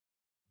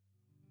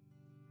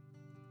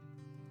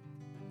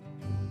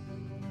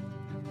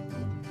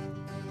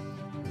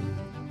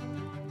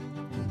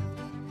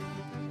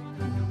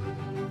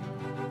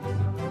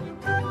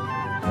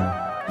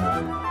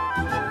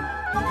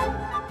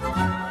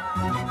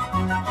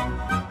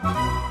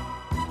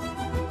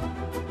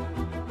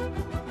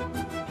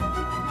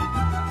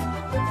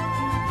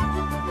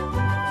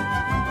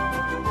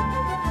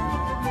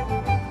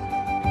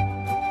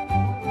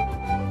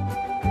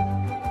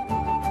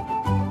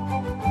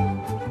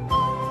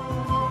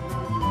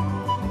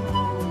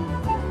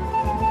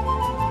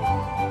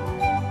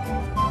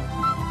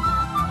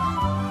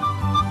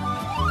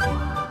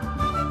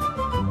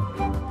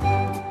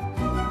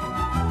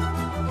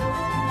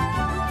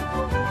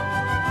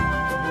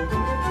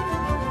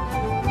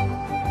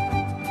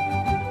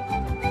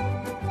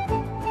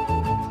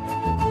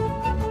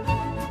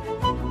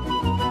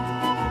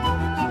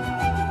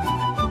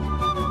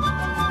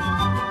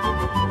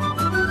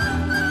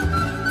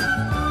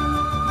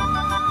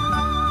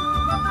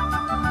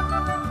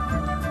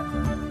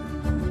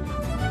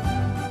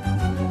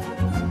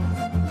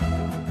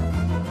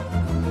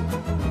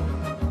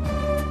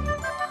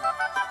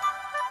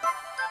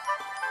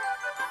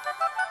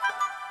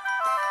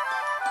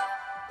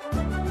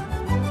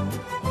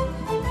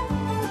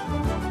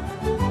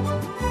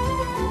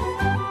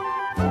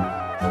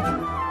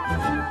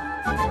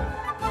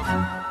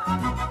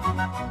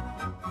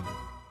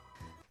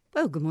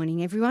Well, good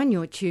morning, everyone.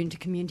 You're tuned to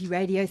Community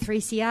Radio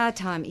 3CR.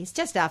 Time is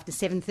just after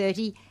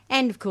 7:30,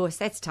 and of course,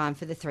 that's time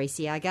for the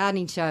 3CR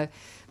Gardening Show.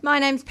 My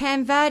name's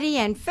Pam Vardy,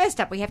 and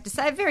first up, we have to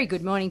say a very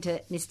good morning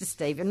to Mr.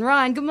 Stephen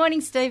Ryan. Good morning,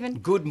 Stephen.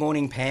 Good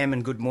morning, Pam,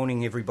 and good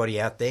morning, everybody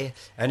out there.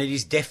 And it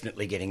is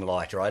definitely getting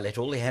lighter. I let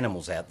all the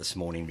animals out this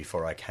morning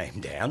before I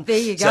came down. There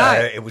you go.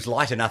 So it was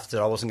light enough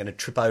that I wasn't going to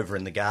trip over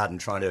in the garden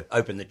trying to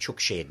open the chook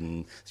shed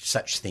and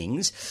such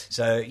things.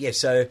 So, yeah,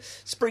 so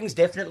spring's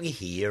definitely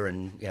here,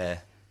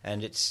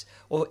 and it's,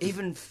 or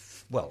even,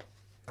 well,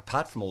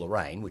 apart from all the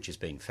rain, which has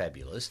been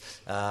fabulous,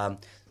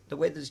 the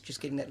weather's just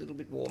getting that little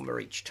bit warmer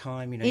each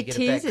time. You know, you get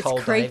a bad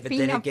cold day, but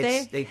then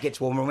it gets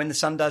warmer. And when the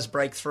sun does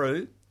break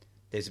through,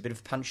 there's a bit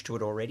of punch to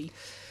it already.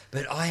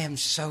 But I am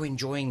so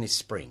enjoying this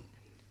spring.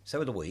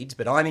 So are the weeds,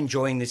 but I'm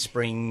enjoying this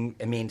spring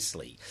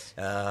immensely.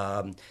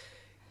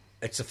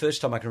 It's the first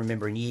time I can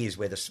remember in years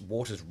where the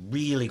water's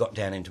really got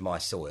down into my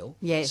soil.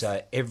 Yes.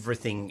 So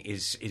everything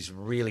is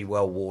really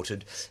well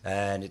watered,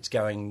 and it's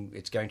going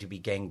to be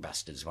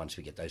gangbusters once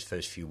we get those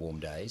first few warm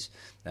days.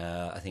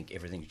 I think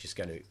everything's just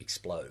going to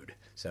explode.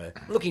 So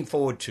looking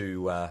forward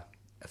to a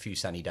few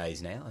sunny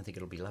days now. I think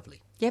it'll be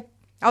lovely. Yep.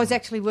 I was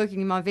actually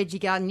working in my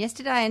veggie garden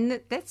yesterday, and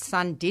that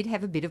sun did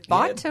have a bit of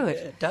bite to it.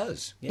 Yeah, it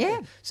does. Yeah.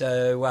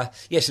 So,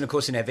 yes, and of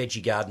course in our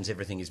veggie gardens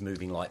everything is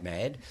moving like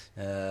mad.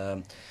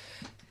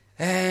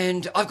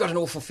 And I've got an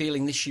awful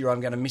feeling this year I'm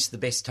going to miss the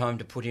best time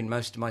to put in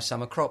most of my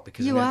summer crop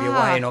because I'm going to be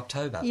away in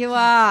October. You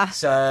are.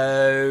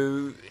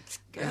 So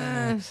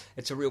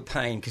it's a real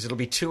pain because it'll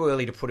be too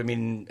early to put them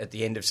in at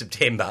the end of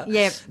September.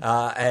 Yep.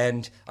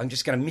 And I'm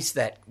just going to miss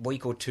that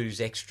week or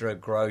two's extra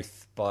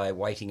growth by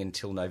waiting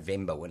until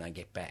November when I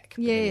get back.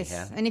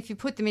 Yes, and if you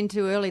put them in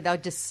too early, they'll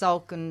just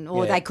sulk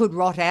or they could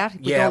rot out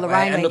with all the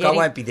rain and they're look, getting.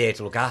 I won't be there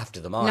to look after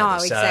them either. No,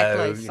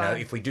 exactly. So, you know,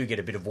 if we do get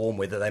a bit of warm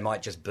weather, they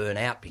might just burn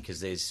out because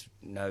there's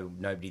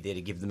nobody there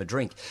to give them a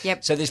drink.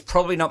 Yep. So there's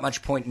probably not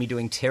much point in me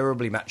doing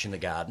terribly much in the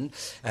garden,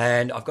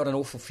 and I've got an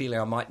awful feeling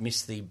I might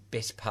miss the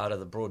best part of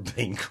the broad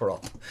bean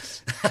crop.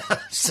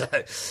 So,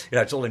 you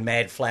know, it's all in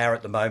mad flower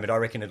at the moment. I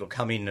reckon it'll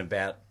come in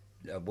about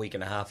a week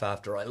and a half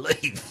after I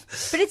leave.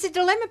 But it's a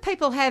dilemma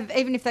people have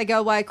even if they go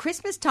away at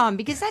Christmas time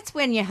because that's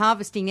when you're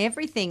harvesting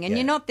everything and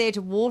you're not there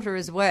to water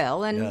as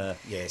well. And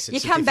yes,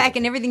 you come back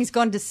and everything's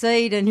gone to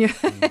seed and you.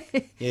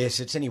 Yes,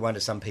 it's any wonder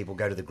some people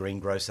go to the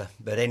greengrocer.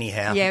 But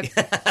anyhow. Yeah.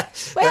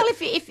 Well,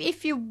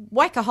 if you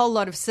whack a whole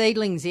lot of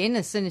seedlings in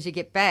as soon as you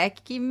get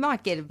back, you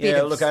might get a bit of...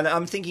 Yeah, look,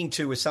 I'm thinking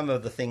too with some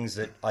of the things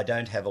that I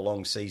don't have a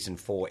long season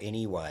for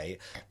anyway,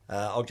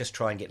 I'll just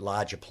try and get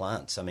larger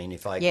plants. I mean,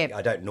 if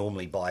I don't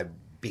normally buy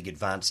big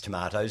advanced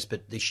tomatoes,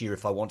 but this year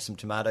if I want some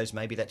tomatoes,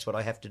 maybe that's what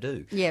I have to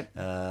do. Yep.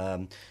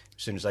 As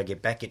soon as I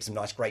get back, get some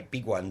nice great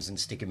big ones and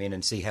stick them in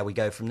and see how we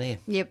go from there.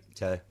 Yep.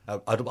 So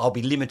I'll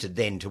be limited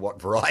then to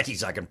what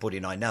varieties I can put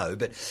in, I know,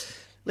 but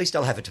at least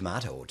I'll have a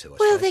tomato or two, I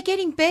suppose. They're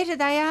getting better.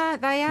 They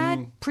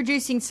are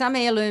producing some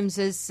heirlooms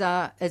as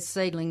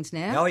seedlings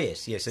now. Oh,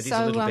 yes, it is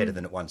a little better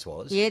than it once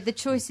was. Yeah, the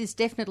choice is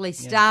definitely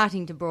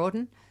starting to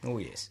broaden. Oh,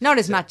 yes. Not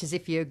as much as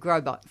if you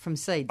grow from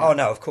seed, though. Oh,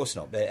 no, of course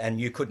not. And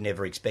you could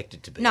never expect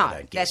it to be, I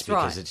don't guess, that's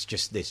right.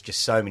 Because there's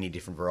just so many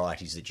different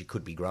varieties that you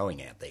could be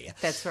growing out there.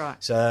 That's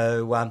right.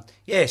 So,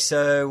 yes,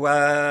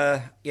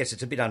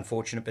 it's a bit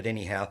unfortunate, but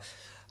anyhow,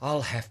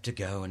 I'll have to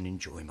go and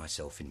enjoy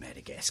myself in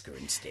Madagascar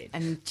instead.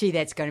 And, gee,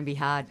 that's going to be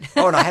hard.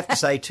 Oh, and I have to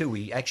say, too,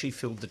 we actually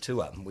filled the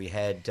tour. We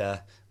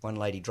had one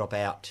lady drop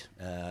out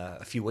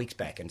a few weeks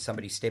back and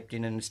somebody stepped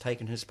in and has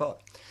taken her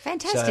spot.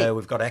 Fantastic. So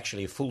we've got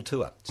actually a full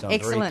tour. So I'm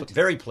Excellent.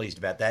 very pleased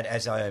about that,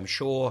 as I am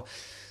sure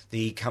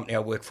the company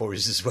I work for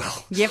is as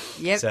well. Yep.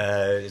 So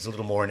there's a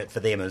little more in it for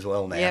them as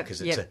well now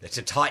because it's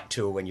a tight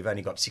tour when you've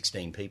only got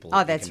 16 people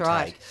that that's you can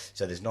right. take.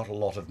 So there's not a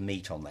lot of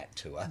meat on that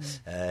tour.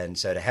 And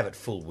so to have it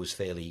full was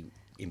fairly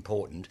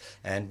important,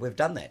 and we've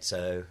done that.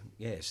 So,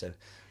 so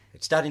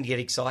it's starting to get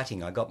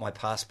exciting. I got my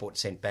passport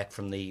sent back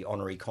from the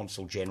Honorary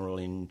Consul General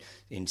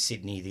in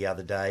Sydney the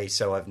other day,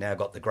 so I've now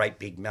got the great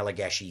big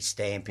Malagasy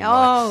stamp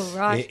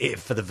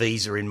for the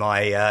visa in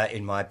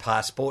my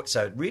passport,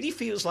 so it really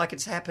feels like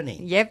it's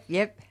happening. Yep.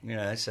 You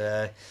know,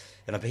 so...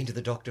 And I've been to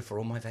the doctor for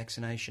all my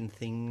vaccination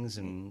things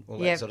and all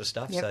that sort of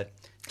stuff. So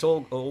it's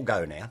all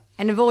go now.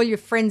 And have all your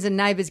friends and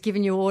neighbours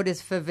given you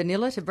orders for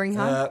vanilla to bring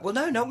home? Well,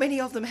 no, not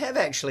many of them have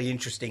actually,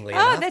 interestingly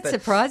enough. Oh, that's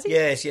surprising.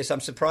 Yes, I'm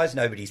surprised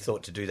nobody's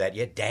thought to do that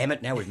yet. Damn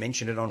it, now we've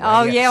mentioned it on radio.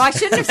 Oh, yeah, I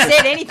shouldn't have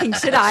said anything,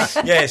 should I?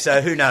 Yeah,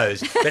 so who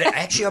knows? But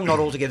actually I'm not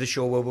altogether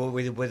sure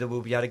whether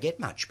we'll be able to get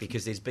much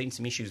because there's been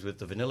some issues with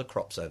the vanilla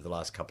crops over the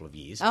last couple of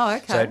years. Oh,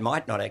 okay. So it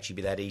might not actually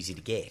be that easy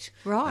to get.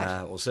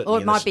 Right. Or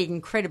it might be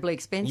incredibly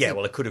expensive. Yeah,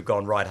 well, it could have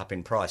gone right up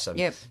in price.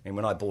 Yep. And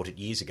when I bought it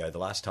years ago, the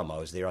last time I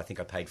was there, I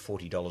think I paid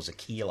 $40 a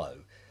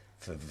kilo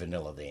for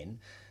vanilla then.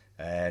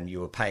 And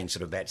you were paying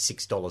sort of about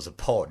 $6 a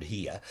pod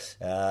here.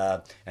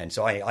 And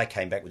so I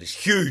came back with this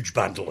huge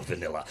bundle of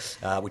vanilla,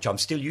 which I'm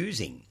still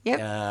using.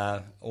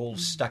 Yep. All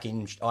stuck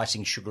in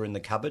icing sugar in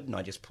the cupboard, and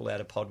I just pull out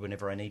a pod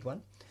whenever I need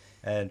one.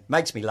 And it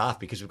makes me laugh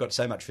because we've got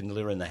so much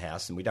vanilla in the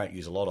house and we don't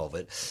use a lot of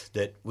it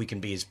that we can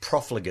be as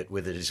profligate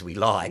with it as we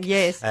like.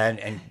 Yes.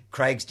 And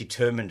Craig's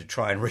determined to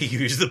try and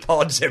reuse the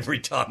pods every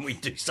time we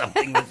do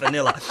something with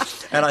vanilla.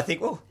 And I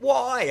think, well,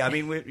 why? I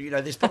mean,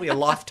 there's probably a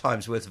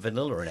lifetime's worth of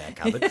vanilla in our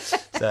cupboard.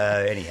 So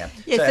anyhow.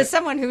 Yes, for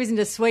someone who isn't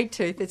a sweet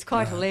tooth, it's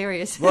quite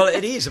hilarious. Well,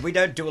 it is. We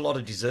don't do a lot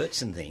of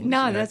desserts and things.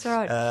 No, that's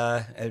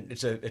right.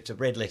 It's a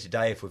red letter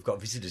day if we've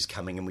got visitors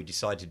coming and we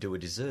decide to do a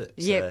dessert.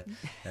 Yep.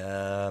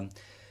 So,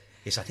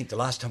 yes, I think the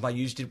last time I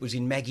used it was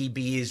in Maggie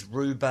Beer's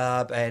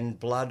rhubarb and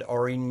blood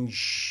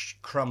orange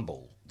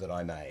crumble that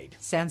I made.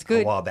 Sounds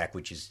good. A while back,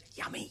 which is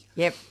yummy.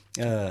 Yep.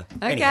 Okay.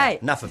 Anyhow,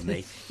 Enough of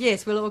me.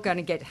 Yes, we're all going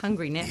to get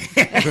hungry now.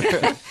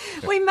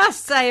 We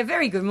must say a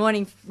very good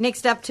morning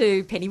next up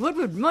to Penny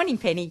Woodward. Morning,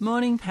 Penny.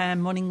 Morning,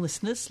 Pam. Morning,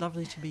 listeners.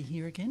 Lovely to be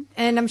here again.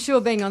 And I'm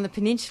sure being on the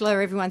peninsula,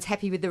 everyone's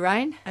happy with the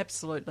rain.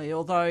 Absolutely.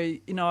 Although,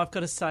 I've got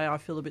to say I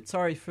feel a bit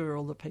sorry for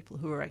all the people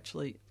who are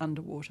actually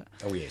underwater.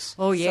 Oh, yes.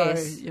 Oh,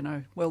 yes.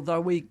 So,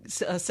 though we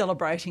are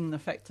celebrating the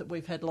fact that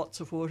we've had lots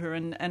of water,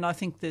 and I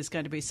think there's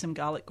going to be some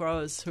garlic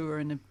growers who are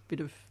in a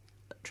bit of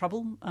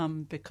trouble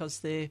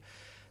because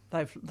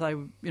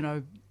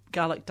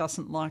garlic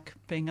doesn't like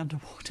being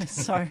underwater.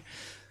 So,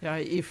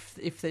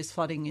 if there's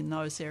flooding in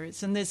those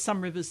areas, and there's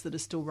some rivers that are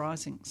still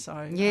rising.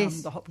 So,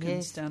 yes, the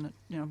Hopkins down at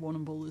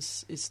Warrnambool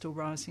is still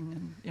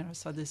rising, and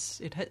so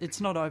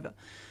it's not over.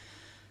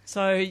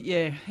 So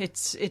yeah,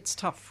 it's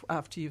tough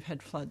after you've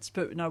had floods,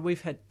 but no,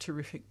 we've had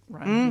terrific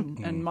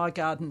rain, and my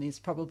garden is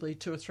probably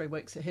 2 or 3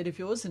 weeks ahead of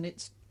yours, and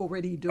it's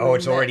already doing. Oh,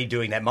 it's that. Already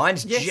doing that.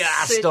 Mine's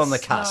just on the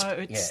cusp. No,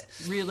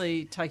 it's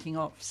really taking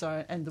off.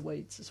 So, and the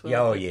weeds as well.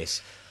 Yeah, oh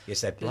yes,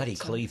 that bloody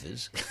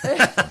cleavers.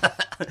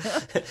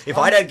 If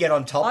I don't get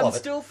on top of it, I'm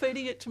still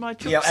feeding it to my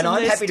chooks. Yeah, and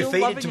I'm happy to still feed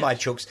it loving to my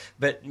chooks,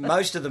 but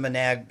most of them are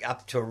now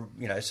up to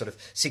sort of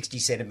 60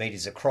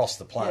 centimetres across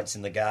the plants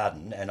in the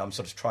garden, and I'm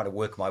sort of trying to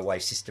work my way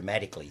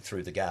systematically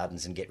through the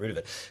gardens and get rid of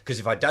it. Because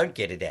if I don't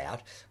get it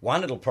out,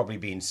 one, it'll probably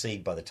be in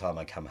seed by the time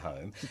I come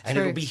home, and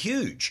it'll be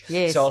huge.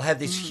 Yes. So I'll have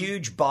this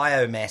huge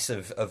biomass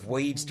of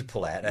weeds to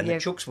pull out, and the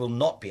chooks will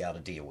not be able to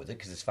deal with it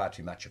because there's far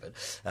too much of it.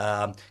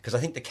 Because I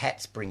think the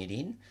cats bring it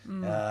in.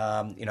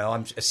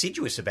 I'm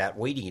assiduous about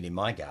weeding it in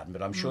my garden,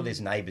 but I'm sure there's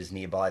neighbours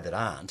nearby that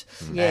aren't.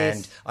 Yes.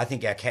 And I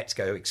think our cats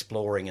go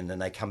exploring and then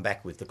they come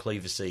back with the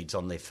cleaver seeds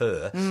on their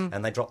fur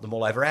and they drop them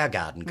all over our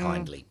garden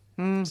kindly.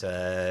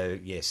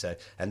 So,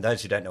 and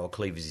those who don't know what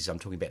cleavers is, I'm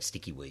talking about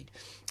sticky weed.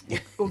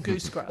 Or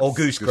goosegrass. Or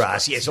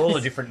goosegrass, yes, all the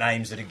different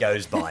names that it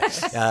goes by.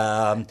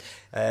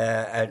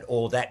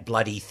 Or that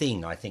bloody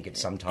thing, I think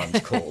it's sometimes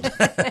called.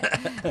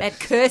 That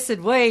cursed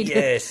weed.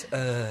 Yes,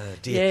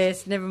 dear.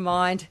 Yes, never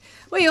mind.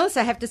 We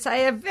also have to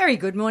say a very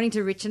good morning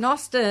to Richard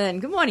Austin.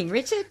 Good morning,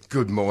 Richard.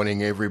 Good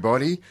morning,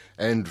 everybody.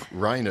 And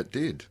rain it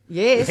did.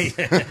 Yes.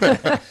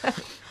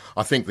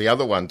 I think the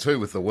other one too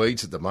with the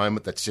weeds at the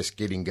moment that's just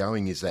getting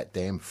going is that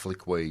damn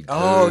flickweed.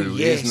 Oh, too.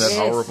 yes. Isn't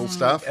that horrible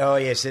stuff? Oh,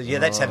 yes. Yeah,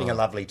 that's having a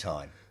lovely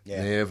time.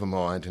 Yeah. Never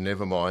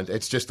mind.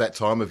 It's just that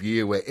time of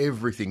year where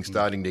everything's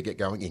starting to get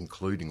going,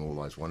 including all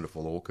those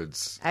wonderful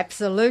orchids.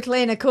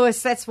 Absolutely. And, of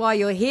course, that's why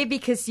you're here,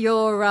 because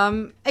you're...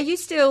 are you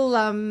still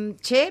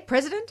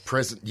president?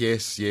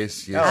 Yes.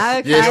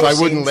 Okay. Yes,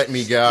 they wouldn't let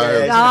me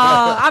go. Yeah.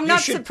 Oh, I'm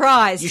not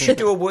surprised. You should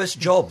do a worse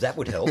job. That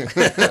would help.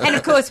 And,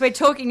 of course, we're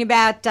talking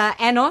about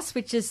ANOS,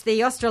 which is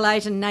the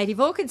Australasian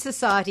Native Orchid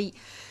Society.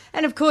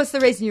 And, of course,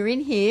 the reason you're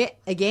in here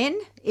again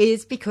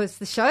is because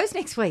the show's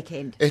next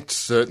weekend. It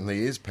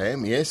certainly is,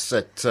 Pam, yes.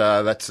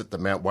 That's at the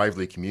Mount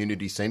Waverley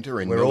Community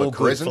Centre in We're Miller all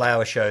Crescent. good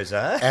flower shows,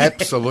 are.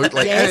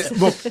 Absolutely.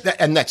 Yes.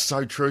 And that's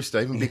so true,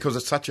 Stephen, because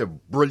it's such a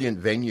brilliant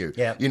venue.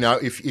 Yeah.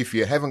 If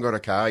you haven't got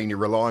a car and you're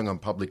relying on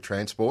public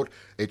transport,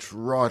 it's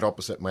right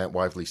opposite Mount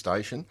Waverley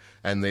Station,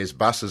 and there's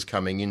buses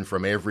coming in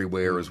from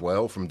everywhere as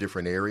well, from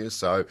different areas,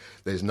 so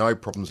there's no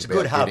problems about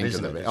good hub, getting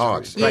isn't to it?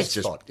 them. It's a great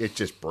spot. It's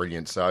just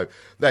brilliant. So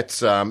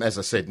that's, as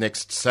I said,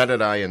 next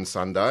Saturday and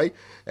Sunday,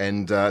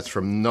 and it's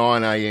from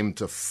 9 a.m.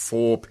 to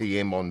 4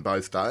 p.m. on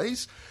both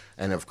days.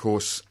 And, of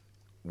course,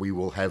 we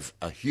will have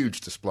a huge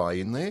display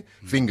in there.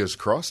 Fingers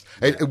crossed.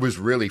 It was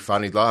really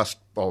funny. A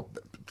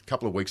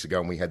couple of weeks ago,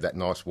 and we had that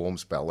nice warm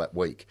spell that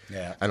week.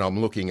 Yeah. And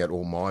I'm looking at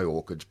all my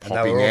orchids And they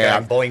popping were all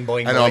out. going boing,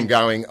 boing, and boing. I'm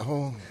going,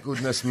 oh,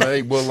 goodness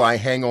me, will they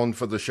hang on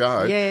for the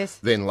show? Yes.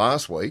 Then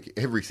last week,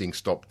 everything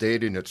stopped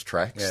dead in its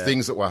tracks. Yeah.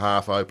 Things that were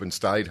half open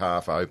stayed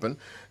half open.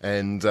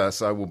 And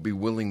so we'll be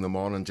willing them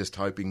on and just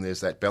hoping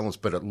there's that balance.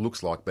 But it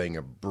looks like being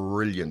a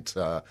brilliant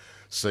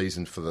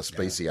season for the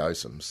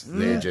speciosums.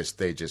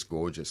 They're just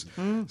gorgeous.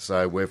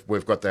 So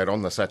we've got that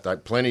on the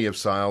Saturday. Plenty of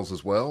sales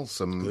as well.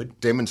 Some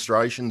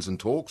demonstrations and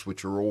talks,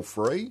 which are all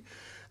free,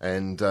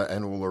 and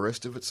all the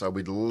rest of it. So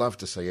we'd love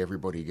to see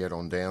everybody get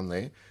on down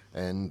there,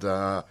 and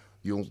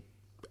you'll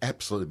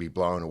absolutely be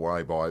blown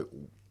away by.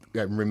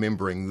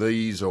 Remembering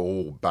these are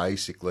all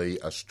basically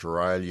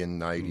Australian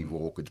native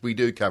orchids. We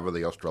do cover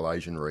the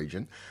Australasian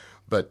region,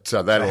 But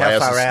that How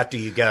allows far us, out do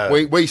you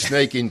go? We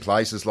sneak in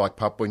places like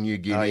Papua New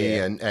Guinea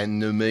and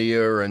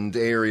Namibia and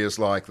areas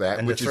like that.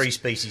 And which the 3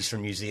 species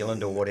from New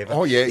Zealand or whatever.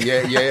 Oh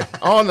yeah.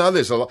 Oh no,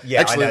 there's a lot. Yeah,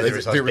 actually, I know there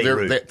is a big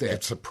route.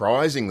 they're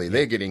surprisingly,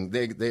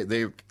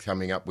 they're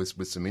coming up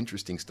with some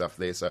interesting stuff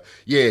there. So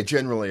yeah,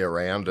 generally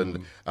around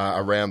and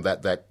around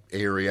that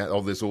area.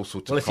 Oh, there's all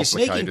sorts Well, of if you're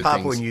complicated sneaking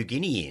Papua things. New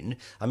Guinea in,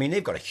 I mean,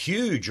 they've got a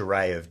huge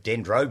array of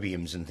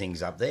dendrobiums and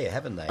things up there,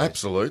 haven't they?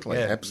 Absolutely,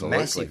 Yeah, absolutely.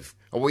 massive.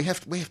 Oh, we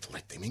have to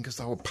let them in because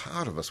they were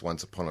part of us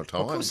once upon a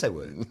time. Of course they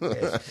were.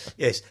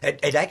 Yes.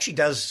 It actually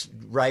does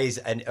raise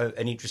an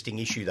interesting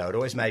issue, though. It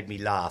always made me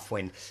laugh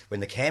when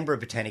the Canberra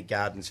Botanic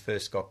Gardens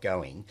first got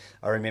going.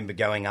 I remember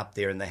going up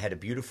there and they had a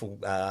beautiful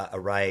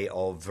array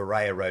of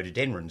Viraya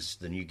rhododendrons,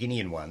 the New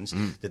Guinean ones,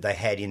 that they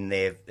had in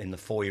the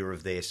foyer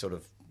of their sort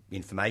of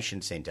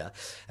information centre.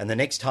 And the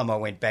next time I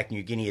went back,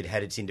 New Guinea had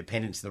had its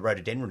independence and the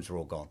rhododendrons were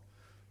all gone.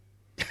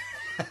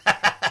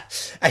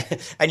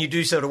 And you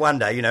do sort of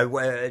wonder,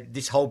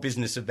 this whole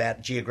business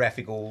about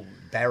geographical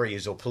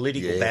barriers or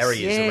political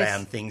barriers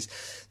around things,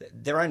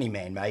 they're only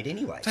man-made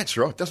anyway. That's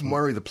right. Doesn't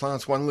worry the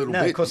plants one little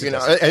No, bit. of course it know,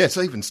 doesn't. and it's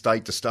even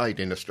state to state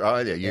in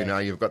Australia. You know,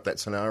 you've got that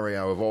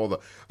scenario of all the,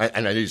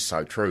 and it is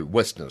so true.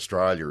 Western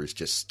Australia is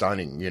just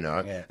stunning.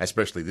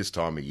 Especially this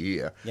time of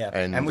year. Yeah,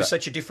 and with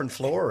such a different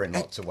flora in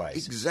lots of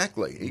ways.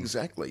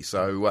 Exactly.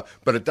 So,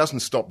 but it doesn't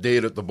stop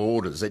dead at the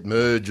borders. It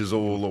merges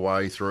all the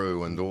way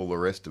through and all the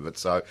rest of it.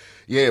 So,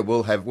 yeah,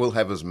 we'll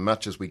have as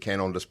much as we can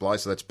on display.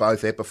 So that's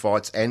both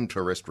epiphytes and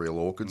terrestrial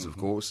orchids, of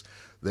course,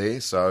 there.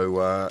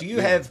 So, do you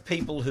have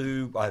people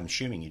who, I'm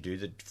assuming you do,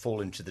 that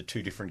fall into the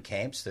 2 different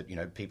camps?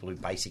 That people who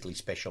basically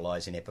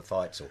specialise in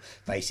epiphytes or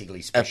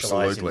basically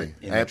specialise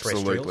in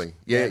Absolutely. terrestrials?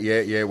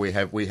 Yeah. We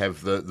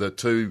have the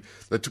two.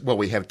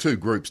 We have 2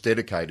 groups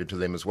dedicated to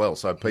them as well.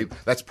 So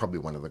that's probably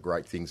one of the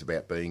great things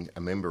about being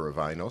a member of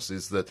ANOS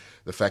is that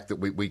the fact that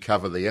we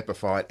cover the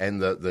epiphyte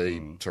and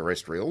the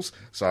terrestrials.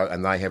 So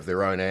and they have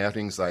their own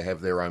outings, they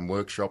have their own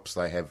workshops,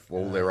 they have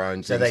all their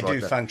own. So things they like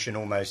do that. function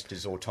almost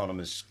as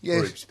autonomous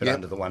groups, but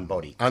under the one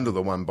body. Under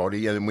the one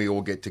body, and we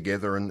all get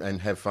together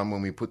and have fun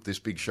when we put this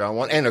big show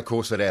on, and of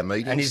course at our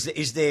meetings. And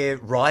is there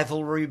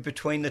rivalry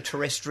between the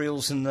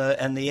terrestrials and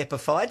the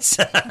epiphytes?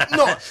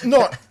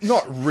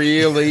 Not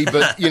really,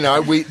 but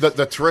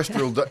the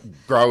terrestrial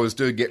growers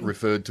do get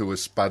referred to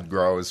as spud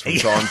growers from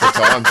time to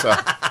time. So.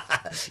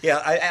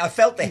 Yeah, I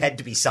felt there had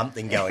to be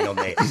something going on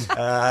there.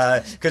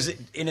 Because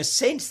in a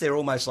sense, they're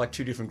almost like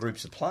 2 different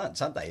groups of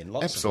plants, aren't they, in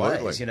lots of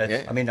ways?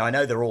 Yeah. I mean, I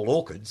know they're all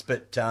orchids,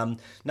 but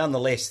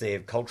nonetheless, their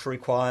cultural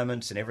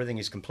requirements and everything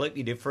is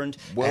completely different.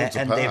 Worlds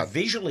and apart. they're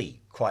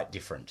visually quite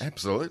different.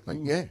 Absolutely,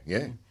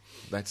 yeah.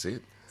 That's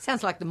it.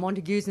 Sounds like the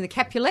Montagues and the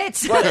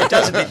Capulets. Well, it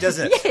does a bit,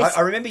 doesn't it? Yes.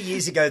 I remember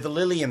years ago, the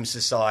Lilium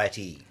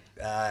Society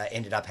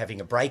ended up having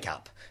a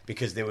breakup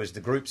because there was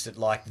the groups that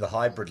liked the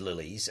hybrid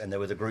lilies and there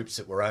were the groups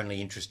that were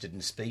only interested in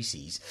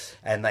species,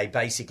 and they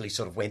basically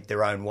sort of went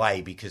their own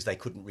way because they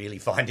couldn't really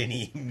find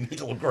any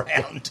middle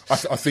ground. I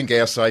think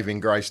our saving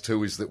grace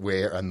too is that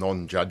we're a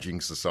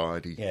non-judging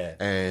society. Yeah.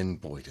 And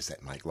boy, does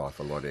that make life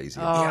a lot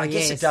easier. Oh, Yeah, I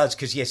guess yes. it does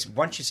because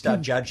once you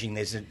start judging,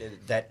 there's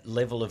that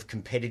level of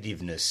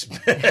competitiveness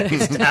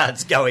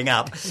starts going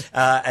up,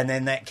 and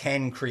then that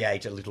can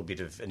create a little bit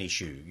of an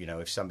issue.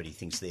 If somebody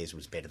thinks theirs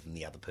was better than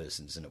the other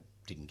person's and it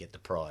didn't get the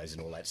prize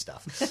and all that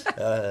stuff.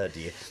 Oh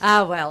dear.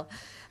 Ah, well.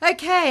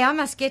 Okay, I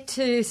must get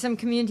to some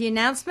community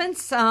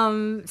announcements.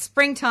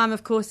 Springtime,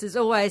 of course, is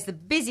always the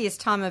busiest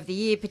time of the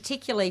year,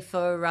 particularly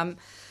for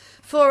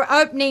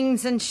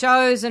openings and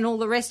shows and all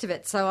the rest of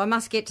it. So I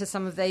must get to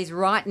some of these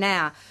right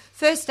now.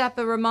 First up,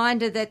 a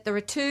reminder that there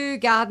are 2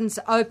 gardens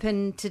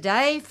open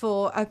today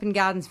for Open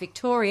Gardens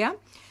Victoria.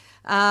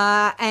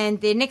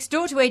 And they're next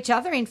door to each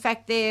other. In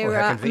fact, they're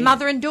how convenient.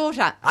 mother and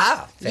daughter.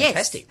 Ah,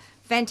 fantastic. Yes,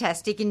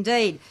 fantastic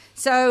indeed.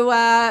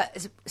 So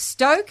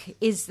Stoke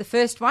is the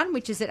first one,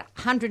 which is at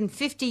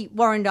 150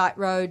 Warrandyte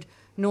Road,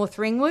 North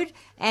Ringwood.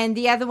 And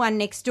the other one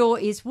next door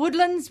is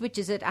Woodlands, which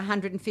is at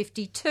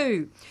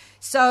 152.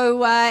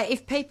 So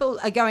if people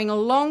are going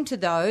along to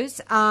those,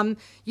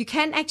 you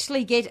can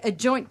actually get a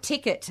joint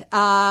ticket,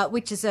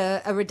 which is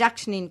a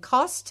reduction in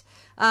cost.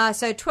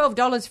 So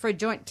 $12 for a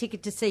joint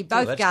ticket to see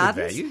both that's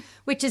gardens, good value.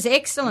 which is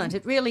excellent.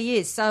 It really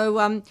is.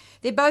 So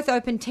they're both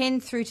open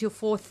 10 through till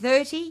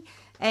 4:30,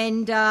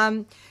 and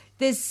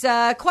there's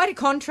quite a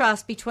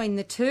contrast between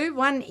the 2.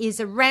 One is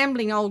a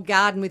rambling old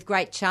garden with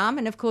great charm,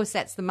 and of course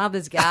that's the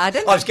mother's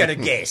garden. I was going to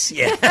guess,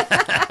 yeah.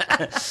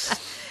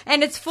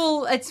 And it's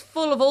full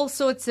of all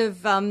sorts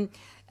of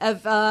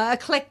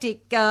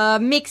eclectic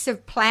mix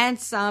of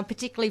plants,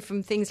 particularly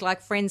from things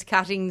like Friends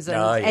cuttings,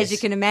 and as you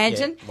can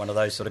imagine. Yeah, one of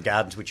those sort of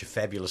gardens which are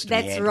fabulous to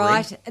That's meandering.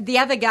 right. The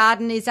other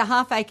garden is a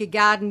half-acre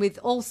garden with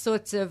all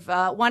sorts of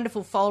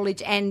wonderful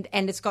foliage, and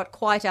it's got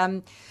quite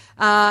a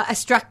a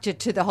structure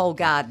to the whole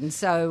garden.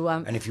 So,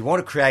 And if you want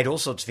to create all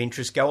sorts of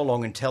interest, go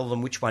along and tell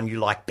them which one you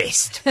like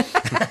best.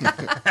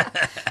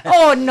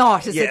 or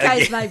not, as the Yeah,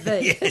 case yeah, may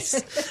be.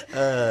 Yes.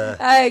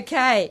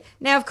 Okay.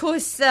 Now, of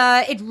course,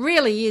 it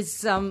really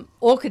is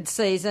orchid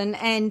season,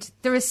 and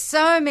there are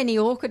so many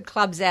orchid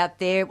clubs out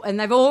there, and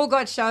they've all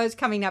got shows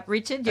coming up,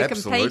 Richard. You're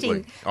Absolutely.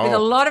 competing with a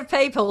lot of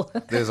people.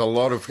 There's a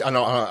lot of, and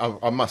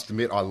I must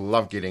admit, I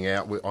love getting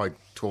out. I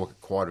talk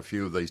quite a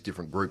few of these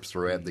different groups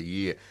throughout the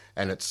year,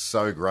 and it's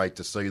so great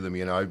to see them,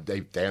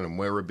 deep down in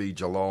Werribee,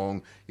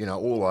 Geelong,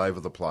 all over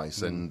the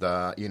place. And,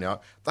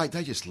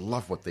 they just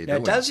love what they're Now,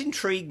 doing. it does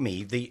intrigue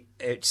me.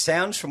 It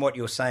sounds from what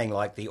you're saying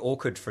like the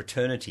orchid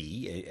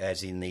fraternity,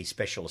 as in the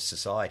specialist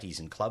societies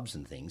and clubs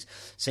and things,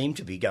 seem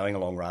to be going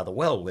along rather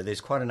well, where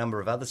there's quite a number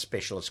of other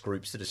specialist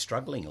groups that are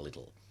struggling a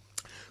little.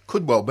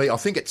 Could well be. I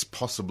think it's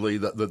possibly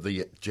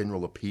the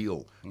general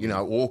appeal.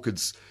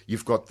 Orchids,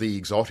 you've got the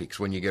exotics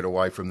when you get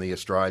away from the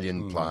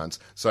Australian plants.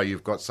 So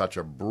you've got such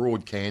a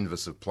broad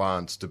canvas of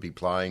plants to be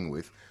playing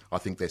with. I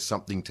think there's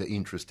something to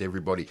interest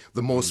everybody.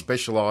 The more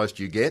specialised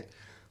you get,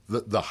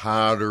 the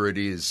harder it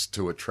is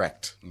to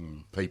attract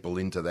people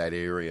into that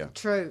area.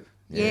 True.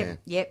 Yeah.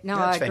 Yep. No,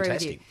 That's I agree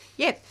fantastic. with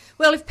you. Yep.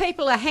 Well, if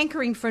people are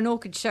hankering for an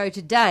orchid show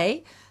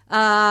today,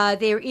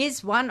 there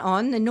is one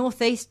on. The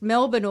Northeast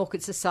Melbourne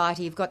Orchid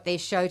Society have got their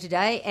show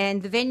today,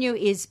 and the venue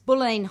is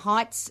Bulleen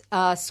Heights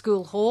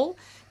School Hall.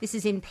 This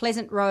is in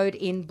Pleasant Road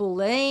in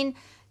Bulleen.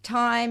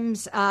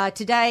 Times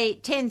today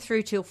 10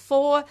 through till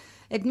 4.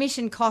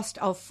 Admission cost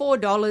of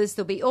 $4.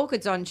 There'll be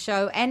orchids on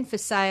show and for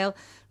sale.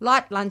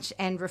 Light lunch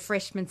and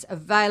refreshments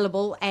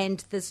available,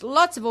 and there's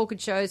lots of orchid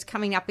shows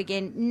coming up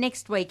again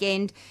next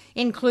weekend,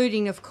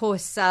 including, of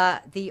course,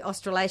 the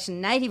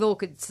Australasian Native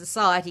Orchid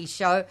Society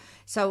show.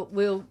 So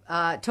we'll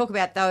talk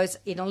about those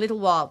in a little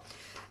while.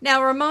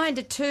 Now, a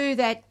reminder too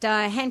that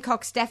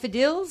Hancock's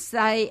Daffodils,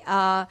 they've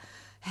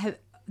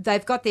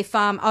got their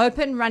farm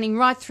open, running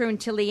right through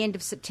until the end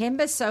of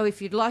September. So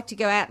if you'd like to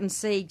go out and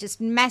see just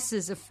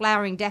masses of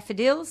flowering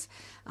daffodils,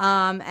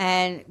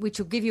 and which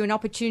will give you an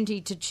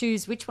opportunity to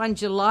choose which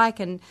ones you like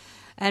and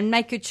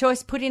make your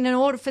choice, put in an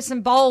order for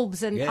some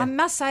bulbs. And Yeah. I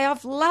must say,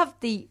 I've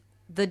loved the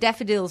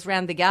daffodils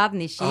around the garden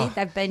this year.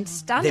 They've been They've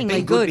stunningly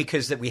been good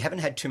because we haven't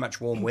had too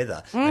much warm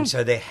weather, and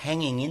so they're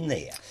hanging in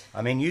there.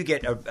 I mean, you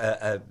get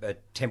a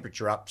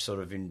temperature up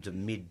sort of into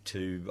mid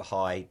to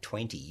high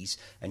 20s,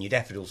 and your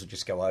daffodils will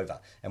just go over.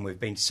 And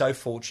we've been so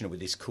fortunate with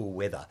this cool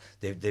weather;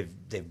 they've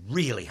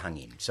really hung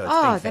in. So it's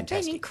been they've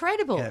fantastic. been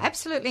incredible, Yeah.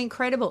 absolutely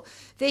incredible.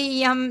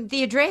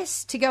 The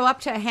address to go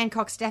up to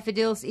Hancock's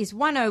Daffodils is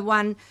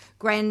 101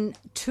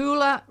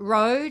 Grantula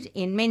Road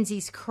in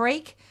Menzies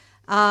Creek.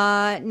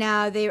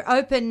 Now they're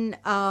open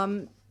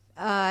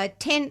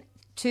 10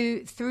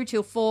 through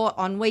till 4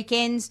 on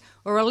weekends,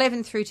 or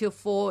 11 through till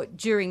 4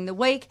 during the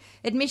week.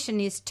 Admission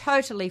is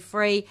totally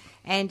free,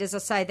 and as I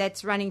say,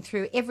 that's running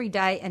through every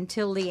day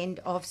until the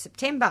end of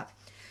September.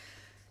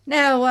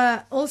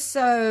 Now,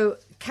 also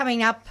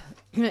coming up,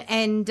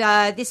 and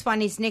this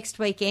one is next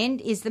weekend,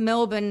 is the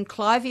Melbourne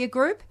Clivia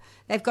Group.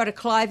 They've got a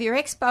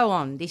Clivia Expo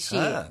on this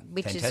year,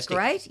 which is fantastic.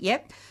 great.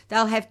 Yep.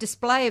 They'll have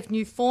display of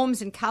new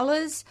forms and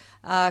colours,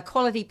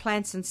 quality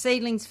plants and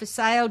seedlings for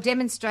sale,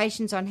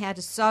 demonstrations on how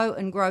to sow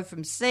and grow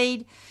from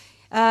seed.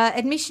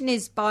 Admission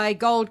is by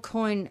gold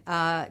coin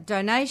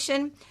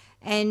donation,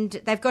 and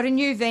they've got a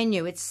new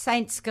venue. It's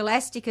St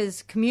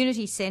Scholastica's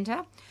Community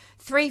Centre,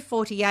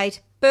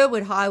 348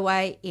 Burwood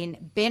Highway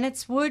in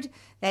Bennettswood.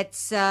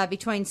 That's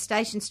between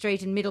Station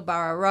Street and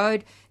Middleborough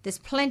Road. There's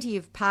plenty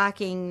of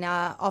parking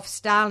off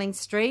Starling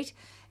Street.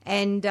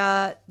 And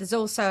there's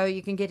also,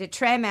 you can get a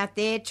tram out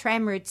there,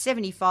 tram route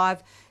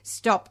 75,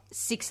 stop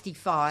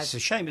 65. It's a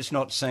shame it's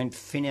not St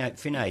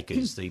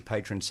Finacres, the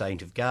patron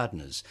saint of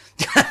gardeners.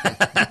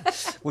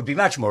 Would be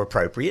much more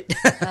appropriate.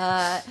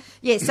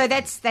 Yeah, so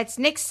that's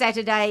next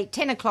Saturday,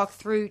 10 o'clock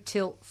through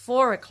till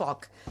 4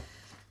 o'clock.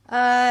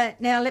 Now,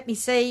 let me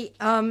see.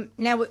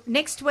 Now,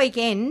 next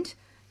weekend,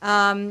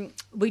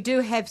 we do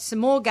have some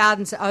more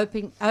gardens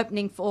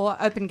opening for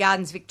Open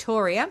Gardens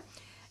Victoria.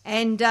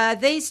 And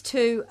these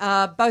two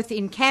are both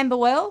in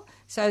Camberwell,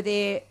 so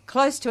they're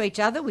close to each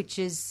other, which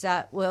is,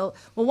 well,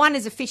 one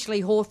is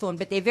officially Hawthorn,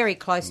 but they're very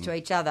close to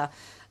each other.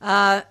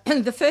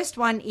 The first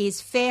one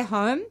is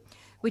Fairholme,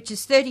 which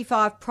is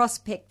 35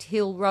 Prospect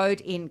Hill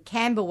Road in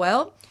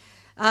Camberwell.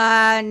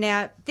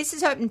 Now, this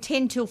is open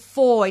 10 till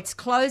 4. It's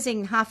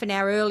closing half an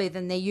hour earlier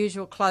than their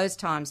usual close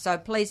time, so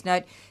please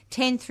note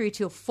 10 through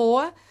till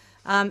 4.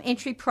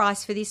 Entry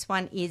price for this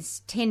one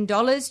is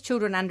 $10.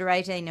 Children under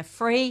 18 are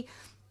free.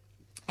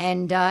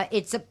 And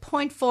it's a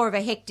 0.4 of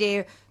a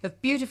hectare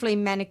of beautifully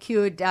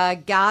manicured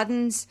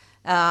gardens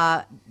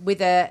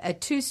with a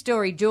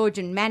two-storey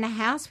Georgian manor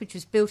house, which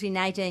was built in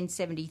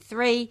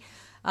 1873.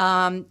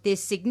 There's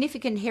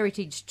significant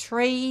heritage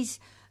trees.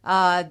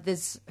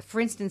 There's,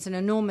 for instance, an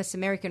enormous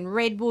American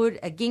redwood,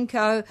 a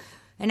ginkgo,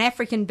 an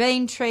African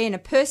bean tree and a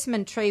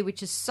persimmon tree,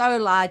 which is so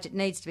large it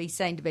needs to be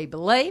seen to be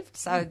believed.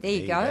 So there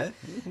you go.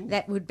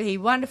 That would be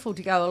wonderful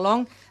to go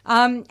along.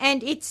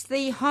 And it's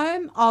the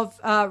home of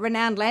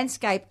renowned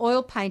landscape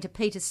oil painter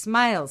Peter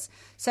Smales.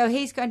 So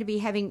he's going to be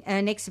having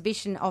an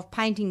exhibition of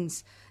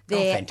paintings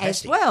there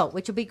as well,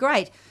 which will be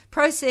great.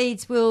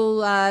 Proceeds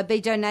will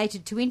be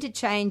donated to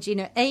Interchange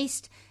Inner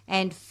East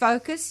and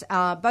Focus.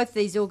 Both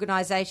these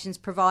organisations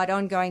provide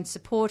ongoing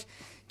support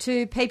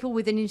to people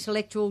with an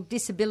intellectual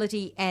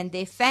disability and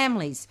their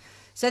families.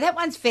 So that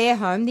one's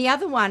Fairholme. The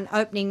other one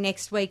opening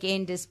next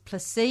weekend is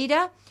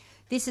Placida.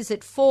 This is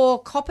at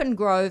 4 Coppin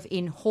Grove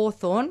in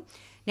Hawthorn.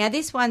 Now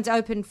this one's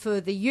open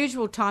for the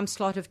usual time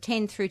slot of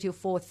 10 through till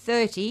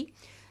 4:30.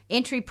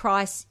 Entry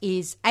price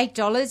is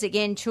 $8.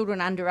 Again,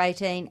 children under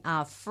 18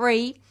 are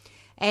free.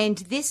 And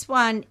this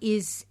one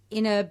is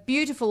in a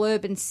beautiful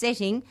urban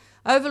setting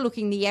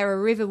overlooking the Yarra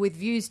River with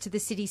views to the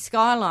city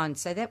skyline.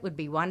 So that would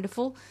be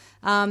wonderful.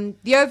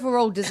 The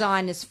overall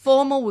design is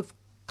formal with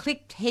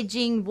clipped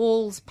hedging,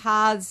 walls,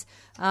 paths,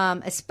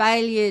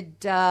 espaliered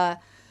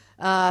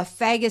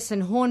fagus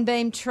and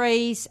hornbeam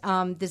trees.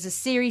 There's a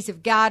series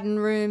of garden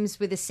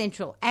rooms with a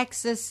central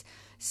axis.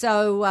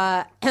 So,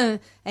 and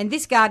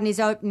this garden is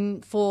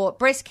open for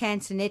Breast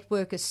Cancer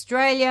Network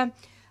Australia.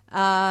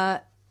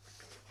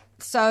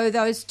 So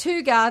those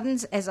two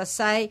gardens, as I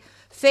say,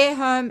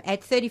 Fairholme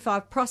at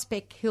 35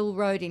 Prospect Hill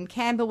Road in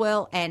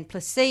Camberwell and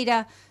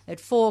Placida at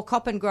 4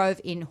 Coppin Grove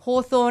in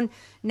Hawthorn.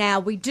 Now,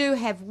 we do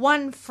have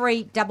one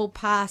free double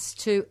pass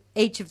to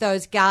each of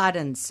those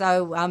gardens.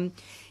 So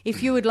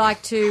if you would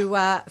like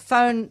to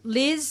phone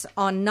Liz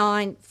on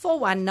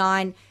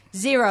 9419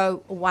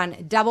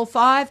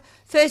 0155.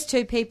 First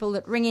two people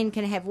that ring in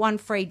can have one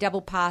free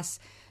double pass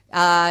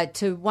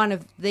to one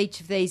of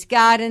each of these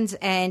gardens,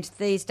 and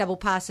these double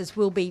passes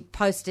will be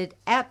posted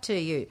out to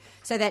you.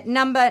 So that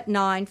number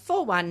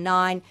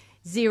 9419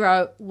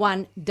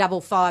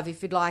 0155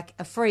 if you'd like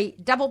a free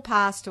double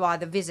pass to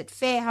either visit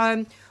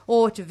Fairholme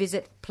or to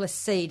visit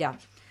Placida.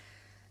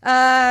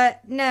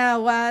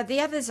 Now, the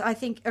others, I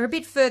think, are a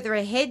bit further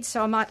ahead,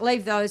 so I might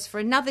leave those for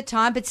another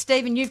time. But,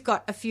 Stephen, you've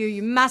got a few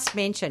you must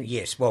mention.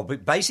 Yes, well,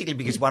 basically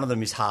because one of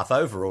them is half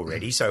over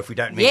already, so if we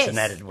don't mention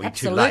that, it'll be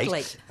too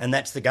late. And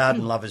that's the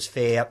Garden Lovers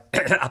Fair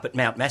up at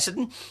Mount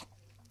Macedon.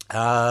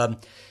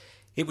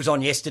 It was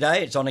on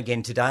yesterday. It's on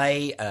again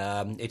today.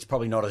 It's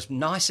probably not as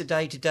nice a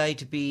day today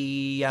to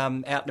be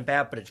out and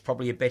about, but it's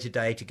probably a better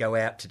day to go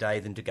out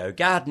today than to go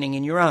gardening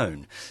in your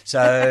own.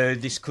 So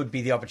this could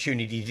be the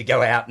opportunity to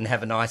go out and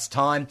have a nice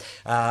time.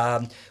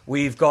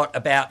 We've got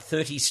about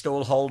 30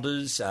 stall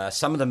holders.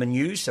 Some of them are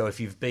new, so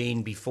if you've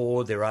been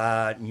before, there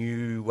are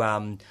new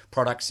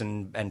products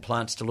and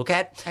plants to look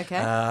at.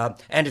 Okay.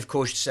 And, of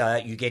course,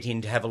 you get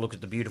in to have a look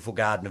at the beautiful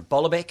Garden of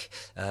Bollebeck,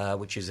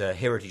 which is a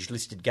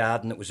heritage-listed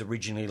garden that was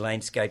originally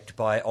landscaped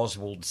by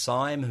Oswald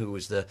Syme, who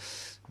was the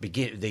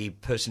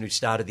person who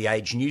started the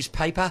Age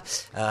newspaper,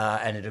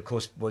 and it, of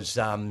course, was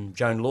Joan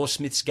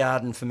Lawsmith's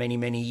garden for many,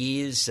 many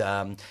years,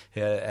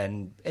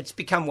 and it's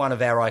become one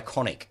of our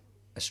iconic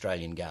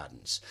Australian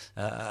gardens.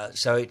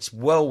 So it's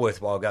well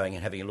worthwhile going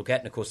and having a look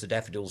at. And, of course, the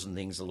daffodils and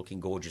things are looking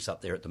gorgeous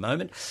up there at the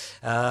moment.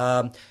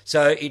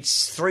 So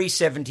it's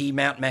 370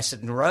 Mount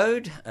Macedon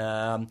Road.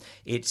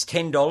 It's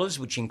 $10,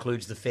 which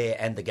includes the fair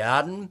and the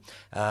garden.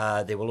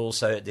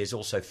 There's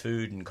also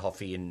food and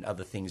coffee and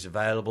other things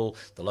available.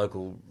 The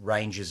local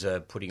rangers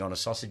are putting on a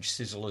sausage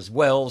sizzle as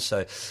well,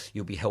 so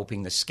you'll be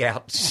helping the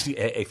scouts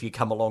if you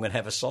come along and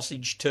have a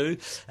sausage too.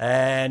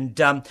 And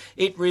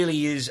it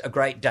really is a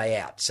great day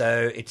out.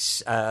 So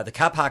it's the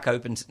car park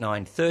opens at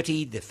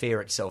 9:30. The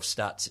fair itself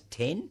starts at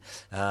 10.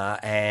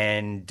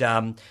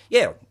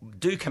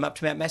 Do come up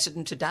to Mount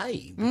Macedon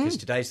today because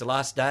today's the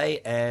last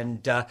day.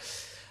 And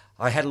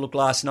I had a look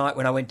last night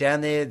when I went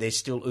down there. There's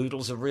still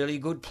oodles of really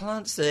good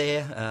plants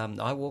there.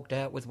 I walked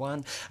out with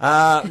one.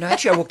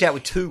 Actually, I walked out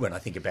with two when I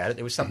think about it.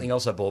 There was something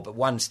else I bought, but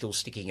one's still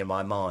sticking in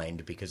my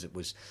mind because it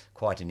was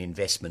quite an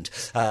investment.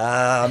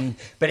 But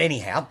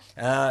anyhow,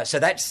 so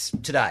that's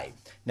today.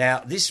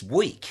 Now, this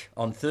week,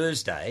 on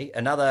Thursday,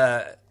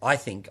 another, I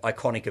think,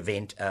 iconic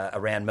event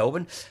around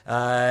Melbourne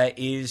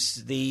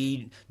is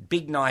the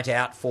big night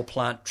out for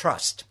Plant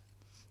Trust,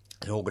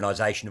 an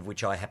organisation of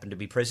which I happen to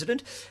be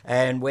president,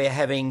 and we're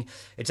having,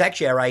 it's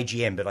actually our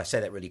AGM, but I say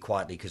that really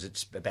quietly because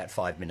it's about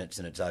 5 minutes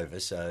and it's over,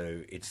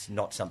 so it's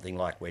not something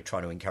like we're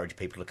trying to encourage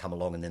people to come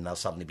along and then they'll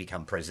suddenly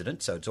become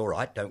president, so it's all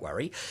right, don't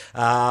worry.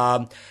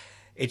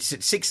 It's at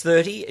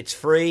 6:30, it's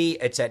free,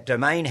 it's at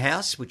Domain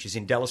House, which is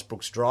in Dallas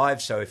Brooks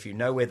Drive, so if you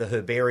know where the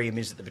herbarium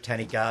is at the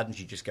Botanic Gardens,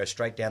 you just go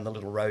straight down the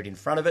little road in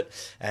front of it,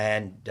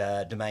 and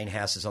Domain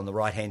House is on the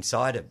right-hand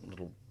side, a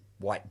little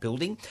white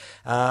building.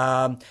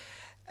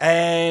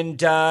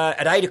 And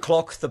at 8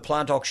 o'clock, the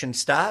plant auction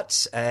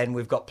starts, and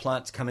we've got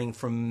plants coming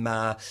from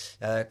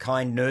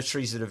kind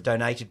nurseries that have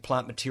donated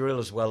plant material,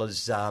 as well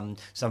as some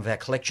of our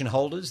collection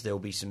holders. There'll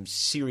be some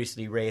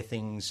seriously rare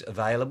things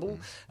available.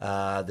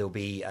 There'll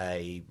be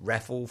a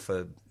raffle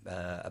for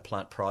a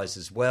plant prize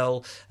as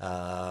well,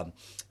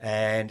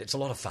 and it's a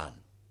lot of fun.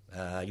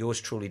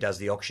 Yours truly does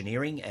the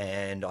auctioneering,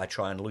 and I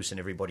try and loosen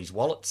everybody's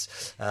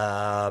wallets.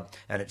 And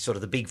it's sort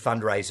of the big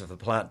fundraiser for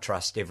Plant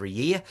Trust every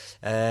year.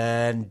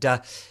 And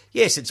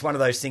yes, it's one of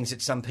those things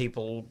that some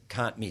people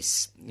can't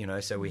miss.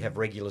 So we have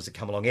regulars that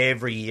come along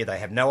every year. They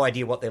have no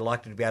idea what they're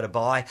likely to be able to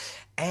buy,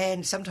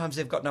 and sometimes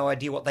they've got no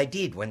idea what they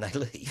did when they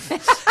leave.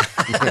 But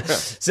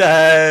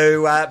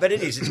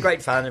it's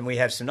great fun, and we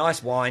have some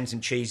nice wines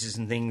and cheeses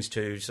and things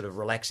to sort of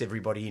relax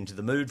everybody into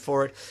the mood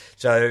for it.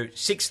 So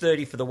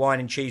 6:30 for the wine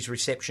and cheese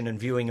reception and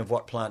viewing of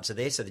what plants are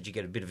there, so that you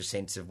get a bit of a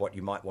sense of what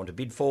you might want to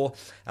bid for.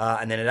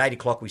 And then at 8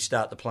 o'clock we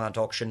start the plant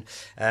auction,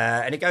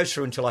 and it goes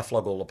through until I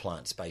flog all the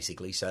plants,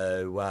 basically.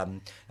 So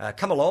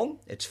come along,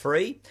 it's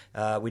free.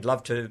 We'd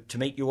love to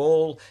meet you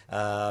all.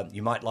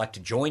 You might like to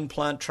join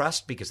Plant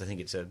Trust, because I think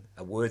it's a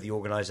worthy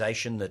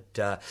organisation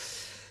that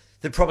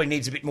probably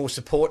needs a bit more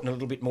support and a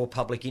little bit more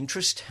public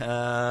interest.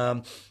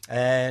 A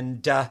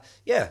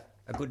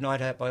good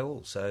night out by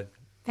all. So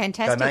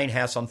fantastic. Domain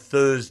House on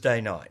Thursday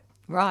night.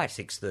 Right.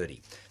 6:30.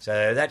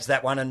 So that's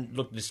that one. And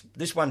look,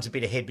 this one's a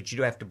bit ahead, but you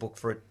do have to book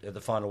for it. The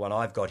final one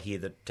I've got here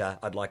that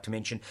I'd like to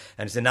mention,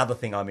 and it's another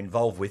thing I'm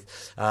involved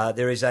with.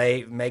 There is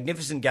a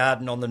magnificent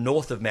garden on the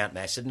north of Mount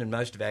Macedon, and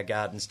most of our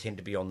gardens tend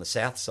to be on the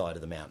south side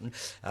of the mountain,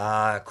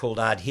 called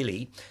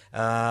Ardhilly.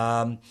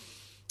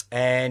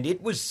 And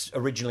it was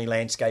originally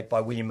landscaped by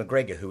William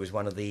McGregor, who was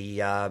one of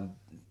the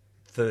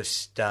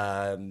first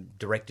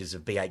directors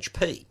of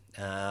BHP.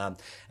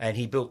 And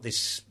he built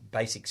this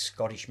basic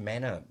Scottish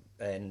manor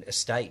and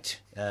estate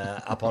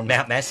up on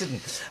Mount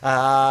Macedon.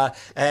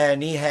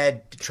 And he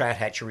had trout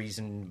hatcheries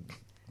and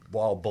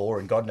wild boar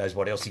and God knows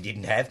what else he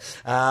didn't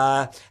have.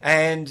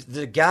 And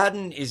the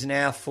garden is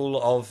now full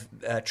of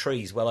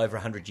trees well over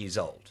 100 years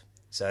old.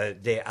 So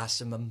there are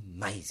some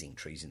amazing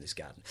trees in this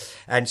garden.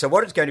 And so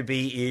what it's going to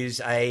be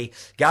is a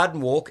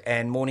garden walk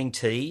and morning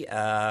tea.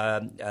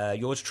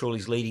 Yours truly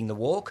is leading the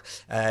walk,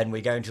 and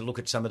we're going to look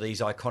at some of these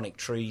iconic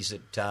trees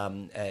at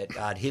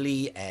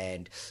Ardhilly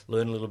and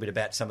learn a little bit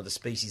about some of the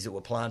species that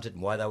were planted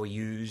and why they were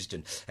used,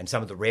 and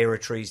some of the rarer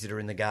trees that are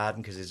in the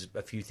garden, because there's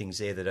a few things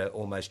there that are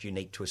almost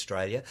unique to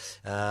Australia.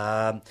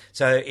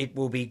 So it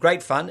will be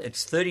great fun.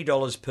 It's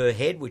 $30 per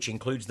head, which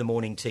includes the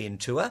morning tea and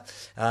tour.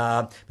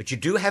 But you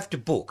do have to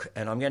book,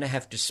 and I'm going to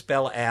have to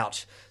spell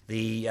out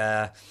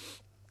the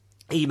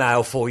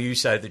email for you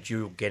so that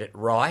you'll get it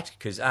right,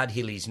 because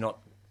Ardhilly's not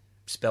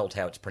spelt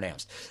how it's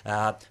pronounced.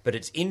 But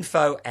it's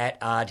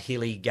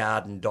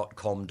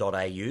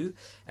info@ardhillygarden.com.au,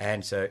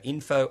 and so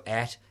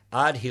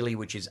info@Ardhilly,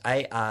 which is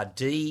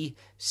ARDCHOILLE.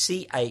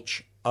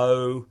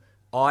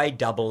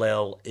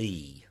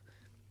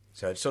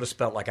 So it's sort of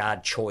spelt like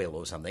Ardchoil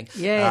or something.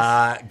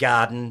 Yes.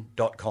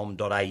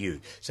 Garden.com.au.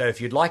 So if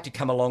you'd like to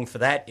come along for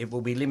that, it will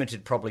be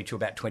limited probably to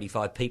about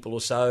 25 people or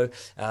so,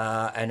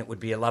 and it would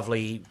be a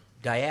lovely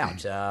day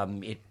out.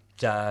 It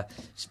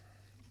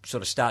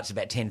sort of starts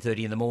about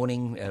 10:30 in the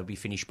morning. It'll be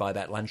finished by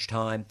about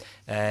lunchtime,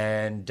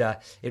 and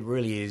it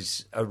really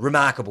is a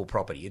remarkable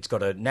property. It's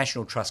got a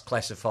National Trust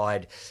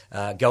classified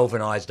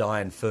galvanised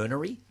iron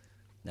fernery,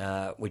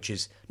 which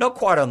is not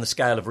quite on the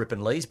scale of Rip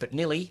and Lee's, but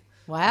nearly.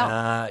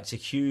 Wow. It's a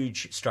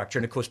huge structure.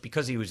 And, of course,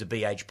 because he was a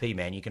BHP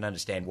man, you can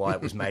understand why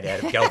it was made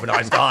out of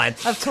galvanised iron.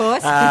 Of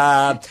course.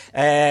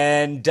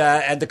 And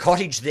the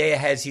cottage there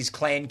has his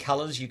clan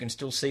colours. You can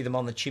still see them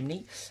on the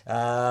chimney.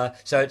 So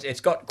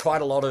it's got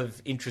quite a lot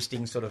of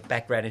interesting sort of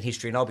background and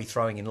history, and I'll be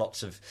throwing in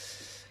lots of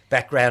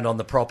background on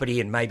the property,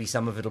 and maybe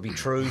some of it will be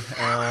true.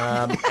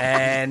 So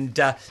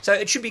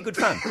it should be good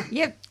fun.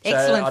 Yep, So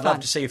excellent I'd fun. love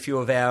to see a few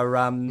of our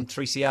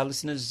 3CR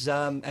listeners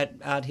at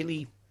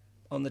Ardhilly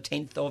on the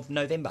 10th of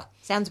November.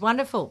 Sounds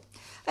wonderful.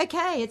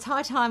 Okay, it's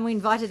high time we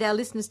invited our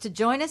listeners to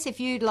join us. If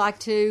you'd like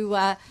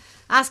to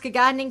ask a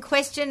gardening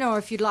question, or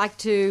if you'd like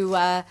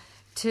to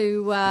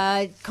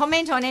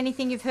comment on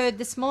anything you've heard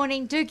this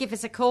morning, do give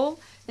us a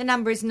call. The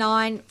number is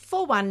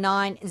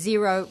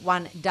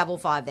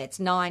 94190155. That's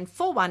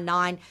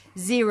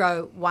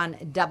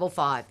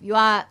 94190155. You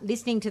are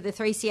listening to the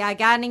 3CR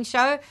Gardening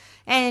Show,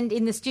 and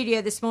in the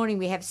studio this morning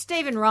we have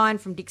Stephen Ryan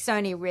from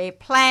Dicksonia Rare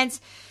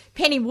Plants,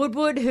 Penny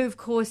Woodward, who of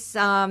course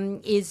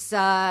is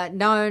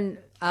known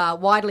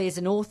widely as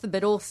an author,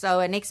 but also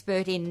an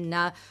expert in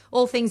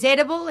all things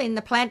edible in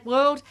the plant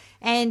world,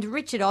 and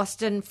Richard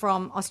Austin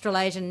from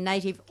Australasian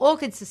Native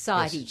Orchid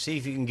Society. Yes, see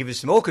if you can give us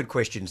some orchid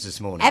questions this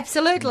morning.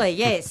 Absolutely,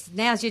 yes.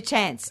 Now's your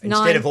chance.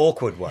 Instead of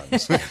awkward ones.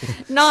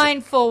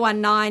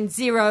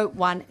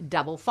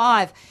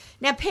 94190155.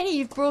 Now, Penny,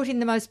 you've brought in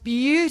the most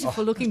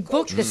beautiful-looking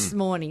book this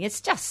morning.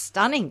 It's just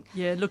stunning.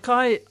 Yeah, look,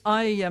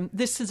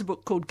 this is a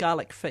book called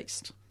Garlic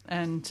Feast,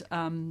 and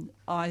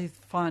I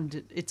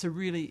find it's a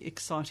really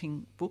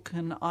exciting book,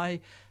 and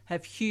I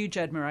have huge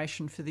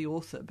admiration for the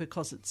author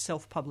because it's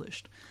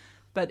self-published,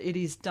 but it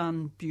is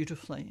done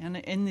beautifully. And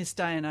in this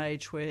day and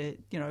age where,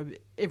 you know,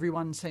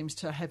 everyone seems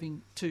to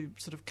having to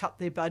sort of cut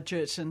their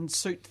budget and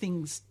suit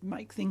things,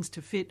 make things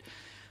to fit,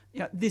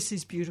 you know, this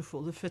is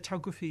beautiful. The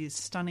photography is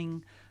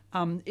stunning.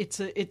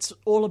 It's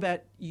all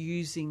about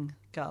using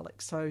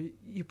garlic. So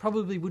you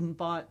probably wouldn't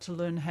buy it to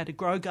learn how to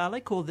grow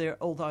garlic,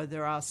 although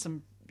there are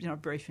some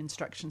brief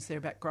instructions there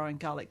about growing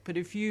garlic. But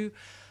if you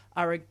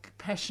are a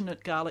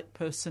passionate garlic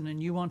person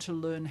and you want to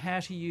learn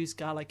how to use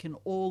garlic in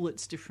all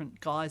its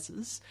different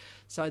guises,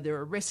 so there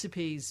are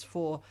recipes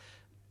for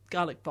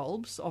garlic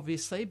bulbs,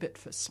 obviously, but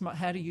for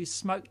how to use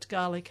smoked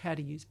garlic, how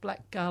to use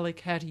black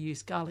garlic, how to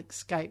use garlic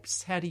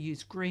scapes, how to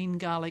use green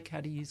garlic, how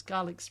to use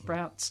garlic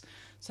sprouts.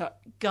 So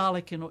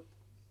garlic in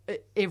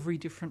every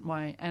different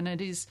way, and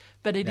it is.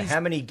 But it now, is. how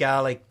many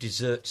garlic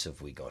desserts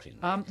have we got in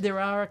there? There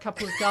are a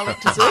couple of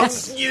garlic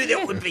desserts. I knew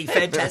that would be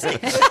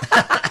fantastic.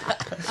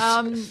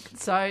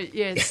 So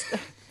yes.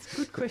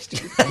 Good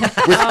question.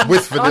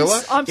 With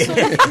vanilla?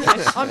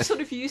 I'm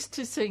sort of used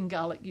to seeing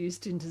garlic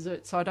used in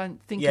dessert, so I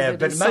don't think of it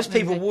but as most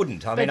something people that,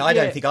 wouldn't. I but mean, I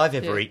don't think I've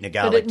ever eaten a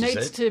garlic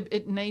dessert.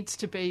 It needs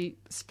to be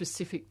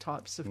specific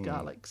types of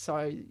garlic,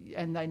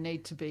 and they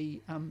need to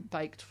be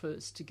baked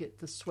first to get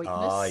the sweetness.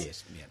 Oh,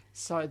 yes, yeah.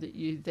 So that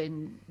you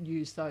then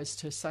use those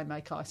to, say,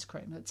 make ice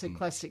cream. It's a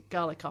classic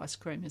garlic ice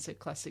cream is a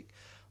classic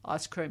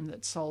ice cream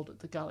that's sold at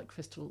the garlic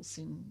festivals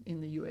in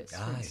the US,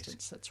 for instance.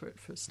 Yes. That's where it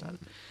first started.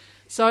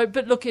 So,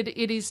 but look, it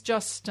is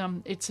just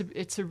it's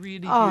a really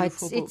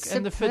beautiful book,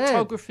 and the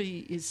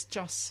photography is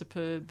just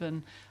superb.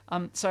 And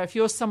so, if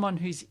you're someone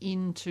who's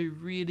into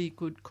really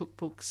good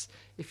cookbooks,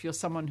 if you're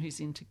someone who's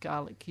into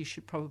garlic, you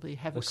should probably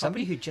have a copy.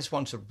 Somebody who just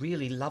wants a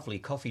really lovely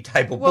coffee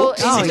table book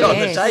to sit on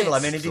the table. I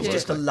mean, it is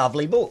just a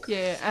lovely book.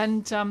 Yeah,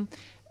 and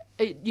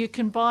you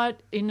can buy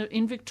it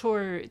in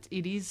Victoria.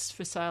 It is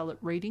for sale at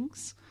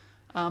Readings.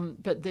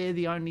 But they're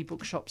the only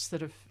bookshops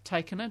that have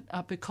taken it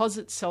because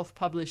it's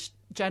self-published.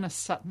 Janice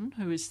Sutton,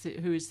 who is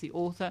the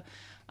author,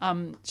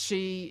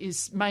 she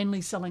is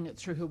mainly selling it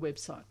through her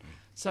website.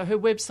 So her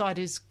website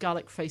is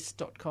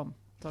garlicfeast.com.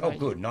 Oh,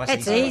 good, nice.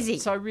 That's easy.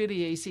 So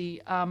really easy,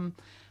 and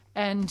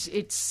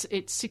it's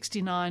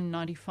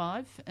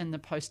 $69.95, and the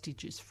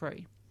postage is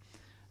free.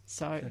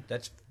 So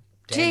that's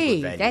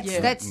damn good value.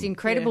 That's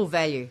incredible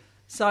value.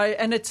 So,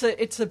 and it's a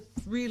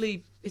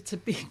big, it's a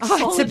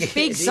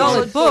big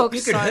solid book.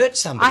 You could hurt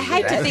somebody. I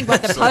hate to think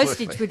what the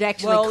postage would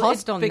actually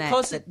cost on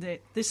that.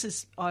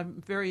 Because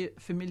I'm very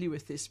familiar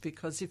with this,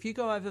 because if you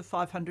go over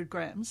 500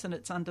 grams and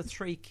it's under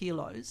 3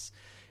 kilos,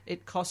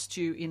 it costs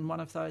you, in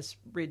one of those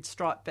red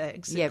striped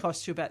bags, it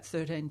costs you about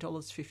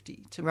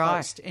 $13.50 to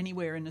post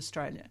anywhere in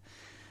Australia.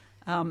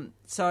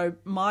 So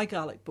my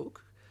garlic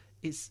book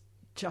is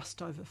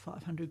just over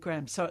 500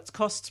 grams. So it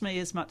costs me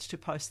as much to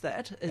post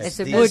that as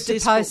it would to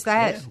post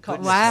that. Yeah,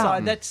 wow.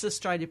 So that's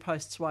Australia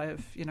Post's way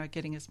of,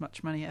 getting as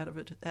much money out of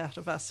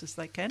us as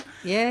they can.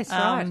 Yes,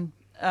 right.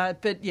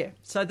 But yeah,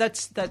 so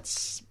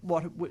that's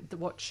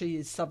what she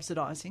is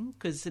subsidising,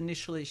 because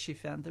initially she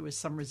found there was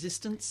some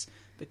resistance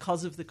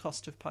because of the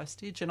cost of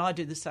postage, and I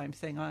do the same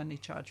thing. I only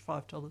charge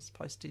 $5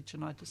 postage,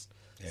 and I just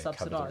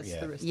subsidise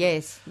the rest.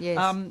 Yes.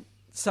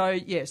 So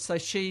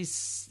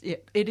she's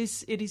it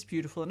is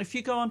beautiful, and if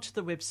you go onto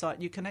the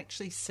website, you can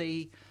actually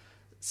see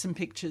some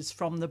pictures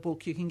from the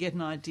book. You can get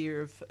an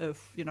idea of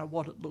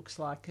what it looks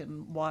like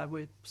and why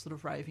we're sort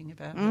of raving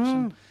about it.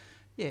 And,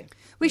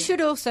 we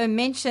should also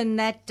mention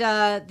that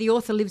the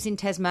author lives in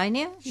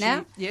Tasmania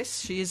now.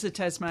 Yes, she is a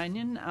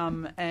Tasmanian,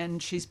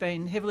 and she's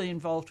been heavily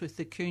involved with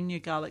the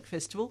Coonya Garlic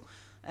Festival.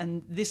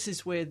 And this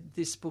is where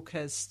this book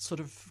has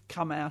sort of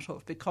come out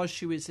of, because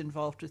she was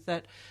involved with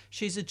that.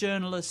 She's a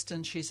journalist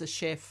and she's a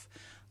chef.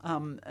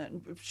 And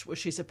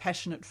she's a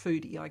passionate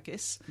foodie, I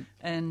guess.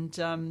 And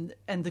the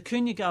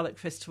Coonya Garlic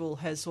Festival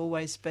has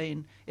always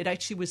been. It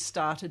actually was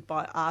started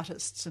by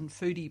artists and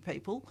foodie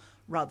people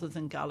rather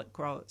than garlic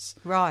growers.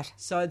 Right.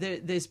 So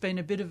there's been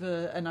a bit of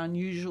an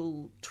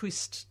unusual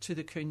twist to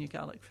the Coonya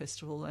Garlic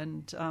Festival,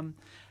 and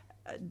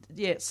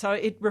so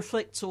it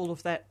reflects all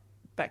of that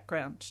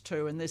background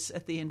too. And there's,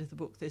 at the end of the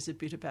book, there's a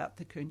bit about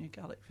the Coonya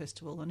Garlic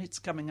Festival, and it's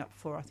coming up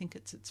for, I think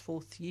it's its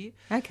 4th year.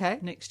 Okay.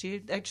 Next year,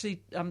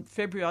 actually,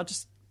 February. I'll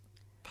just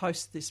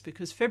post this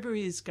because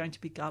February is going to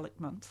be Garlic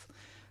Month,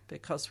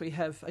 because we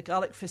have a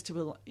garlic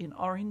festival in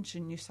Orange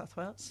in New South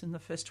Wales in the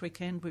first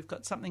weekend. We've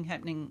got something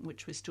happening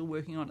which we're still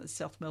working on at the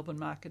South Melbourne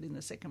Market in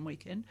the second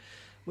weekend.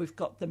 We've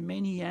got the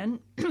Menian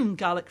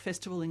Garlic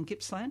Festival in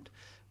Gippsland,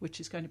 which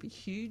is going to be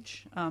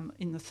huge,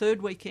 in the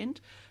third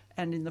weekend.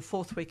 And in the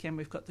fourth weekend,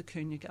 we've got the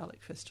Coonya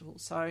Garlic Festival.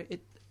 So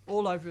it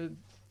all over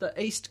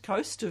the east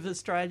coast of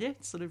Australia,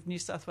 sort of New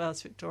South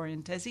Wales, Victoria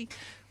and Tassie,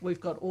 we've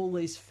got all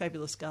these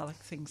fabulous garlic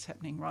things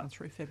happening right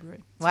through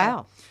February.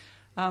 Wow.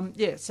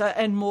 So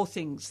and more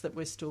things that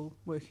we're still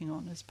working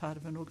on as part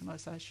of an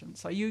organisation.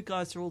 So you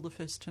guys are all the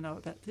first to know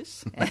about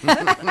this.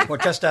 Well,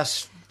 just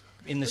us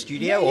in the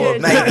studio, or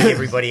maybe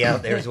everybody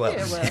out there as well?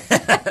 Yeah, well,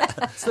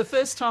 it's the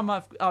first time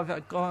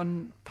I've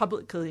gone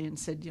publicly and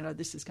said,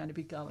 this is going to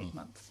be Garlic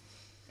Month.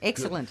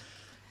 Excellent.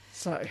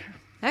 So,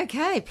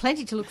 okay,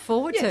 plenty to look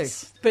forward to.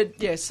 But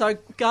so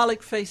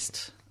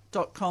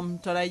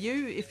garlicfeast.com.au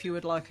if you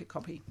would like a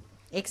copy.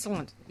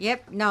 Excellent.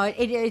 Yep. No,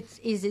 it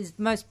is the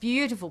most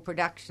beautiful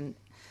production.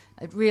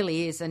 It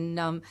really is.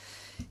 And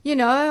You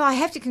know, I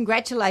have to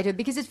congratulate her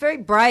because it's very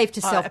brave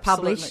to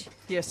self-publish. Absolutely.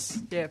 Yes,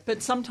 yeah.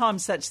 But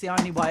sometimes that's the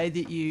only way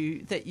that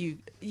you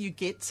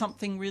get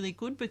something really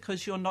good,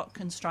 because you're not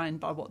constrained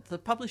by what the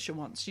publisher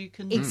wants. You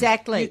can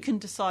Exactly. You can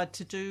decide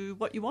to do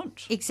what you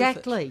want.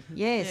 Exactly. With it.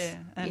 Yes.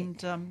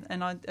 Yeah.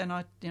 And I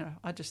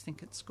I just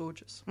think it's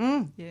gorgeous.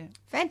 Yeah.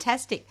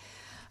 Fantastic.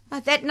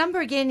 That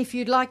number again, if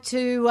you'd like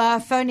to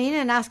phone in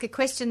and ask a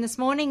question this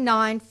morning,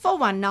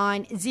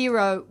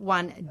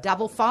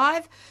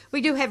 94190155.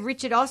 We do have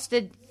Richard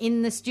Osted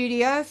in the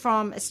studio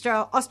from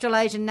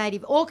Australasian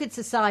Native Orchid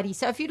Society.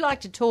 So if you'd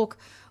like to talk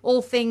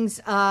all things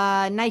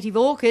native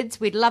orchids,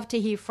 we'd love to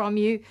hear from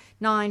you,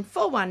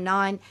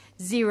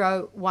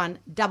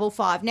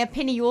 94190155. Now,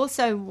 Penny, you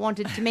also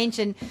wanted to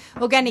mention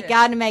Organic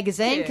Gardener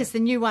magazine because the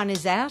new one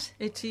is out.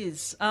 It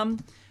is.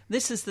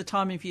 This is the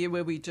time of year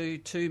where we do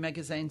 2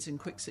 magazines in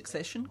quick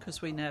succession,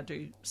 because we now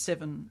do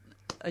 7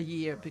 a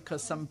year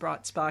because some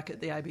bright spark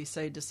at the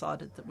ABC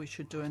decided that we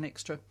should do an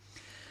extra.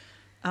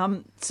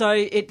 So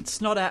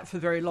it's not out for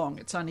very long.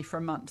 It's only for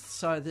a month.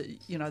 So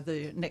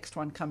the next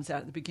one comes out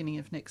at the beginning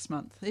of next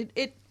month.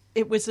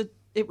 It was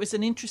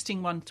an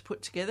interesting one to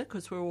put together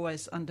because we're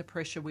always under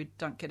pressure. We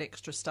don't get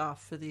extra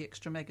staff for the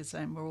extra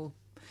magazine.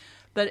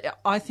 But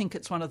I think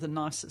it's one of the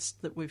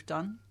nicest that we've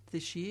done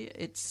this year.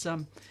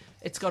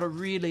 It's got a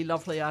really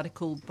lovely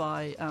article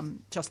by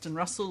Justin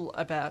Russell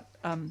about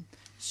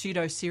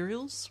pseudo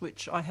cereals,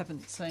 which I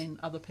haven't seen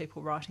other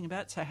people writing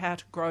about. So how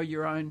to grow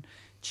your own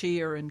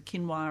chia and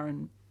quinoa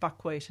and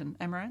buckwheat and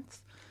amaranth.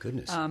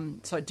 Goodness.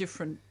 So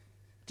different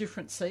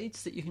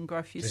seeds that you can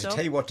grow for Does yourself. it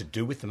tell you what to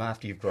do with them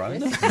after you've grown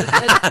them?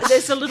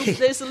 There's a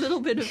little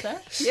bit of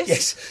that.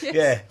 Yes.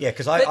 Yeah.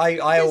 Because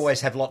I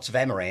always have lots of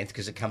amaranth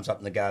because it comes up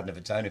in the garden of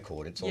its own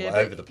accord. It's all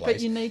over the place.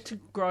 But you need to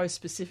grow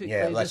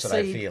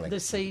specifically the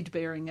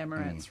seed-bearing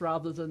amaranths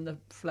rather than the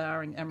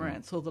flowering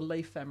amaranth or the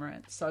leaf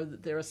amaranth. So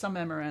that there are some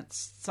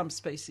amaranths, some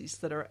species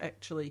that are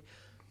actually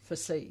for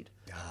seed.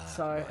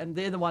 And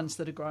they're the ones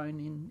that are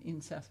grown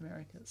in South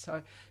America.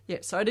 So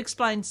it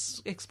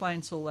explains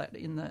all that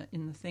in the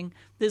thing.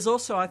 There's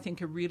also, I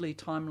think, a really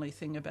timely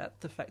thing about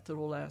the fact that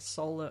all our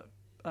solar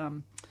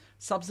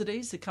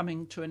subsidies are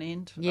coming to an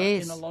end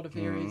in a lot of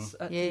areas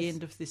at the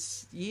end of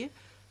this year,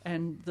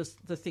 and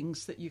the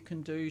things that you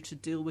can do to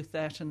deal with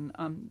that.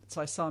 And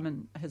so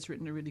Simon has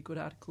written a really good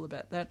article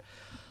about that.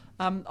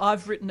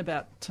 I've written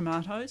about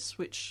tomatoes,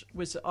 which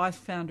I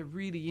found a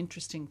really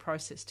interesting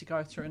process to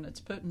go through, and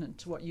it's pertinent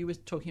to what you were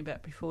talking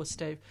about before,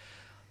 Steve.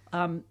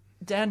 Down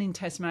in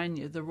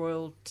Tasmania, the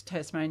Royal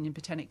Tasmanian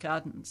Botanic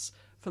Gardens,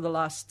 for the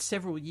last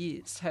several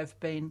years, have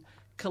been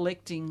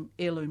collecting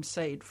heirloom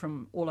seed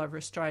from all over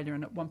Australia,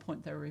 and at one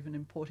point they were even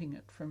importing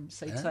it from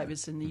seed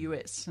savers in the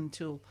US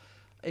until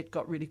it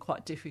got really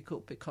quite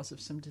difficult because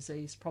of some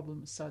disease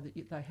problems, so that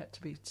they had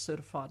to be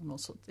certified and all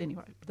sorts.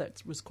 Anyway,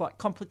 that was quite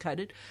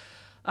complicated.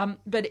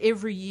 But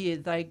every year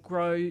they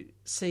grow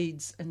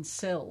seeds and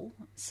sell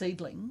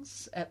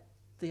seedlings at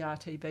the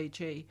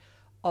RTBG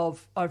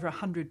of over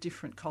 100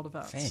 different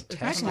cultivars.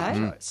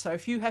 Fantastic. So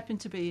if you happen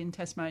to be in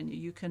Tasmania,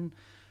 you can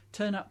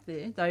turn up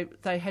there.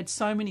 They had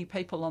so many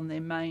people on their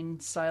main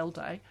sale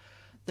day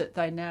that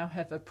they now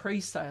have a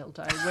pre-sale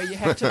day where you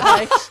have to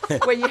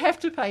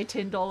pay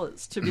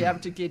 $10 to be able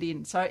to get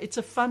in. So it's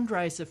a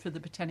fundraiser for the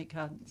Botanic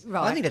Gardens.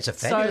 Right. I think it's a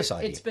fabulous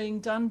idea. It's being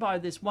done by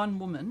this one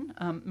woman,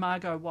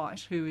 Margot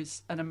White, who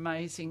is an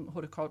amazing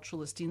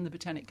horticulturalist in the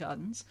Botanic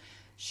Gardens.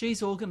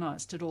 She's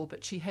organised it all,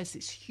 but she has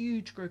this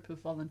huge group of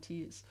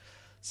volunteers.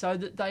 So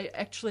that they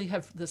actually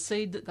have the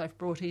seed that they've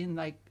brought in,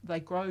 they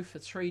grow for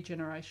 3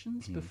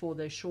 generations before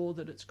they're sure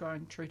that it's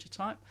growing true to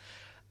type.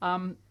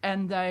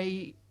 And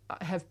they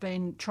have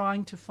been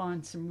trying to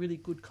find some really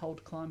good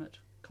cold climate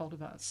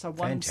cultivars. So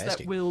ones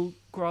that will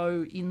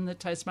grow in the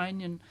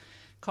Tasmanian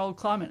cold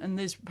climate. And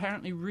there's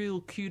apparently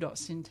real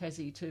kudos in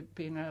Tassie to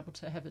being able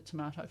to have a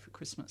tomato for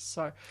Christmas.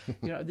 So,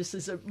 this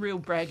is a real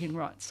bragging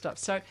right stuff.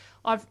 So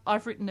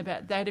I've written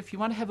about that. If you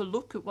want to have a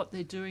look at what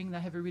they're doing, they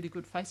have a really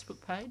good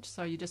Facebook page.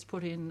 So you just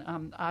put in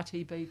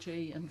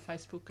RTBG and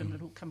Facebook and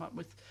it'll come up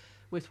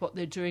with what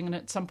they're doing. And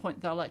at some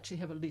point they'll actually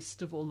have a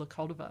list of all the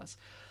cultivars.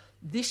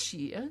 This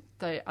year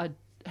they are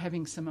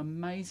having some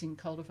amazing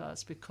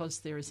cultivars because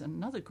there is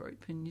another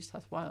group in New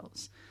South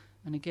Wales,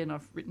 and again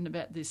I've written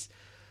about this,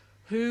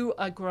 who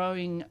are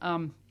growing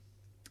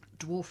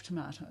dwarf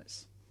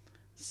tomatoes.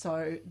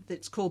 So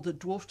it's called the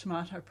Dwarf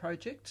Tomato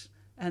Project,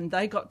 and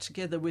they got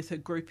together with a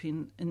group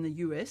in the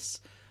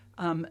US,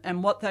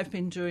 and what they've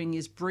been doing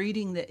is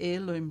breeding the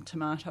heirloom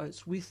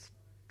tomatoes with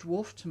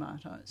dwarf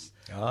tomatoes,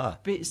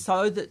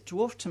 so that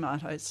dwarf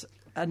tomatoes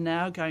are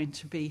now going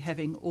to be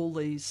having all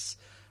these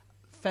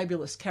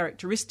fabulous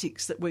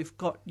characteristics that we've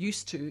got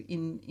used to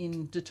in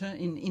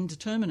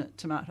indeterminate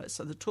tomatoes,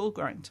 so the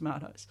tall-growing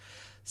tomatoes.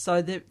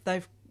 So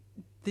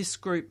this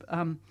group,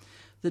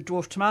 the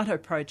Dwarf Tomato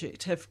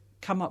Project, have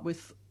come up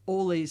with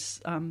all these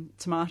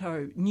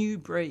tomato new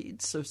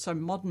breeds of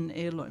some modern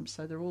heirlooms,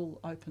 so they're all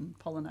open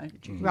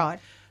pollinated. Right.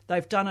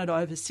 They've done it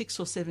over 6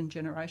 or 7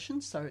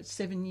 generations, so it's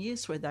 7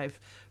 years where they've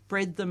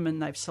bred them and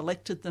they've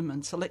selected them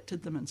and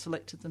selected them and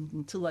selected them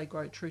until they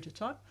grow true to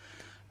type.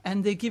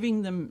 And they're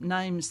giving them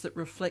names that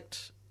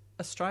reflect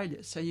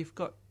Australia. So you've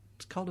got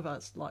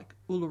cultivars like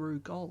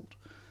Uluru Gold.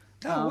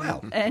 Oh,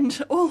 wow.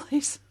 And all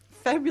these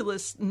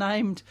fabulous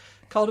named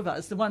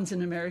cultivars. The ones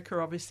in America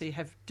obviously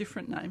have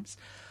different names.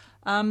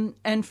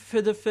 And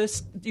for the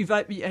first, you've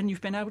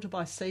been able to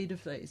buy seed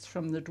of these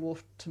from the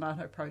Dwarf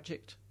Tomato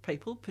Project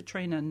people.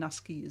 Petrina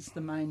Nusky is the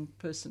main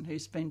person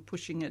who's been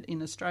pushing it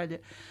in Australia.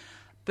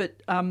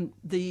 But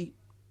the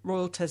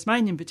Royal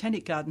Tasmanian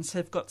Botanic Gardens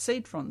have got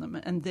seed from them,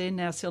 and they're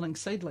now selling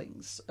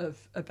seedlings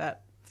of about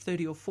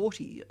 30 or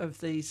 40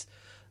 of these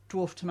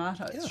dwarf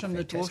tomatoes from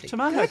the Dwarf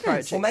Tomato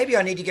Project. Well, maybe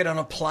I need to get on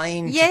a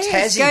plane to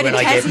Yes, Tassie go to when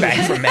I get Tassie.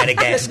 back from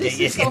Madagascar. This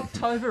is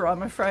October,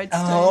 I'm afraid,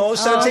 Steve. Oh,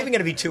 so it's even going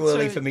to be too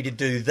early so- for me to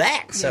do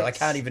that, so I Yes.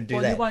 can't even do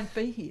well, that. you won't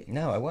be here.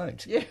 No, I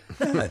won't. Yeah.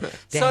 No,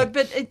 So, damn.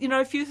 but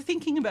if you're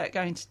thinking about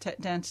going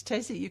down to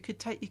Tassie, you could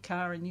take your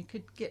car and you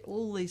could get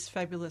all these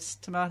fabulous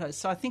tomatoes.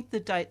 So I think the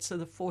dates are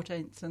the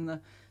 14th and the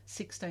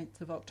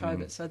 16th of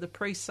October. So the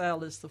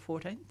pre-sale is the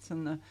 14th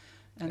And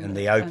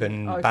the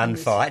open bun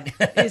fight.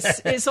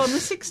 is on the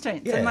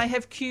 16th, Yeah. and they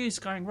have queues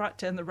going right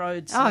down the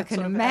roads. Oh, I and can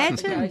sort of out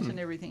the imagine. gate and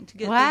everything to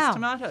get Wow. these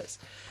tomatoes.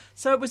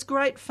 So it was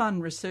great fun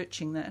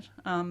researching that,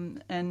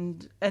 and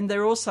they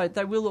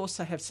will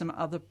also have some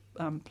other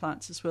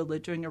plants as well. They're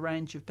doing a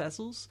range of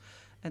basils,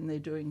 and they're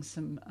doing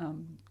some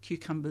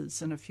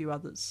cucumbers and a few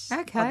other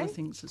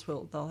things as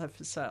well. They'll have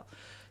for sale.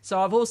 So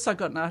I've also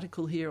got an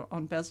article here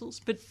on basils,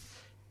 but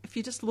if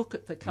you just look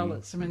at the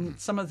colours, I mean,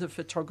 some of the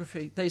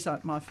photography, these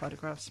aren't my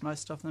photographs,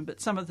 most of them,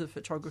 but some of the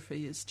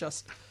photography is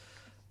just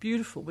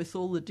beautiful with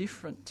all the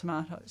different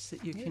tomatoes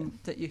that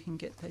you can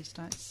get these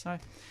days. So,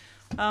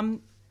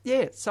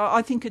 so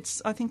I think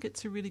it's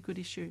a really good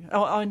issue.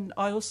 Oh,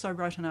 I also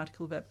wrote an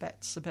article about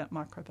bats, about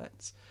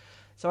microbats.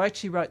 So I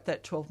actually wrote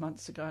that 12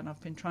 months ago, and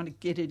I've been trying to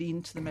get it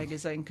into the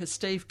magazine because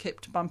Steve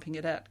kept bumping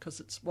it out because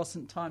it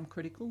wasn't time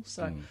critical.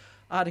 So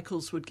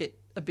articles would get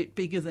a bit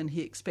bigger than he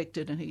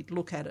expected, and he'd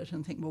look at it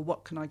and think, well,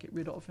 what can I get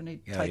rid of? And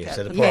he'd take out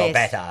so the the poor Yes. old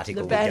bat article.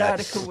 the would bad go.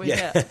 article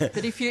went out.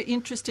 But if you're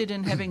interested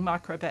in having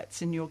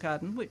microbats in your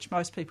garden, which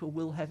most people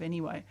will have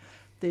anyway,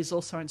 there's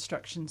also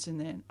instructions in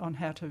there on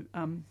how to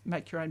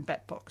make your own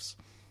bat box,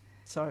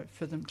 so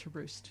for them to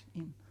roost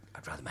in.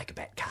 I'd rather make a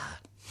bat car.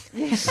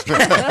 You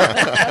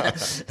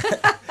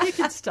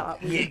can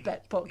start with a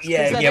bat box. 'cause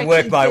Yeah, that work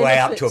actually my way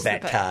up to a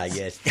benefits bat car, the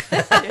yes.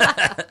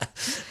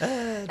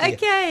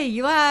 Okay,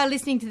 you are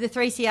listening to the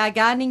 3CR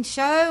Gardening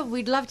Show.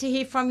 We'd love to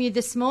hear from you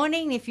this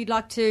morning. If you'd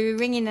like to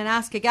ring in and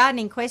ask a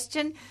gardening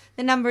question,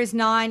 the number is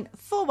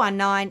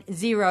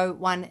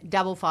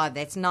 94190155.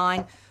 That's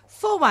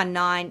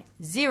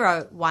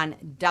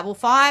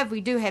 94190155.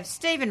 We do have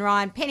Stephen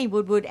Ryan, Penny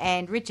Woodward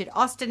and Richard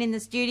Austin in the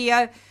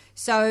studio,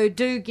 so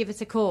do give us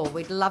a call.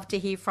 We'd love to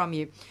hear from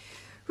you.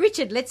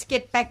 Richard, let's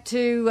get back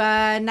to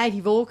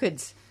native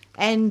orchids.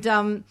 And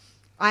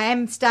I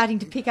am starting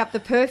to pick up the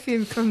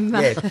perfume from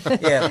Yeah.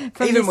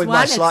 From Even this with one,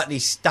 my it's- slightly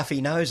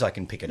stuffy nose, I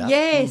can pick it up.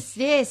 Yes,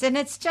 and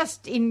it's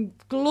just in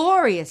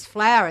glorious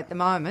flower at the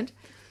moment.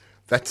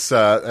 That's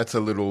a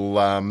little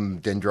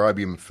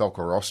Dendrobium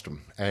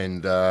falcarostrum,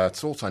 and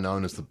it's also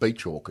known as the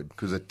beech orchid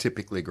because it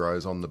typically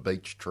grows on the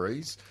beech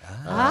trees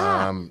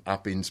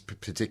up in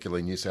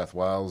particularly New South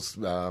Wales,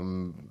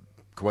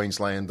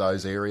 Queensland,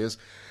 those areas.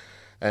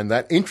 And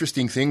that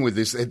interesting thing with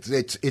this,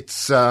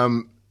 it's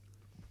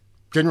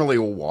generally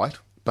all white.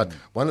 But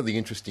one of the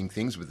interesting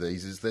things with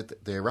these is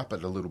that they're up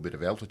at a little bit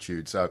of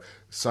altitude. So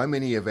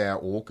many of our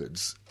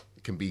orchids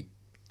can be,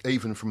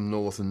 even from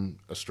northern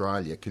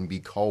Australia, can be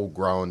cold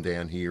grown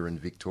down here in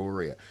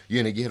Victoria.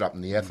 You get up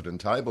in the Atherton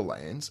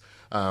Tablelands,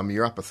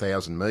 you're up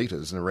 1,000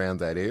 metres and around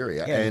that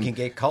area. Yeah, and it can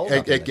get cold It,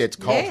 up in it gets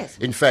cold. Yes.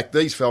 In fact,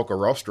 these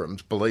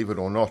falcarostrums, believe it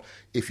or not,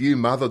 if you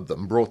mothered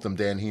them, brought them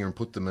down here and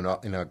put them in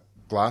a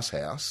glass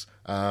house,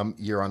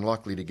 you're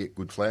unlikely to get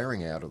good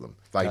flowering out of them.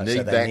 They Oh, so need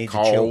they that need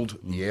the chill. cold,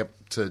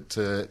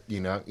 to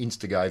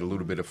instigate a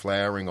little bit of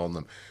flowering on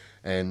them.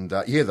 And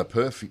the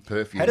perfume.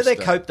 How do they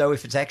stuff. cope, though,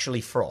 if it's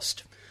actually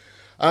frost?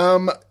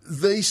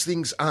 These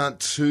things aren't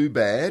too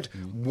bad.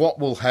 What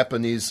will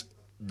happen is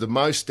the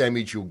most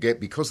damage you'll get,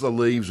 because the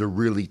leaves are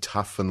really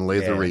tough and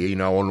leathery,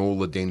 on all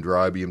the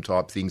dendrobium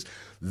type things,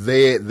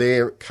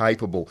 they're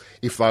capable.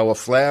 If they were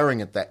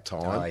flowering at that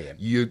time,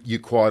 you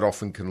quite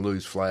often can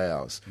lose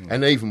flowers.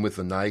 And even with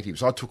the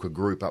natives, I took a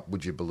group up,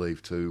 would you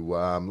believe, to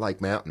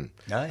Lake Mountain.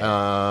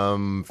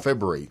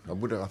 February. I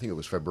think it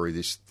was February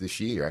this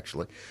year,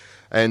 actually.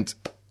 And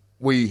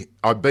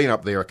I'd been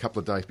up there a couple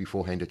of days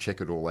beforehand to check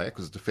it all out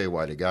because it's a fair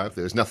way to go if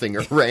there's nothing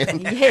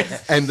around.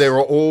 Yes. And there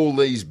are all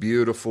these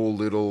beautiful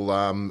little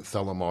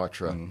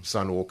Thalamitra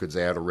sun orchids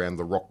out around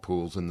the rock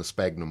pools in the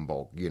sphagnum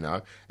bog,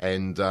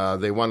 and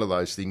they're one of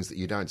those things that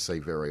you don't see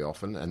very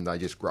often, and they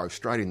just grow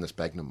straight in the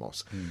sphagnum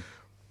moss.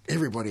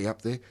 Everybody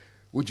up there,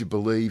 would you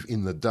believe,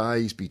 in the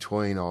days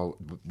between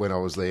when I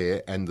was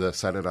there and the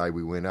Saturday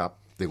we went up,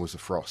 there was a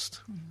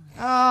frost.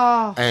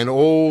 Oh, And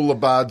all the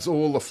buds,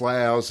 all the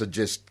flowers had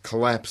just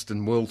collapsed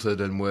and wilted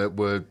and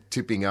were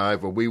tipping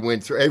over. We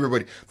went through,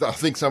 everybody, I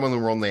think some of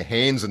them were on their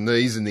hands and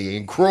knees in the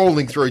end,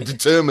 crawling through,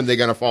 determined they're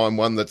going to find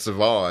one that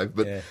survived.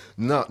 But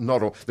not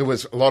all. There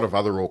was a lot of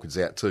other orchids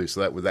out too,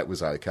 so that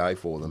was okay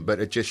for them. But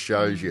it just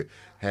shows you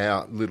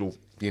how little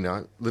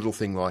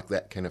thing like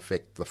that can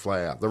affect the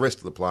flower. The rest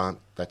of the plant,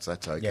 that's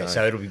okay. Yeah,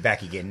 so it'll be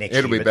back again next year.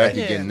 It'll be back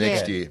again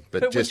next year.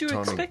 But just would you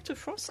timing. expect a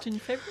frost in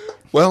February?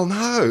 Well,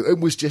 no, it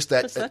was just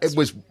that. That's It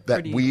was that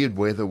pretty- weird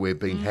weather we've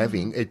been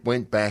having. It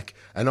went back,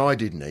 and I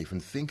didn't even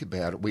think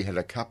about it. We had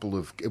a couple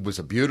of. It was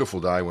a beautiful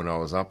day when I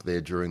was up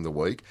there during the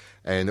week,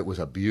 and it was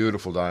a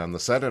beautiful day on the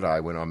Saturday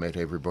when I met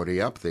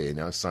everybody up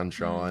there.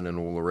 Sunshine and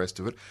all the rest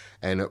of it.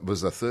 And it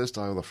was the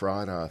Thursday or the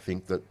Friday, I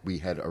think, that we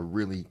had a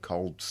really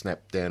cold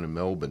snap down in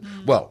Melbourne.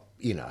 Well,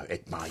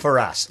 it might. For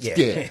us,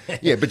 yeah.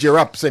 Yeah, but you're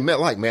up, see,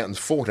 Lake Mountain's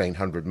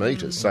 1,400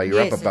 metres, so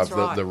you're Yes, up above that's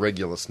right. the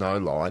regular snow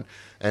line,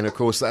 and of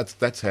course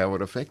that's how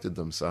it affected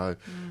them. So,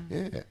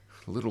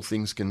 little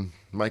things can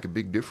make a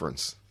big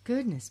difference.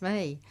 goodness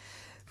me.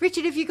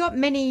 Richard, have you got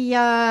many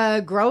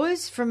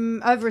growers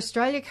from over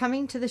Australia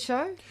coming to the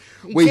show?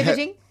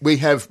 Exhibiting? We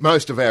have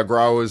most of our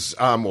growers,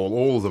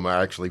 all of them are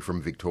actually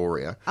from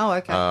Victoria. Oh,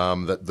 okay.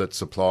 That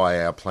supply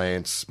our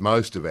plants,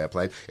 most of our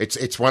plants.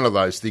 It's one of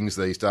those things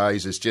these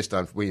days. It's just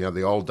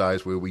the old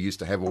days where we used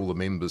to have all the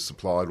members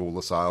supplied all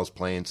the sales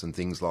plants and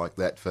things like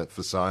that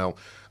for sale.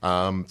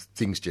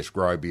 Things just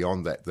grow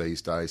beyond that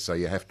these days, so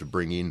you have to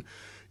bring in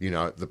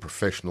the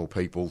professional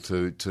people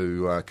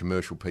to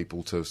commercial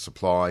people to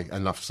supply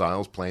enough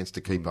sales plants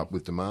to keep up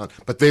with demand.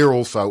 But they're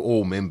also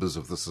all members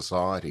of the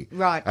society.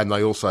 Right. And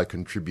they also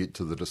contribute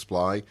to the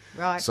display.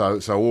 Right. So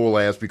all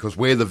ours, because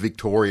we're the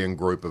Victorian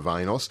group of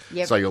ANOS,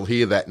 Yep. so you'll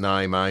hear that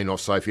name,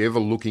 ANOS. So if you're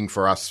ever looking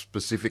for us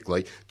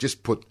specifically,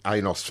 just put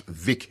ANOS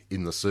Vic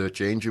in the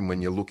search engine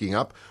when you're looking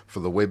up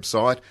for the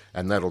website,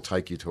 and that'll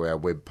take you to our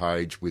web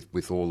page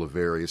with all the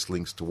various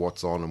links to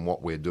what's on and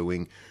what we're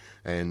doing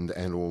and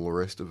all the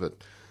rest of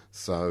it.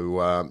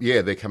 So,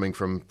 they're coming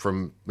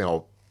from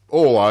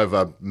all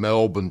over.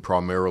 Melbourne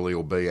primarily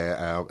will be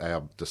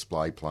our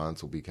display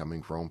plants will be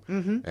coming from.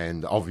 Mm-hmm.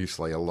 And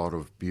obviously a lot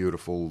of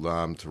beautiful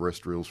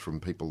terrestrials from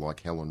people like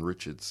Helen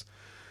Richards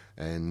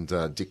and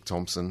Dick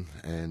Thompson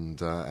and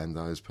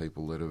those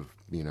people that have,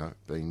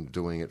 been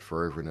doing it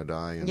forever and a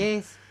day. And,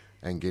 Yes.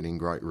 And getting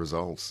great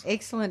results.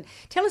 Excellent.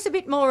 Tell us a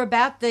bit more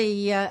about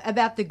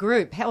the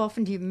group. How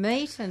often do you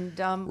meet, and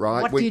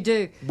what do you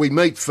do? We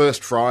meet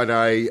first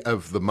Friday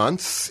of the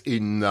month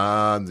in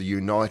the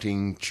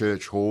Uniting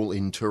Church Hall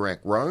in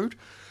Toorak Road,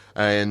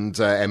 and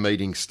our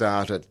meetings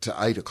start at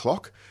 8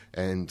 o'clock.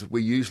 And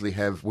we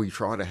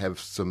try to have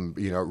some,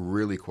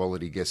 really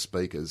quality guest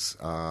speakers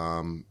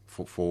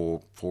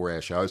for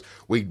our shows.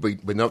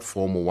 We're not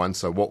formal ones,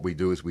 so what we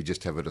do is we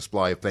just have a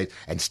display of things.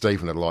 And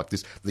Stephen would like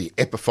this. The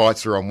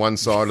epiphytes are on one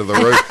side of the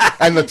roof,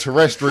 and the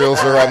terrestrials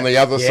are on the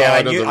other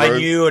side of the roof. I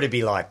knew it would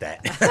be like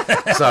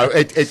that. So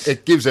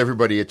it gives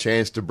everybody a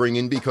chance to bring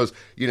in, because,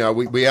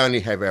 we only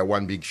have our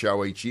one big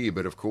show each year,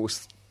 but of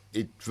course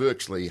it's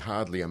virtually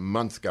hardly a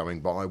month going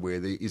by where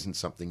there isn't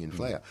something in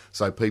flower.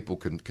 So people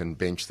can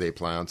bench their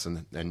plants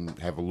and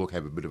have a look,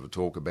 have a bit of a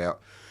talk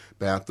about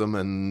them,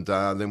 and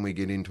then we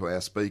get into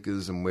our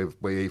speakers, and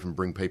we even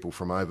bring people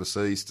from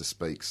overseas to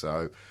speak.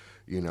 So,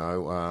 we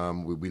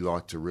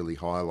like to really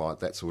highlight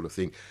that sort of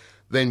thing.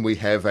 Then we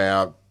have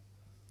our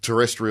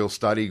terrestrial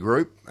study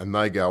group, and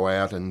they go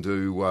out and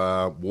do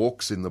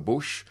walks in the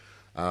bush,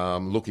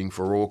 looking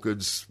for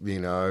orchids,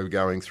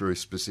 going through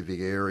specific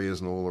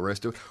areas and all the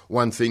rest of it.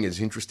 One thing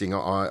is interesting,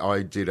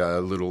 I did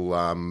a little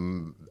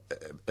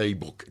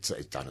e-book. It's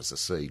done as a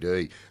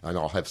CD, and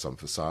I'll have some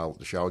for sale at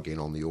the show again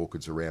on the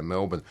orchids around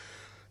Melbourne.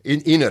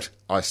 In it,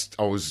 I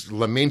was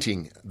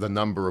lamenting the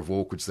number of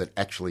orchids that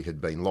actually had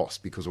been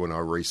lost, because when I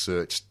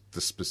researched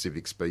the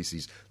specific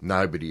species,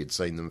 nobody had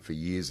seen them for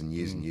years and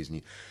years and years and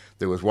years.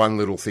 There was one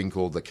little thing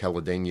called the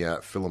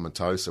Calodenia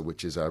filamentosa,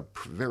 which is a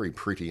very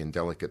pretty and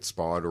delicate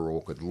spider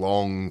orchid,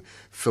 long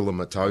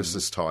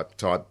filamatosis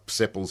type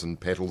sepals and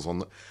petals on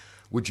the.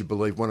 Would you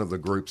believe one of the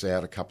groups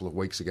out a couple of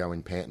weeks ago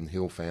in Panton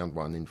Hill found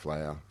one in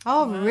flower?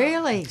 Oh,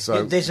 really?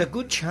 So There's a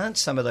good chance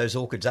some of those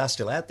orchids are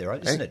still out there,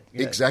 isn't it?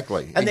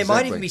 Exactly. And there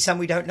might even be some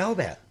we don't know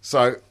about.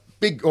 So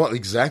big, well,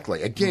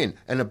 exactly. Again,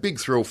 and a big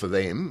thrill for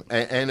them,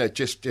 and it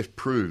just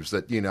proves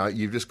that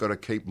you've just got to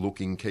keep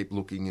looking,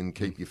 and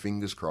keep your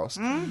fingers crossed.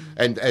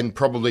 And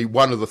probably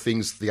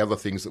the other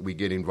things that we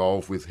get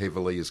involved with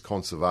heavily is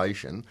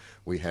conservation.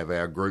 We have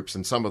our groups,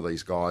 and some of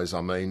these guys,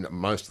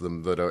 most of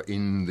them that are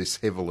in this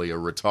heavily are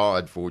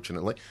retired,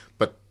 fortunately,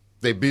 but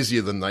they're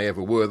busier than they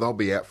ever were. They'll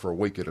be out for a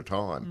week at a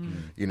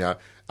time,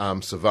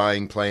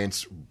 surveying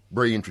plants,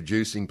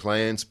 reintroducing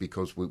plants,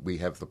 because we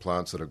have the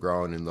plants that are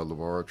grown in the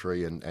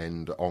laboratory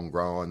and on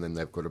grow, and then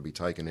they've got to be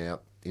taken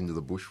out into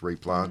the bush,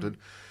 replanted.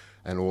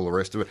 and all the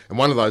rest of it. And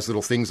one of those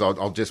little things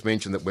I'll just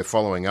mention that we're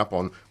following up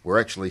on, we're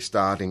actually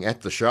starting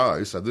at the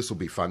show, so this will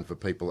be fun for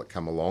people that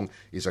come along,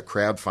 is a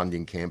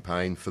crowdfunding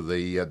campaign for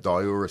the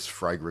Diurus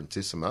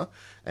fragrantissima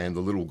and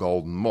the little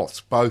golden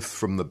moths, both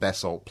from the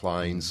basalt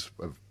plains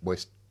of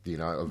west,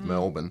 of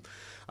Melbourne.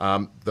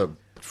 The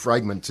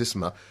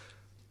fragrantissima,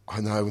 I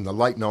know in the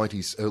late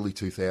 90s, early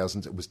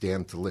 2000s, it was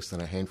down to less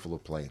than a handful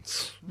of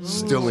plants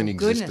still in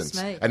existence.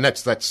 Goodness me. And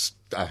that's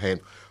a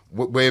hand.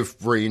 We've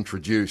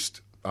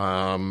reintroduced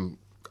a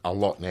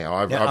lot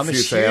now. Now, a I'm few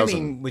assuming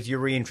thousand. with your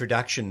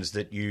reintroductions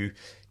that you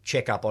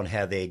check up on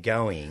how they're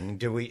going.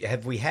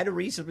 Have we had a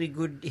reasonably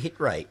good hit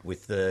rate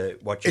with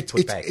what you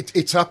put back?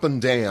 It's up and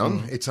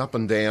down. It's up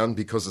and down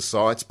because of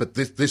sites. But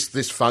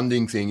this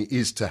funding thing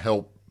is to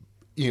help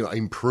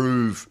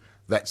improve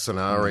that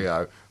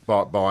scenario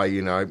by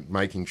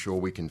making sure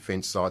we can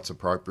fence sites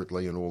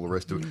appropriately and all the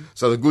rest of it.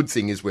 So the good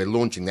thing is we're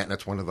launching that, and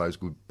it's one of those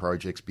good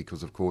projects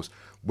because, of course,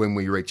 when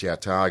we reach our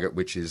target,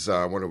 which is,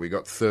 what have we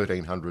got,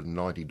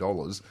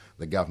 $1,390,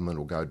 the government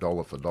will go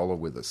dollar for dollar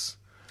with us.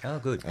 Oh,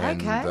 good.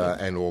 And, Okay.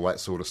 and all that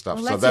sort of stuff.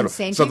 Well, so that's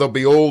incentive. there'll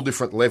be all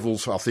different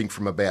levels, I think,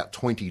 from about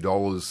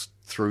 $20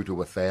 through to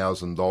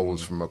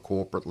 $1,000 from a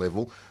corporate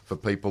level for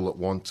people that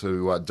want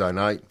to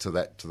donate to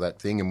that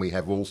thing. And we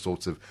have all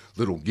sorts of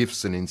little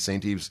gifts and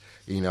incentives,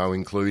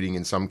 including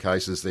in some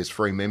cases there's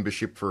free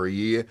membership for a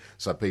year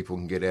so people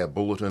can get our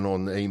bulletin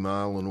on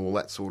email and all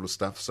that sort of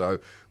stuff. So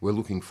we're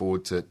looking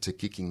forward to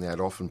kicking that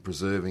off and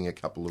preserving a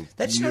couple of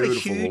That's not a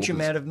beautiful huge orchids.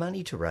 amount of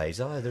money to raise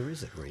either,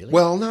 is it really?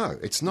 Well, no,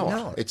 it's not.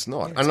 No. It's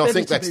not. It's And I better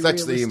think to that's be the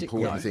realistic,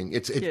 important though. thing.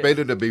 It's Yeah.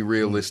 better to be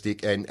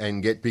realistic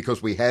and get,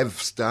 because we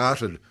have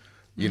started,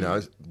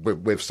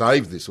 we've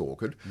saved this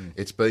orchid.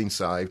 It's been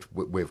saved.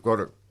 We've got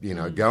it,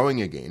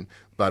 going again,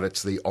 but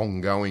it's the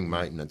ongoing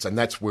maintenance. And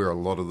that's where a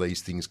lot of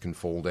these things can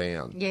fall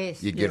down.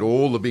 Yes. You get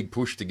all the big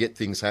push to get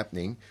things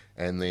happening,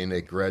 and then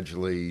it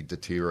gradually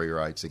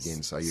deteriorates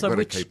again. So you've got to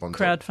which keep on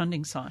top.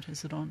 crowdfunding site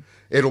is it on?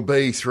 It'll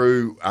be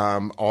through our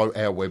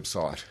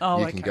website. Oh,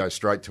 you okay. can go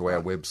straight to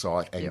our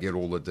website and get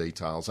all the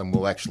details, and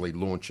we'll actually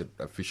launch it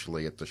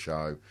officially at the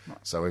show,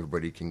 so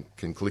everybody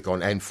can click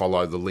on and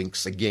follow the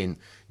links. Again,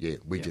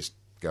 we just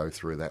go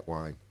through that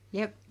way.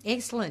 Yep,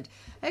 excellent.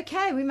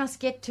 Okay, we must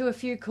get to a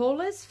few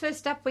callers.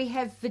 First up, we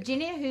have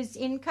Virginia, who's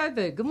in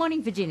Coburg. Good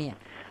morning, Virginia.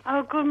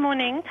 Oh, good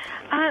morning.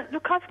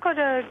 Look, I've got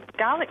a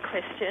garlic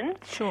question.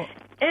 Sure.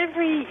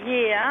 Every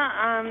year,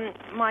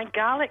 my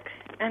garlic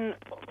and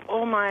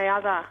all my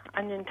other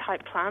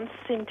onion-type plants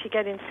seem to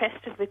get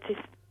infested with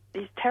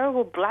these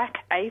terrible black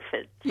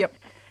aphids. Yep.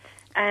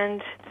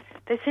 And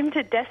they seem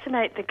to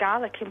decimate the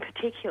garlic in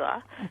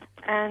particular,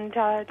 and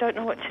I don't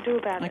know what to do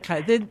about it.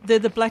 Okay, they're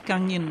the black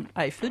onion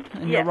aphid,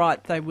 and Yeah. you're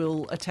right, they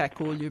will attack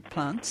all your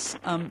plants.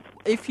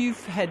 If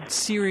you've had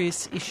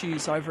serious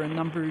issues over a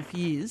number of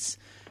years,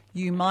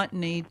 you might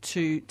need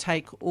to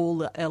take all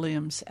the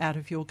alliums out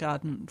of your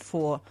garden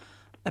for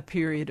a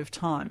period of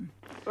time.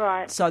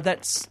 Right. So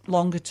that's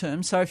longer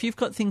term. So if you've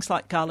got things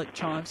like garlic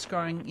chives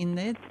growing in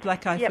there,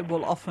 black aphid Yep.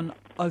 will often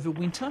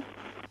overwinter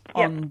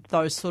Yep. on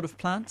those sort of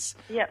plants.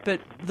 Yep. But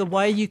the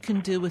way you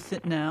can deal with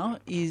it now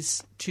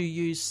is to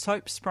use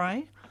soap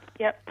spray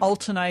Yep.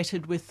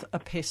 alternated with a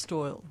pest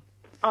oil.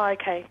 Oh,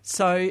 okay.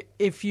 So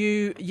if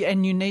you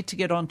need to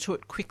get onto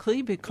it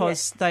quickly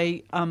because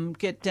they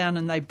get down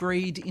and they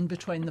breed in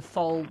between the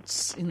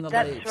folds in the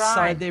That's leaves.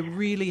 right. So they're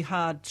really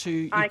hard to.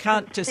 You I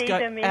can't can just see go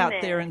them in out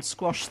there. there and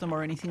squash them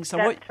or anything. So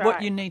That's what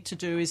right. you need to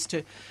do is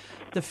to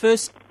the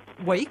first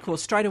week or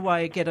straight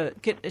away get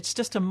it's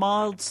just a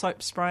mild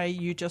soap spray.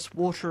 You just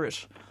water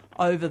it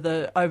over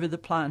the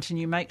plant and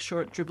you make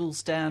sure it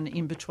dribbles down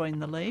in between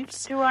the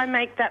leaves. Do I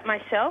make that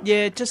myself?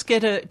 Yeah, just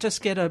get a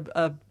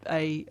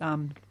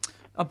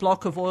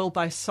block of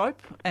oil-based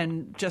soap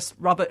and just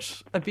rub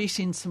it a bit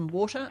in some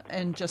water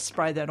and just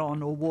spray that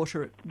on or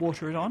water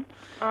it on.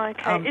 Oh,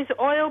 okay. Is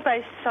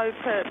oil-based soap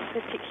a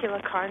particular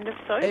kind of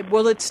soap?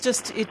 Well,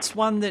 it's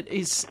one that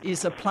is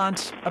a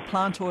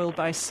plant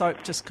oil-based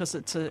soap just because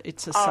it's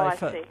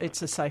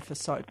a safer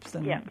soap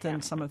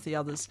than some of the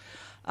others.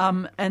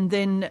 And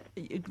then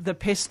the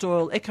pest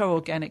oil, Eco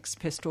Organics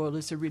pest oil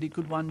is a really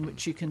good one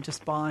which you can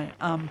just buy.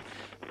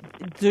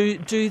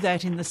 Do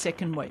that in the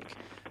second week.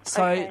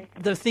 So Okay.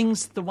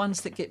 the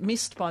ones that get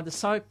missed by the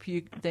soap,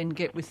 you then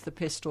get with the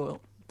pest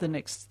oil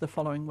the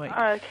following week.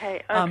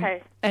 Okay.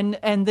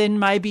 And then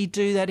maybe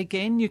do that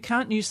again. You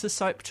can't use the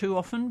soap too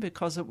often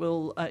because it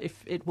will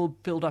if it will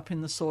build up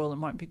in the soil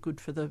and won't be good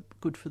for the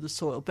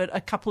soil. But a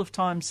couple of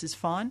times is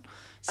fine.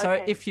 So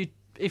Okay.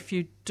 if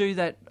you do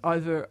that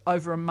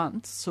over a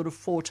month, sort of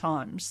 4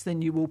 times,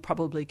 then you will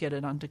probably get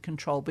it under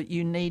control. But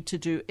you need to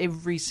do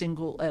every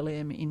single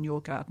allium in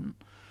your garden.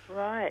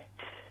 Right.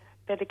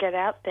 Better get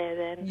out there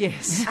then.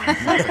 Yes.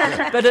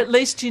 But at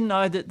least you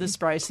know that the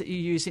sprays that you're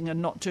using are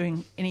not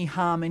doing any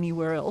harm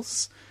anywhere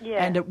else.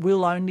 Yeah. And it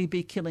will only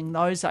be killing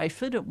those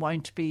aphid. It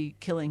won't be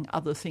killing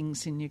other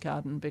things in your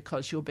garden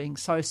because you're being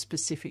so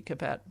specific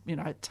about,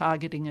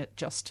 targeting it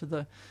just to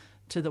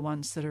the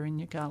ones that are in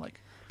your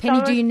garlic. Penny,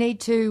 So do you need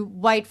to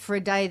wait for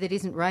a day that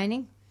isn't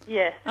raining?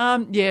 Yes.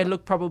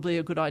 Look, probably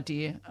a good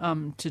idea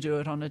to do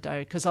it on a day,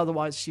 because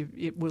otherwise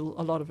a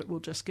lot of it will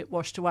just get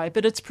washed away.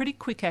 But it's pretty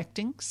quick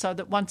acting, so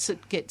that once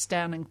it gets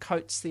down and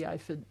coats the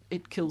aphid,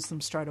 it kills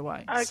them straight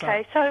away.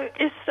 Okay, so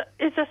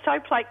is a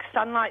soap like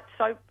Sunlight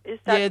soap? Is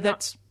that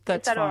that's is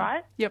that fine. all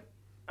right? Yep.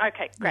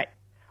 Okay, great.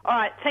 All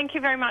right, thank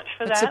you very much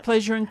for It's that. a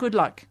pleasure and good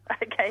luck.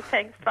 Okay,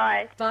 thanks.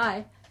 Bye.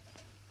 Bye.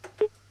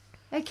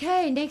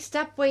 Okay, next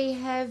up we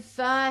have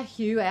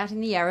Hugh out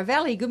in the Yarra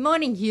Valley. Good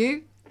morning,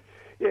 Hugh.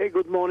 Yeah,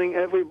 good morning,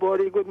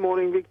 everybody. Good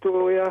morning,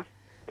 Victoria.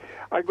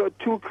 I got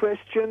two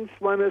questions.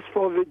 One is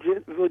for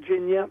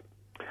Virginia,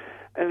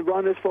 and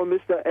one is for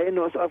Mr.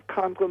 Enos. I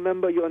can't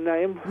remember your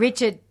name.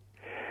 Richard.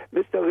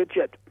 Mr.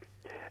 Richard.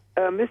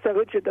 Mr.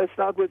 Richard, I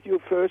start with you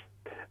first.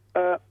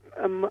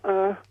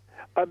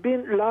 I've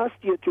been last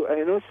year to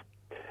Enos,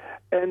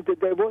 and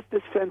there was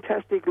this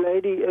fantastic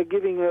lady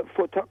giving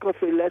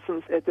photography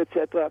lessons,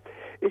 etc.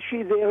 Is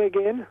she there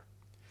again?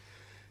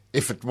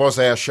 If it was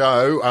our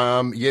show,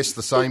 yes,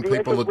 the same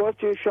people. Yes, it was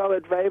your show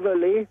at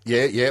Waverley.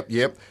 Yeah,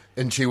 yep.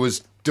 And she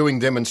was doing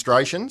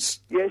demonstrations.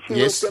 Yes, she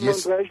was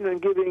demonstration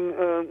and giving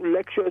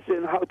lectures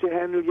in how to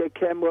handle your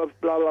camera,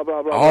 blah, blah,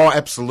 blah, blah. Oh,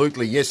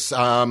 absolutely, yes.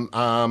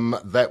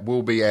 That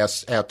will be our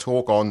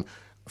talk on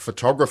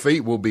photography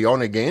will be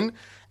on again.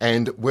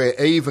 And we're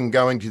even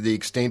going to the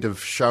extent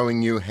of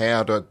showing you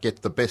how to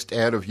get the best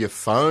out of your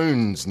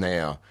phones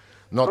now,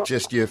 not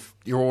just your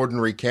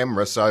ordinary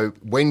camera. So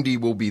Wendy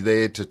will be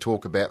there to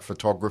talk about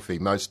photography,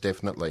 most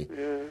definitely.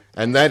 Yeah.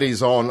 And that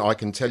is on, I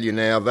can tell you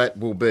now, that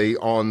will be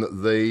on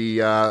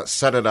the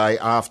Saturday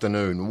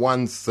afternoon,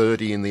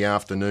 1:30 in the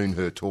afternoon,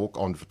 her talk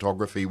on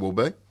photography will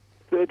be.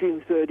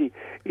 13:30.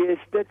 Yes,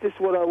 that is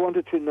what I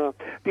wanted to know.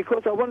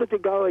 Because I wanted to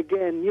go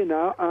again,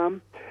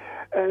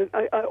 and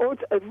I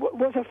also, it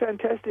was a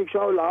fantastic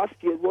show last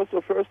year. It was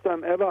the first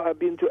time ever I've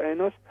been to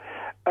Enos.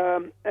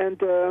 I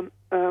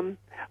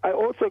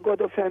also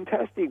got a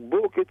fantastic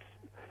book. It's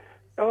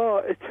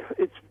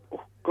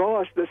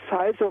the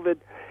size of it,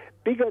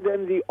 bigger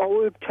than the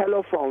old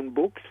telephone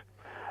books.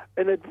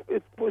 And it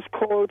is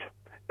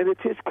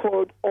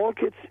called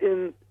Orchids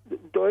in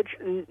Deutsch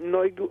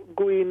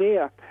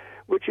Neuguinea,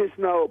 which is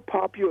now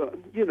Papua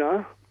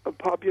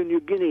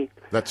New Guinea.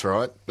 That's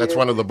right. That's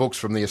one of the books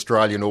from the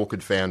Australian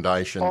Orchid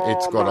Foundation.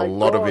 It's got a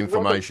lot of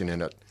information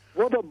in it.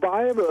 What a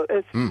Bible.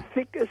 As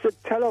thick as a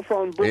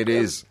telephone book. It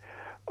is.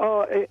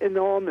 Oh,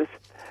 enormous.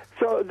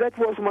 So that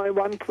was my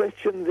one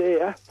question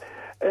there.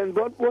 And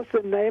what was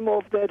the name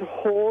of that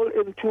hall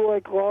in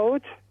Turek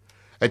Road?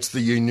 It's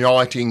the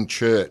Uniting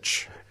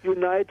Church.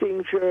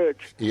 Uniting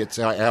Church. It's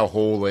our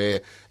hall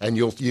there, and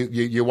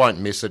you won't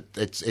miss it.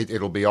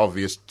 It'll be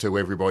obvious to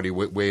everybody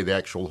where the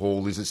actual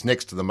hall is. It's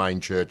next to the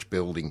main church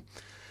building,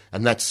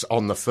 and that's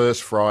on the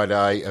first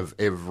Friday of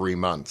every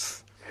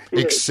month,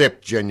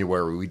 except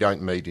January. We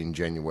don't meet in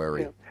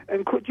January. Yeah.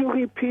 And could you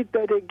repeat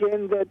that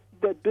again?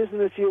 That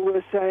business you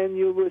were saying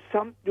you were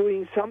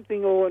doing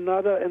something or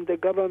another, and the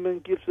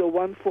government gives a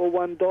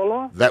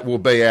 $1 That will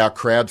be our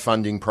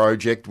crowdfunding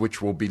project,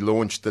 which will be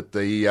launched at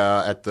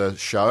the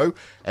show,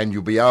 and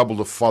you'll be able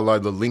to follow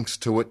the links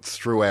to it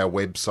through our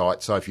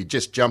website. So if you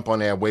just jump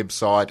on our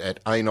website at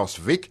Enos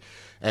Vic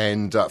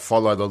and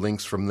follow the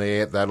links from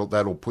there,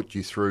 that'll put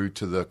you through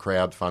to the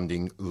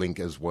crowdfunding link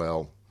as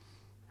well.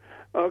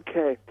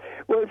 Okay.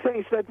 Well,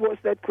 thanks. That was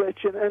that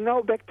question. And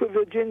now back to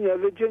Virginia.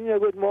 Virginia,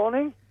 good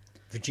morning.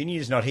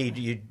 Virginia's not here.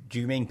 Do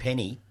you mean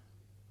Penny?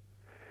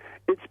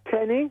 It's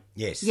Penny?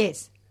 Yes.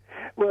 Yes.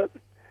 Well,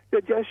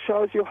 it just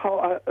shows you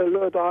how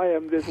alert I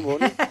am this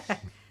morning.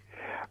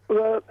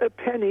 Well,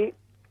 Penny,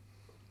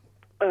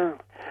 in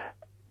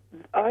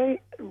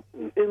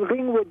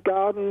Ringwood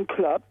Garden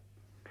Club,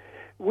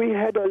 we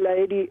had a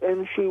lady,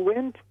 and she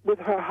went with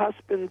her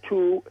husband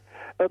to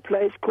a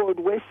place called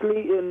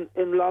Wesley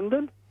in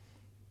London.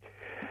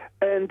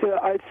 And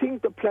I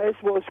think the place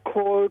was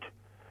called,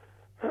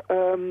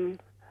 and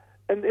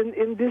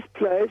in this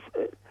place,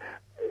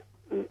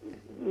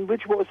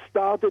 which was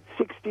started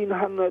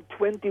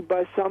 1620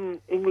 by some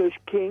English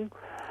king,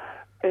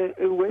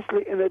 in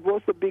Wesley, and it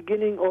was the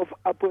beginning of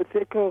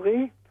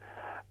apothecary,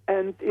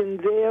 and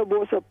in there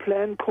was a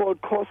plant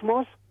called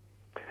Cosmos,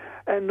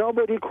 and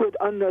nobody could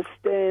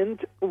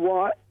understand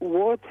what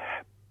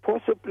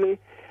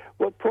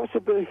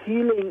possible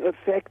healing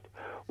effect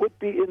would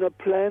be in a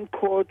plant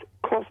called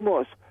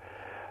Cosmos.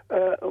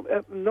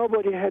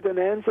 Nobody had an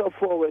answer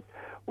for it.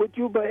 Would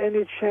you by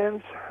any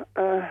chance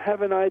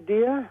have an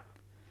idea?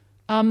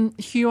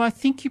 Hugh, I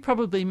think you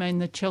probably mean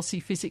the Chelsea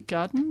Physic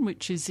Garden,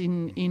 which is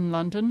in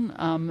London,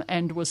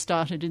 and was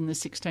started in the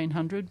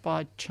 1600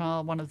 by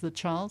one of the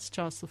Charles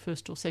I or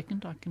II.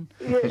 I can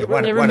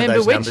never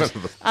remember which.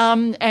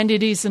 And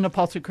it is an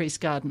apothecary's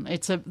garden.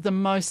 It's the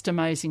most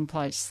amazing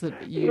place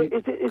that you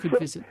could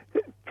visit.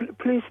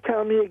 Please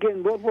tell me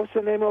again, what was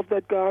the name of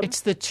that garden?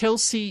 It's the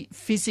Chelsea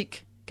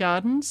Physic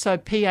Garden, so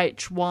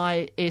PHYSIC,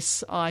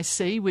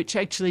 which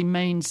actually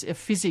means a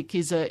physic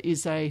is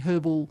a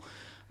herbal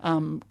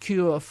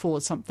cure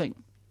for something.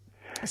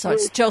 So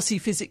it's Chelsea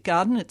Physic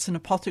Garden. It's an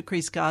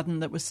apothecary's garden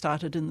that was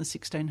started in the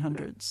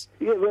 1600s.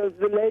 Yeah, well,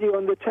 the lady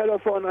on the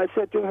telephone, I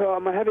said to her,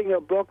 I'm having a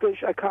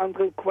blockage. I can't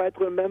quite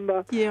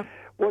remember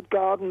what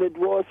garden it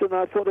was, and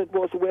I thought it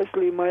was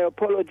Wesley. My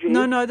apologies.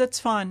 No, that's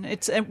fine.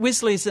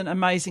 Wesley's an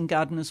amazing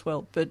garden as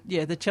well. But,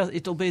 yeah,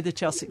 it'll be the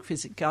Chelsea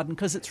Physic Garden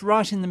because it's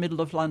right in the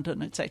middle of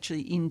London. It's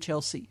actually in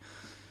Chelsea.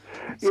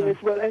 So. Yes,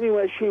 well,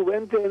 anyway, she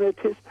went there, and it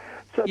is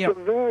such a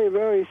very,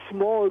 very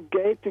small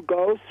gate to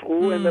go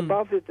through, and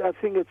above it, I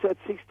think it's at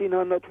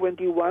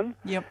 1621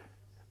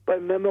 by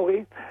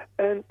memory.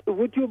 And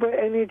would you by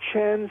any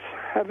chance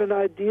have an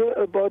idea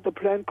about the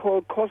plant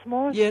called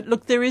cosmos? Yeah,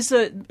 look,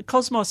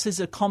 cosmos is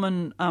a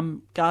common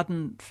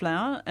garden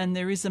flower, and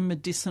there is a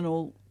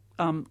medicinal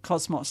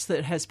cosmos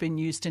that has been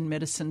used in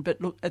medicine. But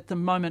look, at the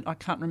moment, I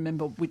can't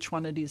remember which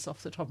one it is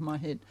off the top of my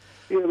head.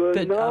 Yeah,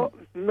 well,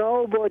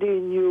 nobody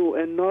knew,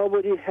 and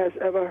nobody has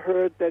ever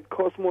heard that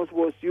cosmos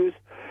was used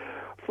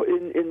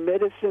in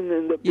medicine,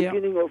 in the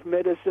beginning of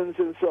medicines,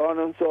 and so on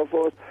and so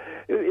forth.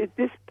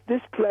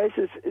 This place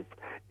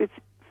it's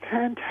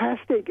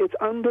fantastic. It's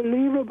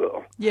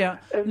unbelievable. Yeah.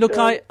 And, look,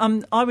 I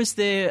was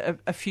there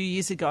a few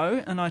years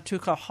ago, and I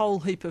took a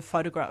whole heap of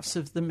photographs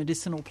of the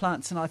medicinal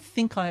plants, and I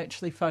think I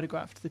actually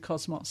photographed the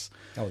cosmos.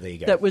 Oh, there you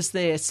go. That was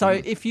there. So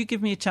if you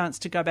give me a chance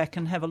to go back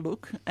and have a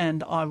look,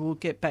 and I will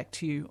get back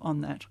to you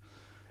on that.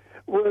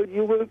 Well,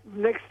 you will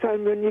next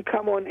time when you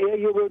come on air,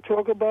 you will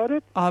talk about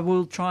it? I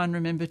will try and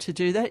remember to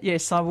do that.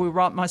 Yes, I will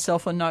write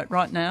myself a note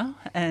right now,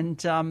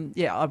 and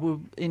I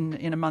will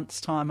in a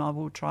month's time. I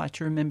will try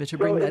to remember to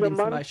bring that information.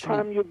 So in a month's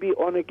time, you'll be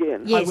on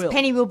again. Yes,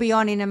 Penny will be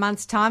on in a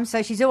month's time,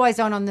 so she's always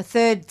on the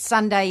third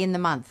Sunday in the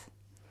month.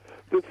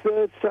 The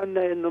third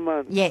Sunday in the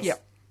month. Yes.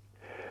 Yep.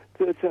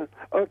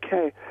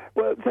 Okay.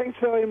 Well, thanks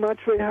very much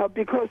for your help,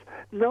 because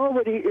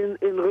nobody in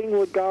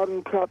Ringwood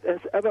Garden Club has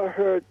ever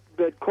heard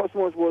that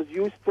cosmos was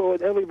used for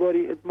it.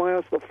 Everybody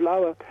admires the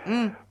flower,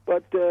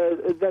 but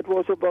that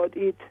was about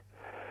it.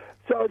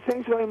 So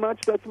thanks very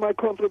much. That's my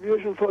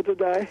contribution for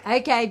today.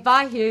 Okay,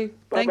 bye, Hugh.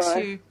 Bye-bye. Thanks,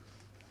 Hugh.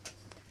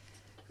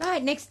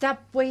 Right, next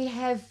up we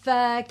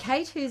have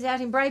Kate, who's out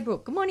in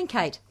Braybrook. Good morning,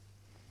 Kate.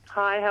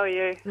 Hi, how are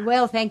you?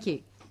 Well, thank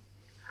you.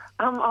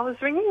 I was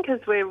ringing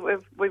because we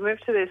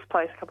moved to this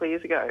place a couple of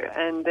years ago,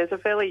 and there's a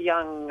fairly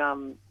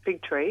young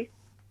fig tree,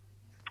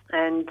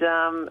 and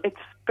it's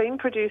been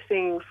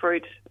producing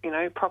fruit,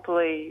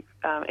 properly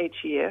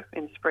each year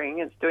in spring.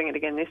 It's doing it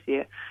again this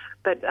year,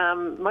 but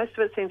most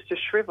of it seems to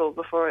shrivel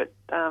before it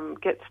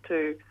gets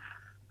to,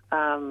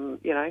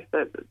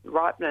 the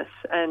ripeness.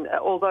 And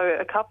although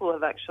a couple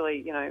have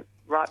actually,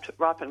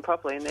 ripened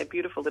properly, and they're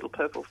beautiful little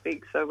purple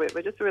figs, so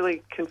we're just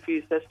really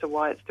confused as to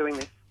why it's doing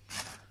this.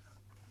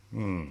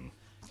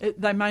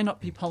 They may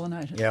not be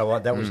pollinated. Yeah, well,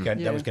 that was going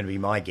to be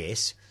my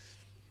guess.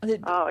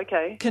 Oh,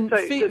 okay.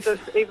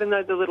 Even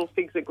though the little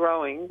figs are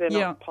growing, they're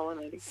not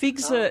pollinating.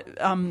 Figs are.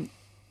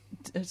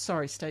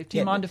 Sorry, Steve. Do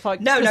you mind if I?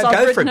 No, I've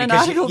go for written it. An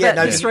article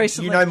about this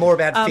recently. You know more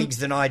about figs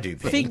than I do.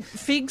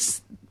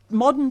 Figs,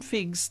 modern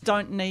figs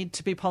don't need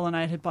to be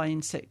pollinated by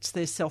insects.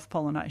 They're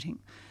self-pollinating.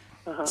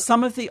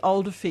 Some of the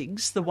older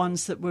figs, the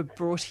ones that were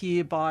brought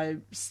here by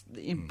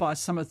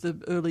some of the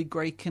early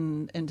Greek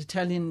and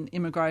Italian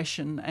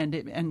immigration,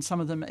 and some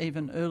of them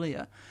even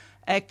earlier,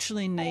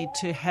 actually need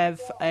to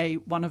have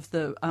one of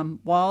the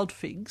wild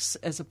figs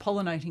as a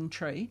pollinating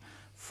tree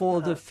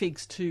for the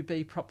figs to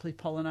be properly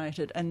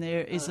pollinated. And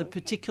there is a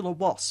particular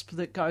wasp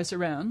that goes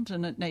around,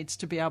 and it needs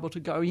to be able to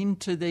go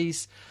into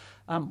these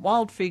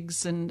wild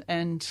figs and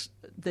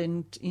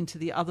then into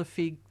the other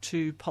fig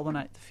to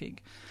pollinate the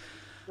fig.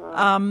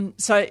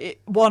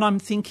 What I'm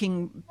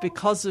thinking,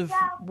 because of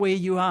where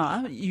you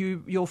are,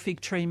 your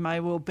fig tree may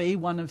well be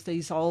one of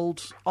these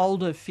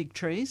older fig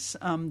trees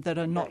that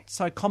are not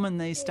so common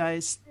these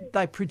days.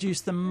 They produce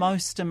the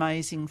most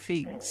amazing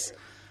figs,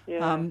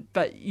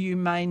 but you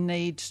may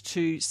need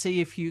to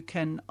see if you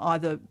can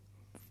either.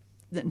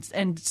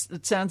 And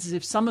it sounds as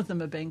if some of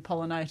them are being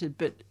pollinated,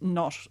 but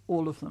not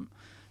all of them.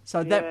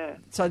 So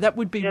that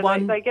would be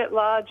one. They get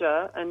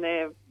larger and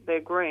they're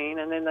green,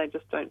 and then they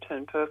just don't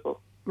turn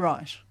purple.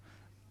 Right.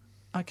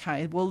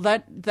 Okay. Well,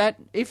 that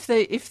if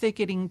they're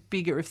getting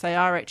bigger, if they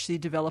are actually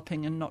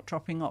developing and not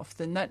dropping off,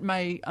 then that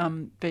may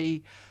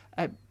be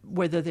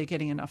whether they're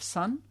getting enough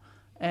sun,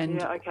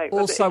 and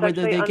also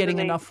whether they're getting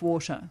enough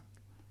water.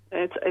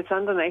 It's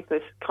underneath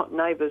this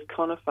neighbour's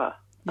conifer.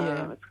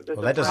 Yeah.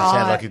 Well, that doesn't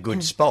sound like a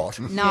good spot.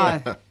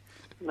 No.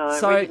 No,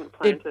 so we didn't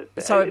plant it.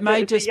 So it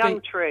may just be a young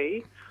be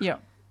tree. Yeah.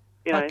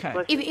 Okay.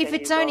 If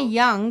it's only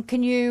young,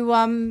 can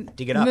you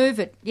dig it up? Move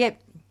it?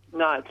 Yep.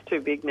 No, it's too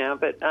big now.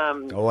 But I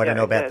don't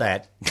know about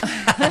that.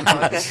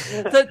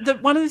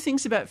 One of the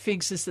things about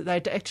figs is that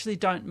they actually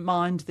don't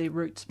mind their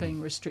roots being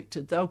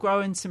restricted. They'll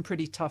grow in some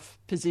pretty tough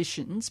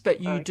positions,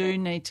 but you do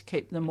need to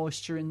keep the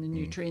moisture and the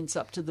nutrients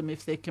up to them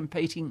if they're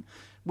competing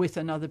with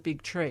another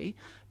big tree.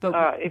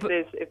 But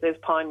if there's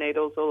pine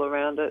needles all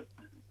around it.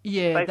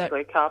 Yeah,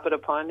 basically a carpet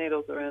of pine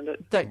needles around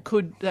it. That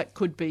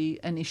could be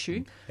an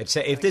issue.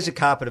 If there's a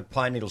carpet of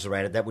pine needles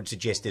around it, that would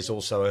suggest there's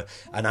also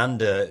an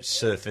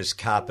undersurface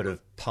carpet of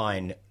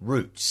pine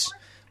roots,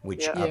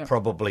 which Yeah. are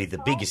probably the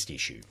biggest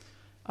issue.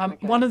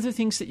 One of the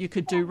things that you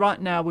could do right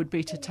now would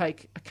be to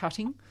take a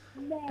cutting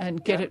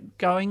and get it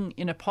going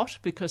in a pot,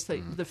 because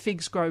the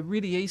figs grow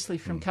really easily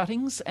from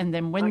cuttings, and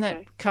then when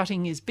that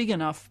cutting is big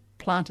enough,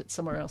 plant it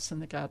somewhere else in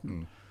the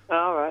garden.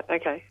 Oh, right,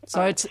 okay.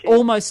 So it's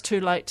almost too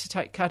late to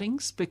take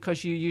cuttings,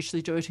 because you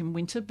usually do it in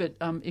winter, but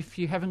if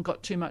you haven't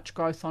got too much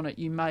growth on it,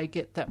 you may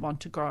get that one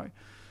to grow.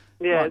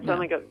 Yeah, right it's now.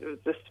 only got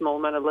just a small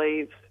amount of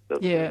leaves.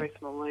 Yeah. Very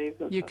small leaves.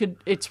 And You stuff. could.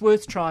 It's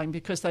worth trying,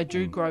 because they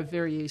do grow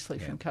very easily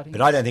from cuttings.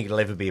 But I don't think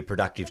it'll ever be a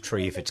productive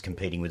tree if it's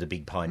competing with a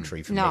big pine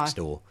tree from No. next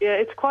door. Yeah,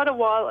 it's quite a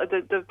while.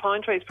 The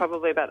pine tree is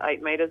probably about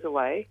 8 metres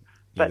away.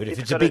 Yeah, but if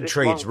it's a got big this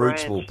tree, long its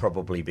roots will branch.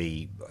 probably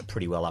be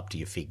pretty well up to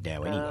your fig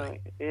now anyway.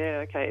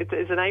 Yeah, okay.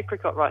 There's an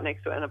apricot right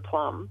next to it and a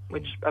plum,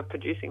 which are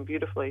producing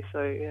beautifully.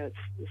 So, yeah,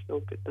 it's still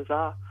a bit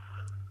bizarre.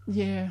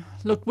 Yeah,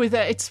 look, with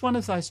that, it's one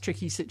of those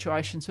tricky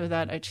situations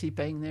without actually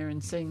being there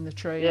and seeing the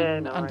tree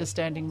and no,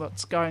 understanding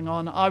what's going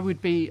on. I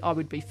would be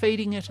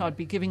feeding it. I'd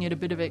be giving it a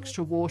bit of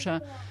extra water.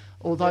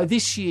 Although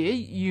this year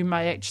you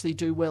may actually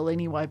do well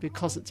anyway,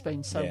 because it's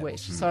been so wet.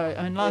 So,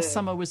 and last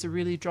summer was a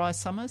really dry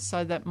summer,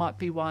 so that might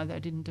be why they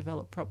didn't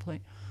develop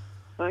properly.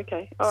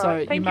 Okay. All so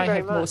right. Thank you may very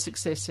have more much.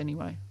 success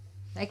anyway.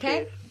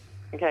 Okay.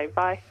 Okay,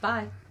 bye.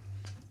 Bye.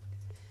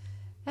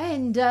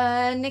 And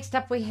next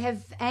up we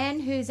have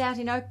Anne, who's out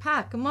in Oak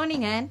Park. Good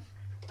morning, Anne.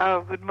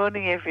 Oh, good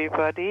morning,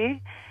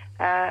 everybody.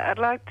 I'd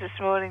like this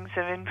morning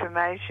some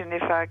information,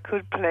 if I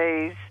could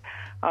please,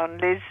 on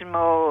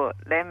Lismore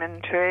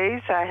lemon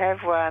trees. I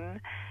have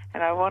one,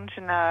 and I want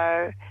to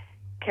know,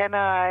 can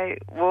I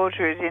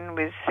water it in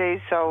with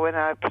sea salt when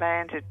I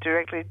plant it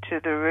directly to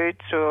the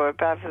roots or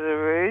above the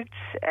roots?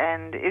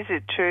 And is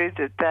it true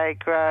that they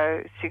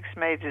grow 6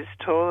 metres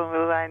tall, and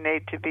will they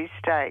need to be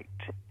staked?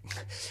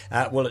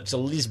 Well, it's a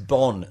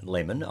Lisbon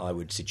lemon, I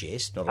would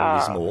suggest, not a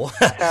Lismore.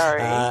 Sorry.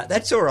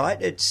 That's all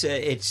right.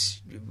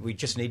 It's we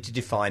just need to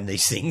define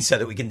these things so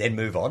that we can then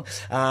move on.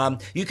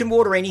 You can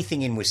water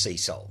anything in with sea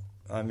salt.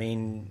 I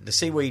mean, the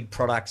seaweed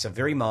products are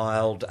very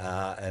mild,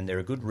 and they're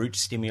a good root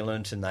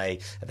stimulant, and they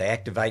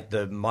activate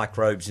the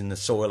microbes in the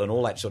soil and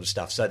all that sort of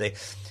stuff. So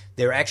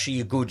they're actually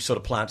a good sort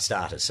of plant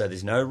starter. So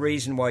there's no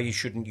reason why you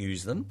shouldn't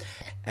use them.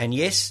 And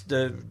yes,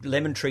 the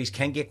lemon trees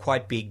can get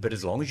quite big, but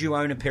as long as you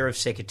own a pair of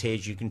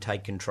secateurs, you can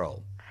take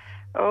control.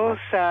 Also,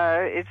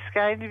 it's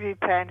going to be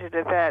planted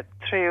about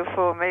 3 or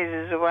 4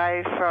 metres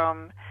away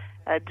from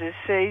a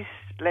deceased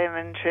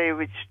lemon tree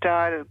which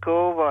died of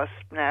gall wasp.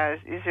 Now,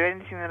 is there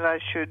anything that I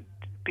should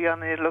be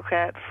on the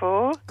lookout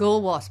for?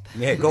 Gall wasp.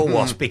 Yeah, gall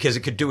wasp, because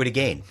it could do it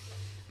again.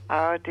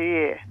 Oh,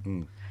 dear.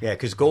 Yeah,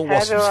 because gall How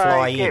wasps do fly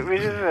I get in.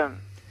 rid of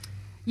them?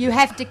 You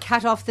have to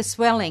cut off the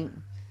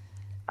swelling.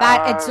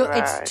 But right.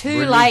 it's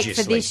too late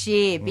for Religiously. this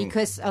year,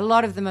 because a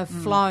lot of them have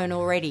flown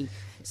already.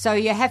 So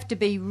you have to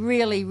be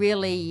really,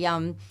 really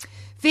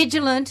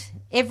vigilant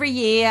every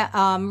year,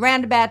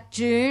 round about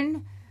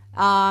June.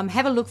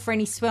 Have a look for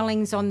any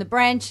swellings on the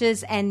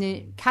branches,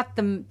 and cut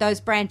those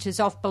branches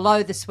off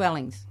below the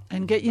swellings.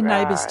 And get your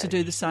neighbours to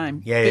do the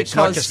same. Yeah, it's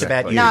not because just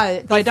about you.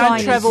 No, They don't find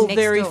us travel next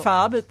very door.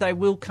 far, but they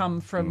will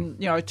come from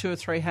 2 or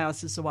 3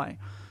 houses away.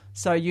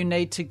 So you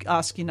need to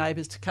ask your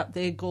neighbours to cut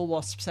their gall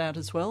wasps out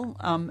as well.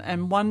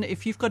 And one,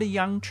 if you've got a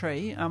young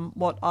tree,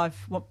 what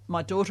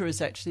my daughter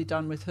has actually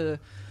done with her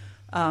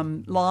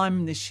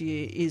lime this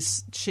year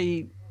is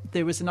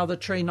there was another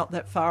tree not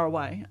that far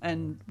away,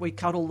 and we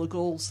cut all the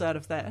galls out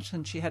of that,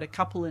 and she had a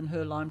couple in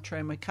her lime tree,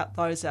 and we cut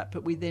those out,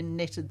 but we then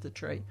netted the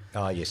tree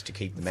Oh, yes, to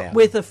keep them out.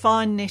 with a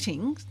fine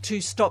netting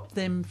to stop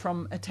them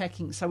from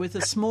attacking. So with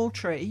a small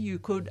tree, you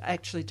could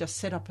actually just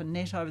set up a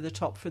net over the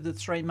top for the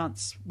 3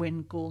 months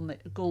when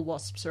gall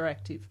wasps are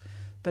active.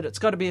 But it's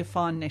got to be a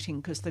fine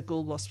netting, because the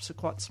gall wasps are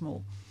quite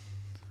small.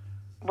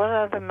 What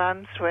are the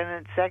months when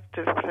it's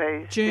active,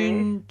 please?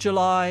 June,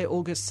 July,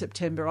 August,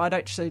 September. I'd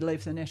actually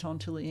leave the net on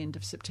till the end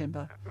of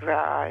September.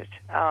 Right.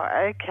 Oh,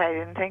 okay,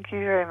 then. Thank you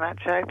very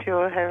much. I hope you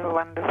all have a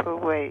wonderful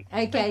week.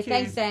 Okay,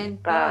 thanks, Anne.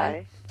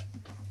 Bye.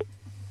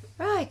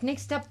 Right,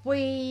 next up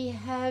we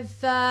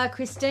have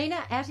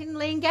Christina out in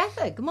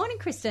Leongatha. Good morning,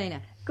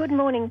 Christina. Good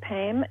morning,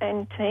 Pam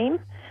and team.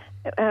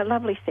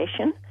 Lovely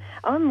session.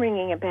 I'm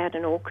ringing about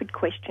an orchid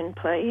question,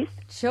 please.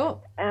 Sure.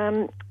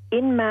 In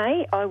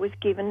May, I was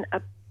given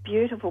a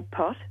beautiful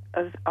pot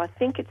of, I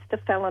think it's the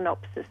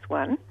Phalaenopsis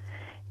one.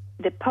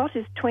 The pot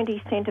is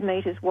 20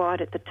 centimetres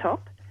wide at the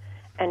top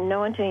and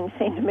 19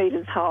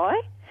 centimetres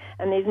high,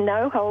 and there's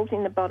no holes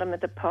in the bottom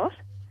of the pot.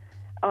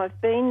 I've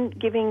been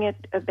giving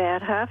it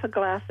about half a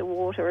glass of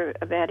water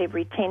about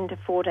every 10 to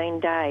 14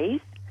 days.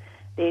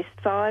 There's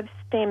 5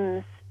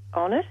 stems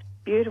on it,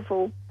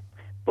 beautiful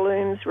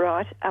blooms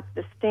right up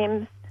the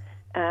stems,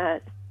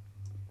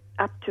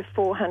 up to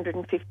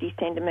 450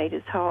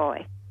 centimetres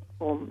high,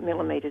 or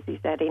millimetres is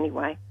that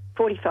anyway.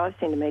 45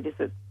 centimetres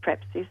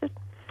perhaps is it.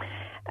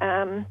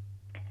 And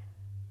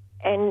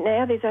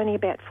now there's only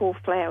about 4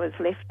 flowers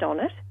left on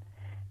it.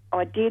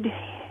 I did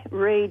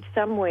read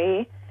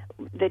somewhere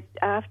that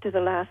after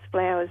the last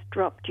flowers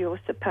dropped, you're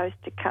supposed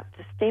to cut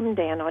the stem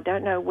down. I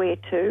don't know where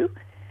to.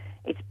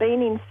 It's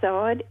been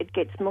inside. It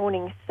gets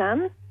morning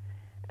sun.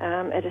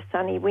 at a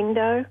sunny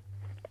window.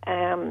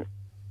 And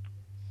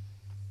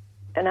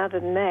other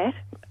than that,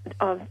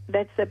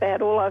 that's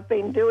about all I've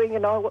been doing,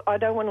 and I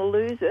don't want to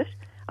lose it.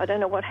 I don't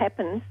know what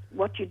happens,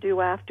 what you do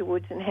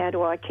afterwards, and how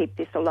do I keep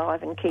this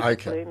alive and keep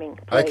it blooming,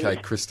 please. Okay,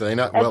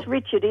 Christina. That's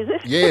Richard, is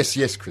it?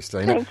 Yes,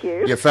 Christina. Thank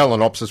you. Yeah,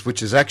 Phalaenopsis,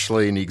 which is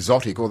actually an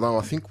exotic, although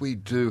I think we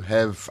do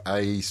have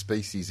a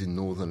species in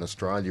northern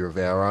Australia of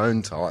our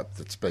own type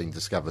that's being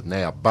discovered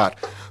now. But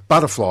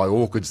butterfly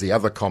orchid's the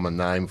other common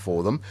name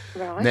for them.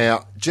 Right.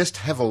 Now, just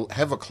have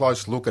a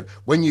close look at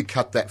when you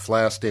cut that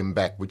flower stem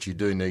back, which you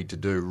do need to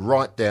do,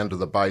 right down to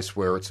the base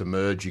where it's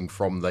emerging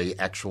from the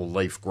actual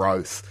leaf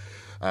growth.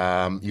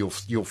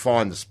 You'll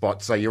find the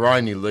spot. So you're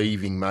only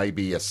leaving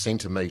maybe a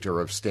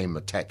centimetre of stem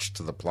attached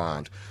to the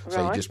plant. Right.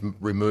 So you just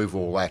remove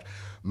all that.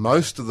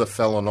 Most of the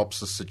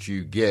Phalaenopsis that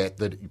you get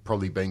that have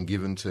probably been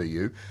given to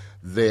you,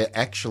 they're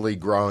actually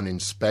grown in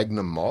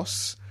sphagnum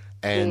moss,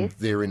 and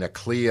they're in a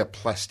clear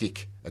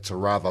plastic. It's a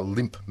rather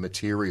limp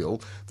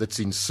material that's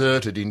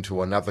inserted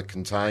into another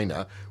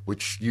container,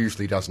 which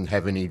usually doesn't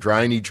have any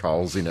drainage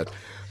holes in it,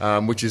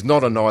 which is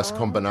not a nice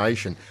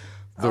combination.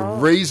 The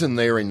reason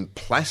they're in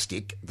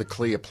plastic, the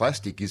clear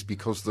plastic, is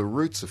because the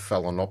roots of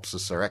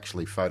Phalaenopsis are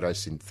actually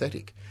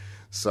photosynthetic.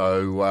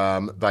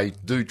 So they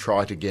do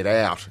try to get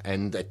out,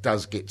 and it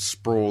does get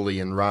sprawly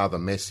and rather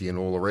messy and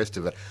all the rest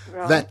of it.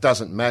 Right. That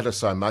doesn't matter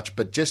so much,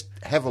 but just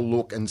have a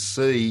look and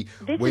see.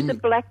 This is a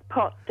black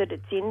pot that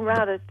it's in,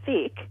 rather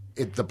thick.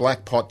 The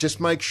black pot, just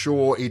make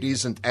sure it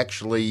isn't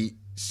actually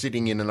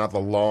sitting in another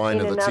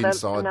liner that's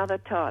inside. Another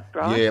type,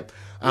 right? Yeah.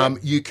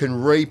 You can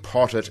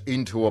repot it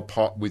into a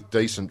pot with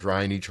decent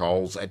drainage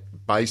holes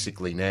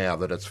basically now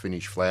that it's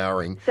finished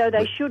flowering. So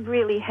they should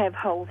really have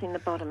holes in the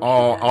bottom.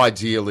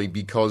 Ideally,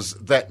 because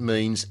that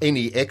means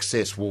any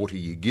excess water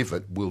you give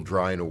it will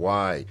drain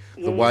away.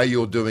 Yes. The way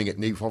you're doing it,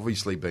 and you've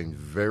obviously been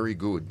very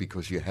good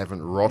because you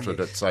haven't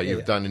rotted it, so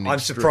you've done an I'm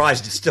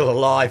surprised it's still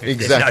alive if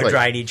there's no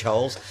drainage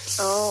holes.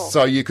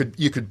 So you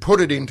could put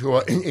it into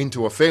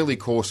a fairly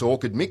coarse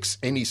orchid mix,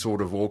 any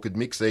sort of orchid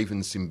mix,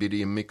 even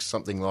Cymbidium mix,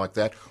 something like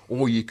that,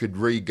 or you could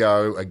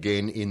re-go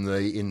again in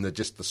the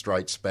just the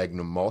straight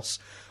sphagnum moss.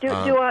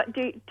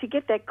 To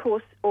get that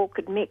coarse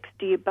orchid mix,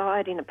 do you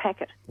buy it in a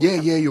packet? Yeah,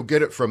 you'll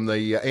get it from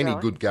the any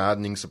good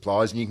gardening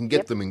supplies, and you can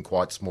get them in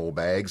quite small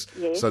bags.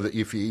 Yes. So that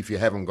if you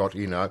haven't got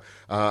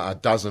a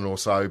dozen or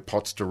so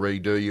pots to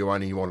redo, you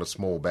only want a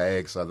small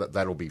bag, so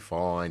that'll be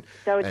fine.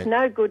 So it's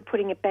no good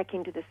putting it back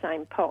into the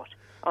same pot.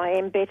 I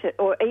am better,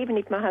 or even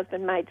if my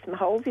husband made some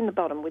holes in the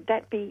bottom, would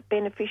that be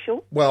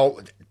beneficial?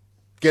 Well,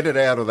 get it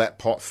out of that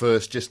pot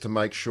first just to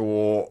make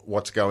sure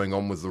what's going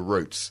on with the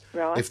roots.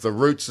 Right. If the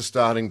roots are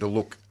starting to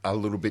look a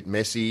little bit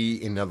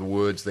messy, in other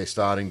words, they're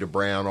starting to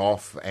brown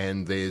off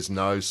and there's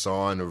no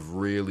sign of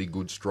really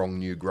good, strong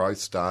new growth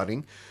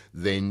starting,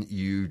 then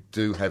you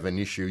do have an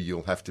issue.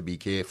 You'll have to be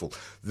careful.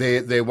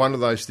 They're one of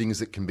those things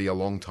that can be a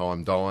long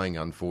time dying,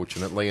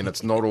 unfortunately, and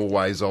it's not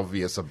always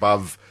obvious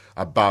above.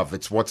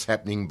 It's what's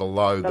happening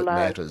below that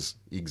matters.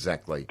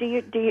 Exactly. Do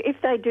you,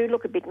 if they do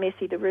look a bit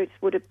messy, the roots,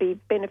 would it be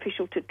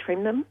beneficial to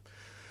trim them?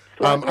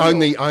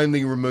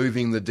 Only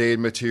removing the dead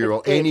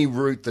material. Any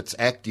root that's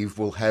active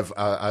will have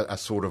a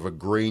sort of a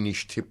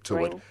greenish tip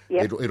to it.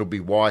 Yep. It'll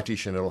be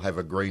whitish and it'll have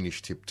a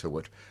greenish tip to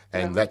it.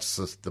 And that's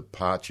the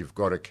part you've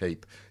got to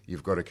keep.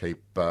 You've got to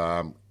keep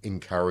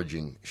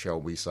encouraging, shall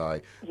we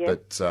say? Yep.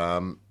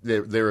 But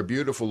they're a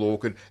beautiful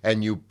orchid,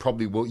 and you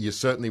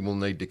certainly will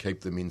need to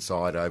keep them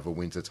inside over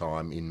winter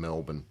time in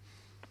Melbourne.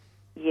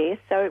 Yes.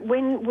 So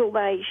when will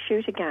they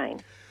shoot again?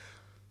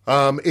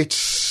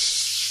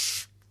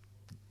 It's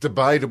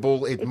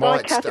debatable. If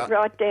I cut it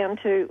right down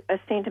to a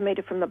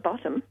centimetre from the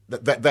bottom,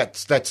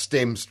 that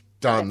stem's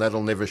done.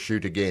 That'll never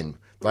shoot again.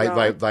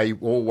 They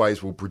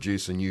always will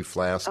produce a new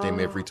flower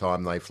stem every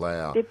time they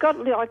flower. They've got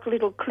like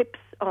little clips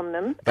on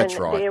them. That's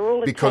and right. They're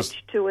all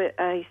attached to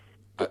a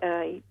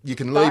you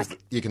can spike.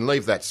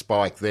 leave that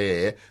spike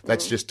there.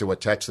 That's just to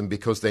attach them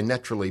because they're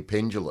naturally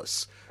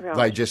pendulous. Right.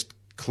 They just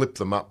clip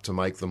them up to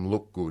make them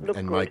look good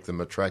and make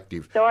them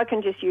attractive. So I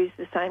can just use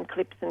the same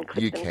clips and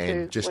clip you them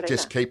can to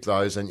just keep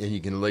those, and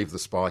you can leave the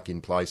spike in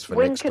place for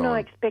when next time. When can I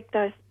expect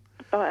those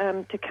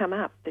to come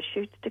up? The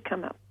shoots to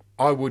come up?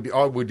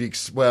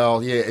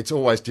 It's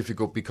always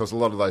difficult because a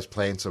lot of those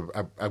plants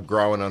are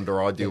growing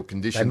under ideal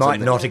conditions. They might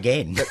not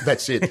again.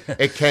 That's it.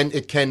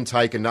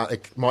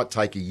 It might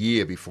take a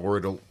year before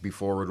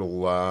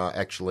it'll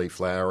actually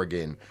flower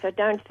again. So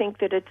don't think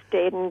that it's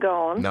dead and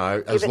gone.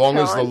 No, as long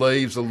as the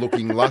leaves are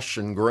looking lush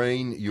and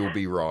green, you'll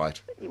be right.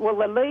 Well,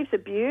 the leaves are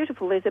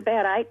beautiful. There's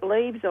about 8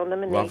 leaves on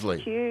them, and Lovely.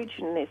 They're huge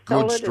and they're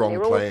Good, solid, strong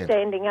and they're plant. all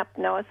standing up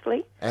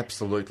nicely.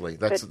 Absolutely,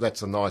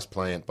 that's a nice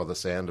plant by the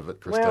sound of it,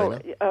 Christina.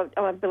 Well,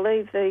 I believe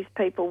these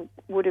people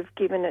would have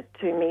given it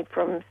to me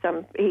from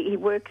some. He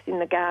works in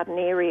the garden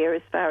area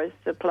as far as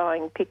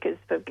supplying pickers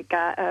for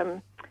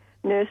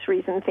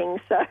nurseries and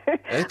things. So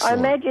I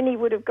imagine he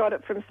would have got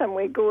it from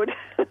somewhere good.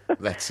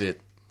 That's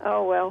it.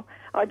 Oh well,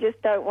 I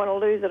just don't want to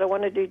lose it. I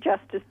want to do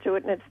justice to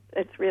it, and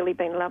it's really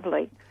been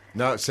lovely.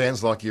 No, it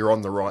sounds like you're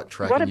on the right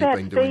track What and about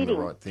you've been feeding? doing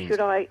the right things.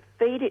 Should I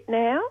feed it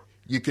now?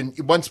 You can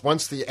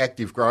once the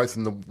active growth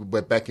and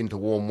we're back into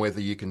warm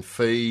weather, you can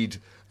feed.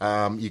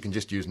 You can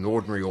just use an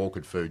ordinary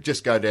orchid food.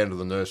 Just go down to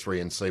the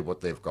nursery and see what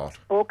they've got.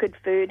 Orchid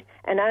food,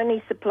 and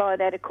only supply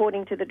that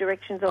according to the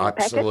directions on the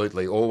packet.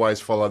 Absolutely,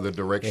 always follow the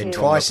directions. And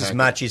on twice the as packet.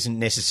 much isn't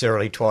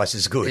necessarily twice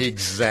as good.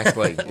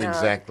 Exactly,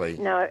 exactly.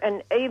 No,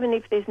 and even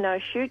if there's no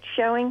shoots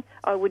showing,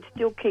 I would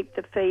still keep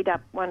the feed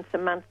up once a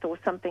month or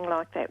something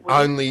like that.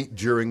 Only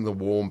during the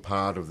warm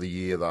part of the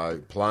year,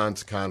 though.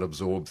 Plants can't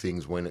absorb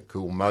things when it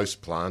cools.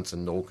 Most plants,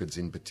 and orchids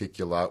in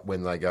particular,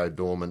 when they go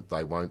dormant,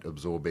 they won't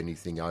absorb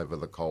anything over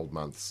the cold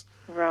months.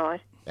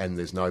 Right. And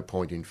there's no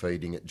point in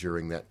feeding it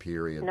during that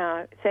period.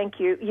 No,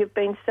 thank you. You've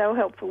been so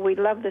helpful. We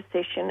love the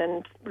session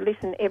and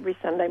listen every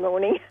Sunday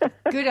morning.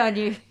 Good on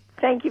you.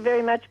 Thank you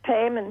very much,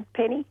 Pam and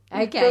Penny.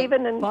 Okay. And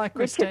Stephen and Bye, Richard.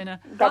 Christina.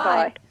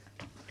 Bye-bye.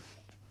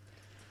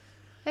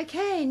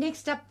 Okay,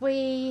 next up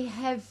we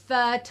have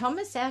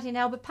Thomas out in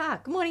Albert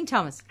Park. Good morning,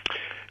 Thomas.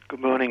 Good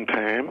morning,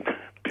 Pam,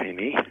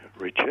 Penny,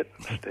 Richard,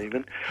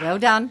 Stephen. Well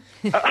done.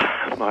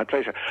 My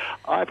pleasure.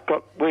 I've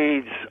got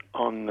weeds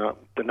on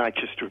the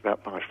nature strip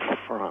up my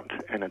front,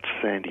 and it's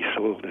sandy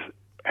soil.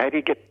 How do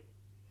you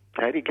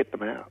get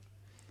them out?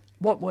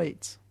 What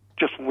weeds?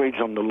 Just weeds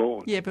on the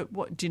lawn. Yeah,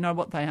 but do you know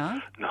what they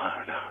are? No.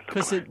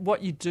 Because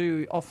what you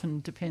do often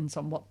depends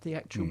on what the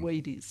actual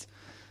weed is.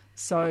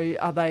 So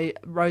are they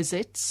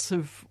rosettes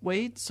of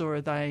weeds, or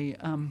are they,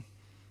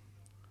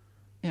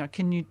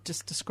 can you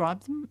just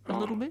describe them a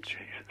little bit? Jesus.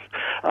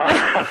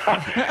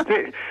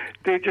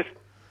 They're just,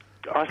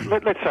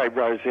 let's say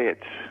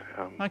rosettes.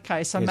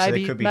 Okay, so Yeah,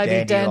 maybe there could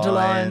be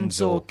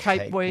dandelions or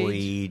cape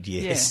weed,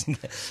 yes,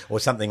 or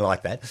something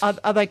like that.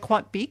 Are they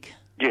quite big?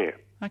 Yeah.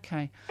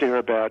 Okay. They're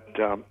about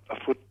a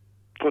foot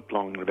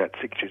long and about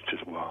 6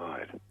 inches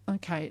wide.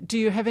 Okay. Do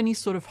you have any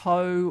sort of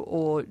hoe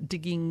or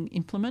digging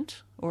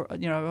implement, or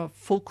a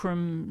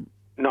fulcrum?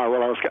 No,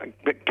 well, I was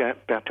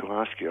about to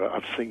ask you.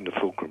 I've seen the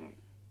fulcrum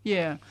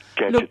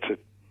gadgets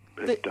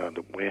Look, at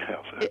the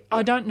warehouse.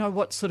 I don't know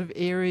what sort of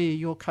area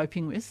you're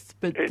coping with,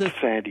 but It's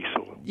sandy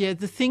soil. Yeah,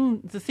 the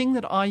thing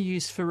that I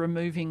use for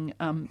removing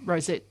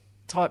rosette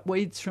type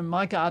weeds from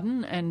my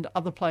garden and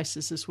other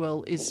places as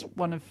well is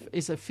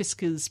a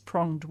Fisker's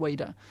pronged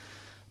weeder,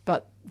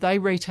 but they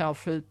retail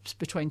for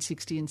between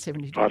 $60 and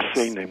 $70. I've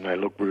seen them; they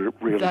look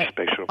really they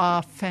special.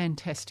 Are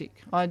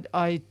fantastic. I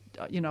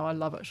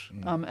love it,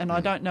 and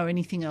I don't know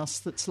anything else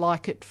that's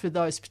like it for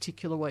those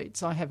particular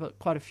weeds. I have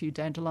quite a few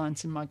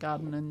dandelions in my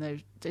garden,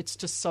 and it's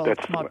just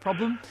solved my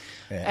problem.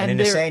 Yeah, and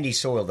in a sandy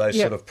soil, those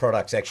sort of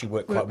products actually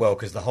work quite well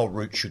because the whole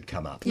root should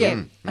come up.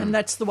 Yeah, and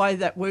that's the way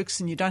that works,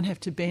 and you don't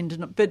have to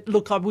bend. But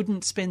look, I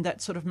wouldn't spend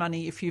that sort of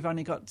money if you've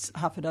only got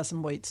half a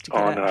dozen weeds to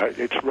get out. Oh, no,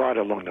 it's right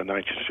along the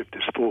nature strip.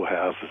 There's 4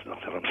 houses, and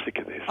I'm sick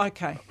of this.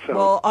 Okay. So,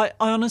 well, I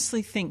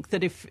honestly think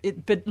that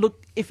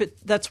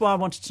that's why I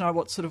wanted to know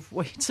what sort of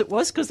weeds it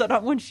was, because I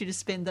don't want you to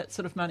spend that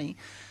sort of money.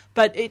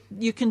 But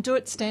you can do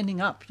it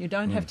standing up. You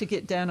don't have to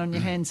get down on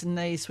your hands and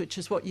knees, which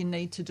is what you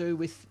need to do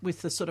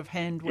with the sort of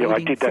hand weeding. Yeah, I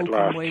did that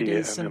last year,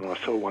 weeders and then I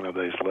saw one of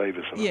these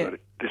levers, and I thought,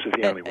 this is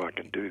the only way I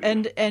can do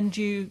this. And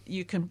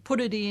you can put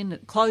it in,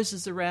 it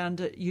closes around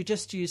it. You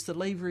just use the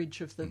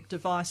leverage of the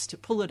device to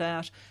pull it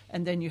out,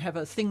 and then you have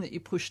a thing that you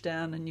push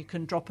down, and you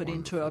can drop it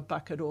into a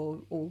bucket or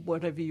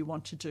whatever you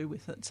want to do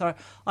with it. So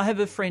I have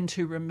a friend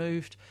who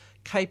removed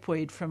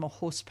capeweed from a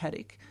horse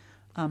paddock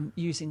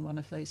using one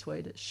of these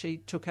weeders. She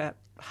took out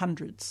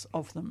hundreds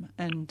of them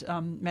and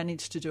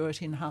managed to do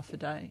it in half a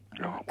day.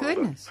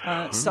 Goodness.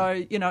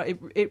 So,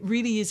 it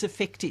really is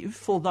effective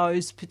for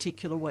those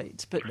particular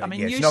weeds. But, I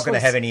mean, it's not going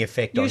to have any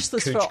effect on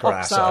useless couch for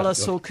grass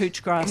oxalis or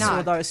couch grass No.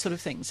 or those sort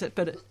of things.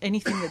 But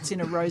anything that's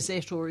in a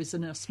rosette or is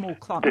in a small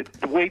clump.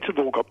 The weeds have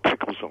all got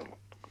prickles on them.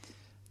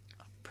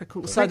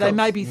 Prickles. So they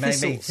may be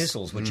thistles. Maybe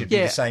thistles, which would be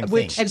the same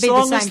which, thing. as It'd be the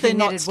long same as they're thing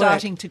not that'd work.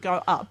 starting to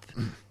go up,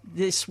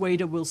 this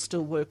weeder will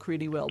still work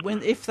really well.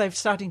 If they're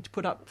starting to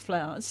put up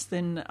flowers,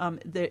 then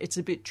it's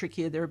a bit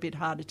trickier. They're a bit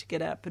harder to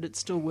get out, but it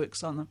still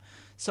works on them.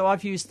 So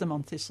I've used them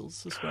on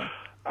thistles as well.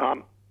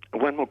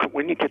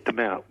 When you get them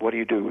out, what do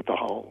you do with the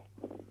hole?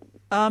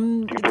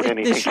 Do you put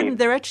anything in?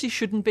 There actually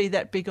shouldn't be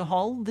that big a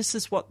hole. This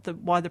is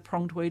why the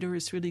pronged weeder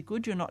is really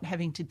good. You're not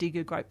having to dig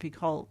a great big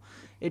hole.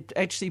 It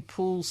actually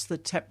pulls the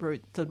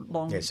taproot, the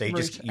long So you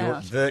root you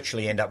out.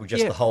 virtually end up with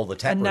just the hole the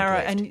taproot narrow,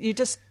 left. and you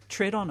just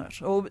tread on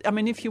it. Or I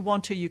mean, if you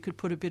want to, you could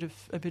put a bit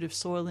of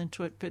soil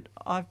into it, but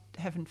I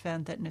haven't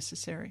found that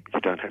necessary.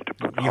 You don't have to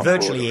put You're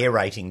virtually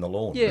aerating the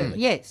lawn. Yeah. Really.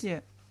 Yes. Yeah.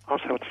 Oh,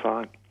 so it's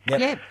fine. Yep.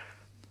 Yeah.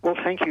 Well,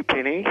 thank you,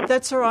 Penny.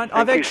 That's all right.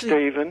 Thank you,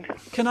 Stephen.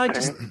 Can I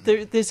just?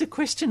 There's a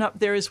question up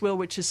there as well,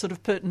 which is sort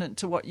of pertinent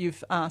to what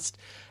you've asked.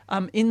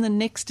 In the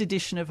next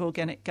edition of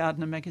Organic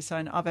Gardener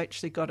magazine, I've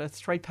actually got a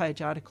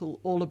 3-page article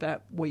all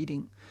about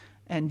weeding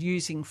and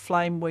using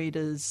flame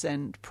weeders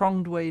and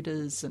pronged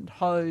weeders and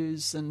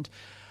hoes and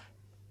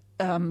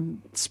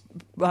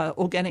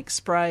organic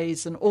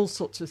sprays and all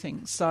sorts of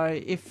things.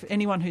 So if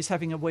anyone who's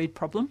having a weed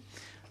problem,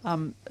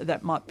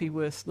 that might be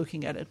worth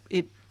looking at.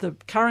 The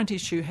current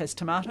issue has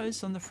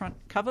tomatoes on the front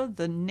cover.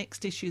 The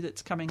next issue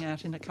that's coming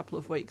out in a couple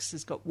of weeks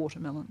has got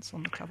watermelons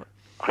on the cover.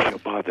 I shall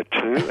buy the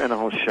two, and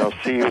I shall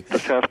see you at the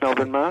South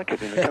Melbourne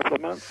Market in a couple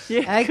of months.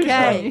 Yeah,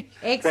 Okay,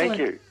 excellent. Thank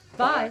you.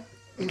 Bye.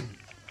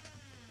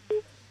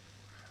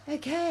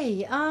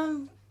 Okay,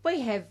 we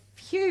have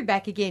Hugh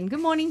back again.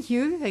 Good morning,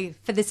 Hugh,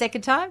 for the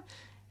second time.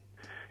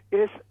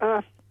 Yes,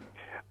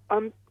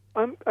 I'm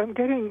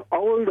getting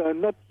older,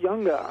 not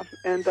younger,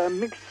 and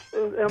I'm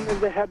in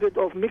the habit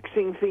of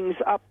mixing things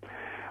up.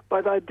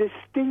 But I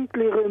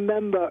distinctly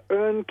remember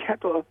Ern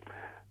Kettle.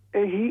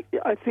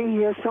 I think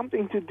he has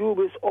something to do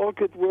with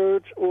Orchid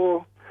Word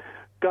or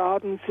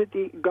Garden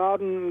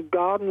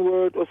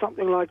Word or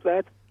something like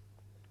that.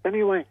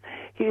 Anyway,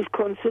 he is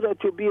considered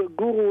to be a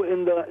guru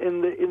in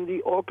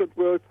the orchid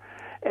world.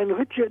 And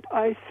Richard,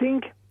 I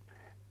think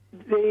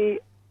the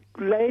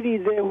lady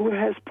there who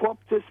has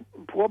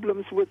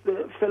problems with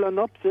the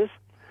Phalaenopsis,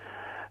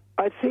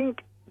 I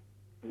think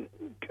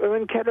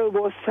Ern Kettle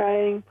was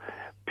saying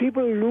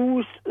people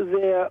lose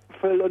their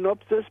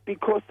Phalaenopsis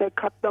because they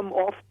cut them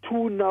off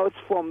 2 notes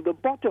from the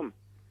bottom.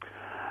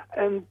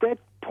 And that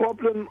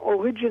problem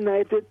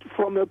originated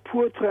from a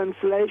poor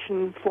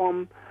translation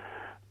from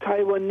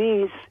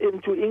Taiwanese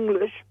into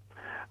English.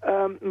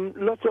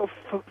 Lots of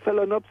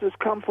Phalaenopsis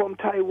come from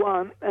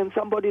Taiwan, and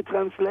somebody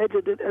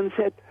translated it and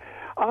said,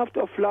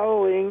 after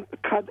flowering,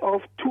 cut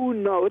off 2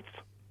 notes,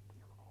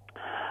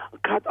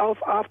 cut off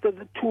after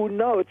the 2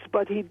 notes,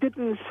 but he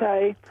didn't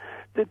say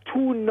the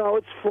 2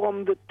 notes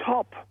from the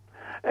top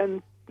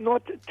and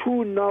not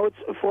 2 notes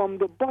from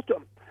the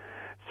bottom.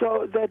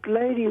 So that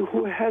lady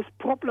who has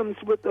problems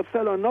with the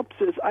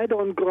Phalaenopsis, I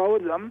don't grow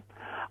them,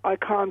 I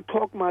can't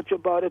talk much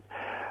about it,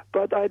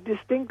 but I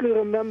distinctly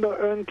remember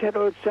Ern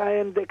Kettle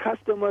saying the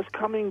customers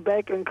coming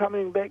back and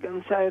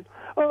saying,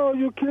 oh,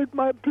 you killed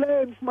my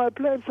plants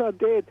are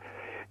dead,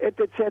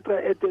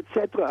 etc.,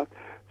 etc.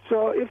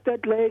 So if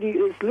that lady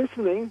is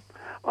listening,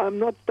 I'm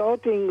not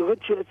doubting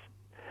Richard's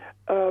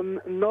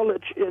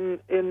knowledge in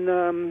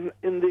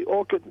the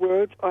orchid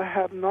world. I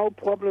have no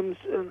problems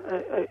in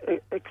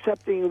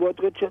accepting what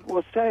Richard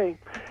was saying.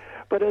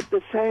 But at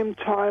the same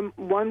time,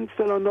 one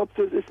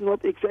Phalaenopsis is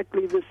not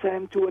exactly the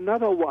same to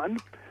another one.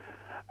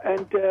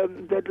 And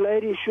that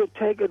lady should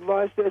take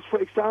advice. There's, for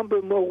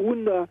example,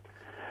 Morunda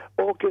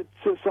Orchid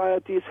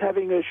Society is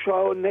having a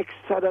show next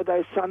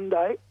Saturday,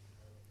 Sunday.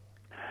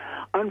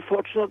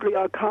 Unfortunately,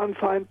 I can't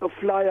find the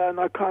flyer and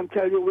I can't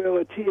tell you where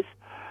it is.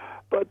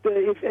 But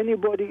if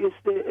anybody is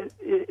there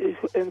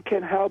and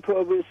can help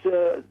her with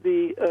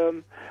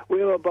the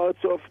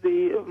whereabouts of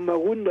the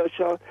Morunda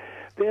show,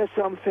 there's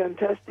some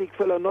fantastic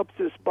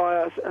Phalaenopsis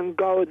buyers, and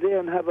go there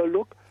and have a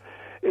look.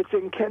 It's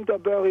in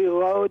Canterbury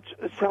Road,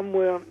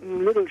 somewhere,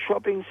 little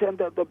shopping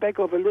centre, at the back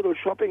of a little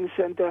shopping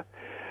centre.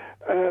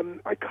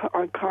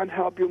 I can't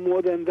help you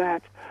more than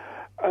that.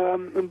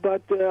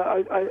 But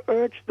I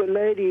urge the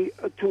lady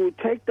to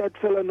take that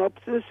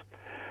Phalaenopsis,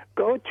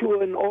 go to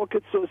an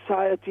orchid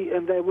society,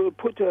 and they will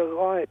put her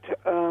right.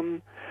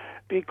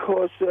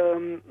 Because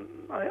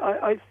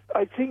I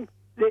think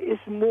there is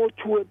more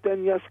to it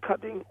than just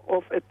cutting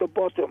off at the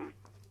bottom.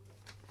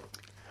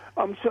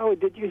 I'm sorry,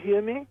 did you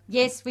hear me?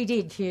 Yes, we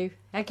did, Hugh.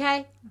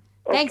 Okay?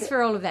 Thanks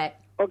for all of that.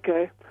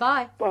 Okay.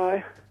 Bye.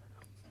 Bye.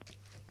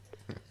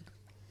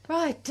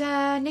 Right,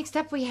 next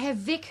up we have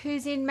Vic,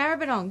 who's in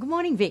Maribyrnong. Good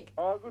morning, Vic.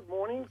 Good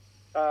morning,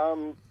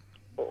 panel.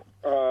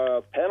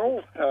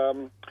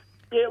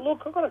 Yeah,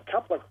 look, I've got a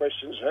couple of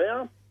questions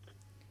here.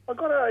 I've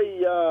got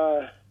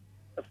a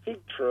fig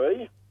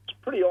tree. It's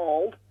pretty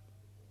old.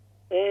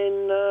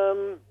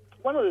 And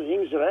one of the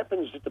things that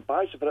happens at the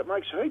base of it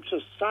makes heaps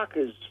of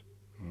suckers.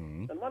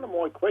 And one of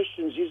my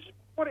questions is,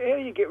 how do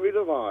you get rid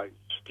of those?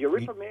 Do you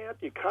rip them out?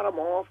 Do you cut them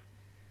off?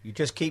 You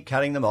just keep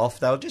cutting them off.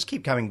 They'll just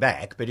keep coming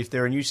back, but if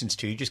they're a nuisance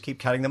to you, just keep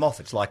cutting them off.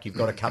 It's like you've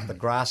got to cut the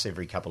grass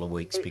every couple of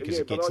weeks because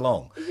it gets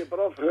long. Yeah, but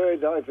I've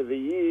heard over the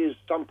years,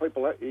 some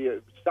people,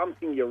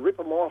 something you rip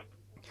them off.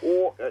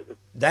 Or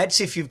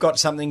that's if you've got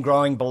something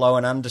growing below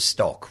an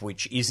understock,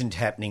 which isn't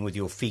happening with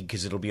your fig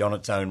because it'll be on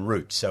its own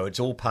root. So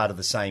it's all part of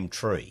the same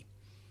tree.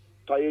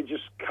 So you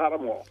just cut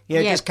them off?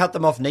 Yeah, just cut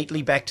them off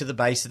neatly back to the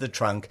base of the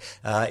trunk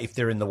if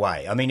they're in the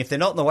way. I mean, if they're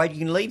not in the way, you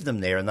can leave them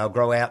there and they'll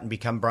grow out and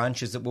become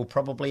branches that will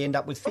probably end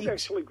up with figs. Not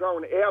actually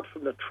growing out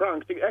from the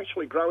trunk, they're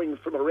actually growing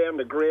from around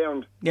the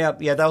ground. Yeah,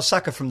 they'll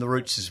sucker from the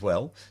roots as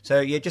well. So,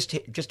 yeah, just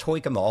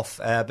hoik them off.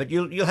 But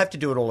you'll have to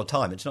do it all the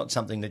time. It's not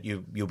something that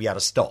you'll be able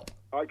to stop.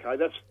 Okay,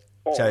 that's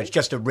fine. So it's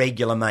just a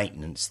regular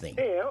maintenance thing.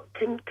 Now,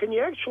 can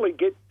you actually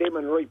get them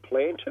and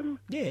replant them?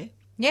 Yeah.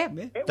 Yeah.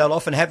 They'll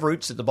often have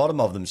roots at the bottom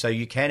of them, so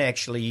you can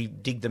actually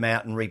dig them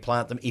out and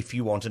replant them if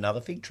you want another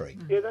fig tree.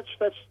 Yeah,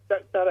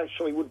 that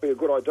actually would be a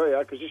good idea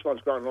because this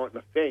one's growing right in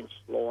the fence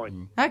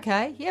line.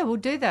 Okay, yeah, we'll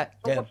do that.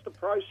 So what's the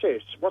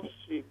process? What's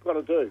you got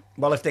to do?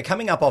 Well, if they're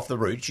coming up off the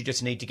roots, you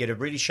just need to get a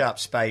really sharp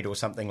spade or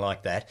something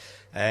like that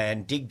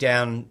and dig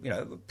down,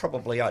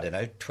 probably,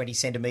 20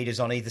 centimetres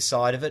on either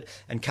side of it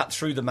and cut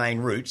through the main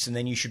roots, and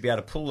then you should be able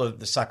to pull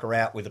the sucker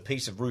out with a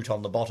piece of root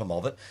on the bottom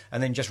of it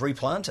and then just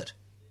replant it.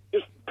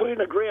 it in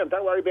the ground.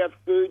 Don't worry about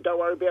food. Don't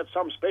worry about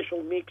some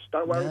special mix.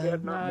 Don't worry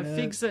about No,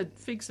 nothing.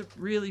 figs are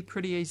really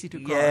pretty easy to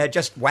grow. Yeah,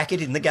 just whack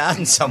it in the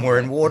garden somewhere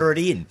and water it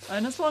in.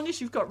 And as long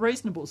as you've got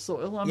reasonable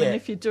soil, I mean, Yeah.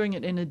 if you're doing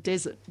it in a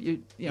desert,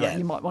 you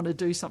might want to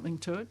do something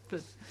to it.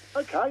 But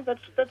Okay,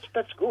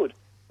 that's good.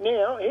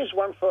 Now, here's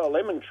one for a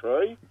lemon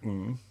tree.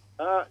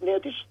 Now,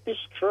 this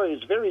tree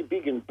is very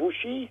big and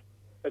bushy.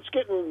 It's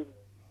getting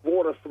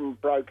water from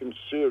broken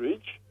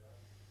sewage.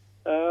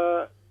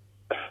 But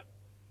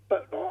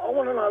I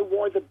want to know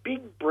why the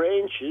big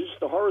branches,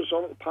 the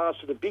horizontal parts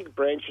of the big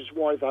branches,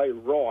 why they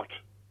rot.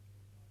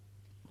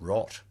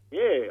 Rot.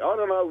 Yeah, I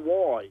don't know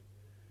why.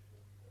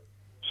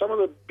 Some of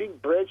the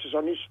big branches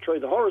on this tree,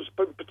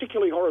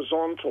 particularly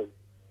horizontal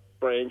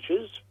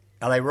branches.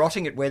 Are they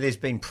rotting it where there's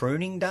been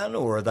pruning done,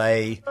 or are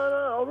they...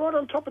 No, right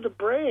on top of the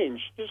branch,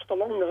 just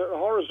along the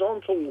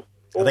horizontal.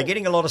 Are they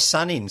getting a lot of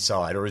sun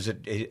inside, or is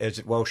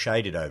it well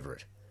shaded over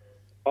it?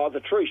 Oh,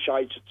 the tree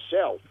shades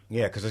itself.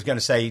 Yeah, because I was going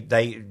to say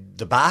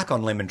the bark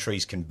on lemon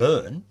trees can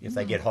burn if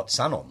they get hot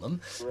sun on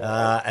them,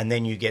 and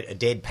then you get a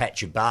dead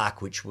patch of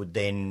bark, which would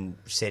then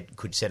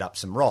could set up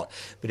some rot.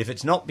 But if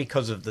it's not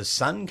because of the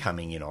sun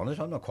coming in on it,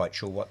 I'm not quite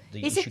sure what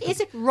the issue Is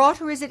it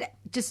rot or is it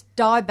just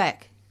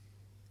dieback?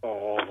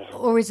 Oh,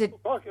 Or is it...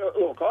 look,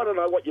 I don't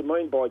know what you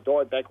mean by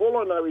dieback. All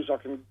I know is I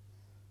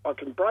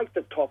can break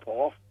the top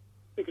off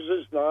because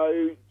there's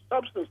no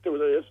substance to it.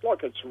 It's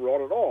like it's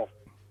rotted off.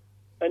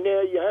 And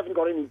now you haven't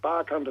got any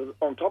bark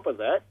on top of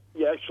that.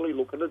 You're actually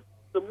looking at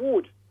the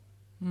wood.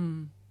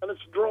 And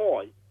it's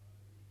dry.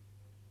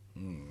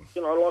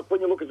 You know, like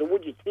when you look at the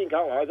wood, you think,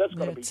 oh, that's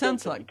got to be... it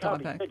sounds like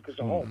dieback. dieback. Because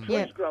the whole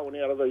tree's growing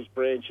out of these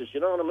branches, you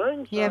know what I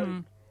mean?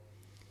 Yeah.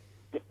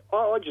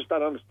 I just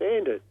don't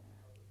understand it.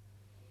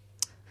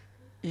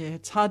 yeah,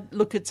 it's hard.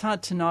 Look, it's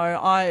hard to know.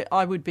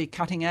 I would be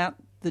cutting out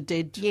the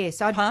dead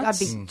I'd parts.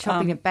 be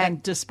chopping it back.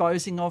 And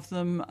disposing of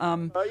them.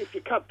 If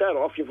you cut that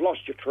off, you've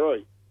lost your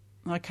tree.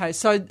 Okay,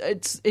 so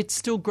it's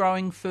still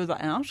growing further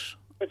out?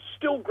 It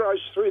still grows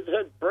through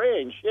that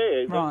branch,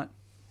 yeah. Right.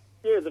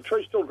 The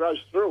tree still grows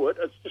through it.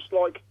 It's just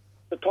like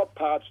the top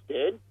part's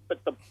dead,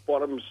 but the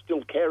bottom's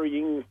still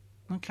carrying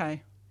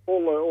Okay.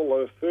 all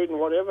the food and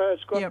whatever.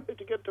 It's got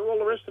to get to all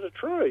the rest of the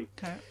tree.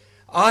 Okay.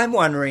 I'm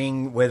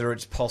wondering whether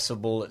it's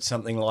possible that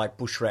something like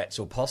bush rats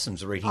or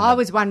possums are eating I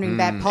was wondering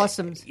about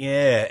possums.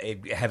 Yeah,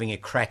 having a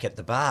crack at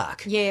the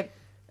bark. Yeah.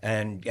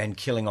 And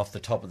killing off the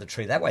top of the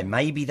tree that way.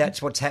 Maybe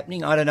that's what's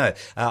happening. I don't know.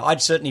 I'd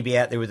certainly be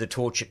out there with a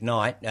torch at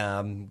night.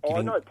 I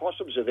know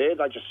possums are there.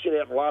 They just sit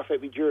out and laugh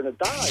at me during the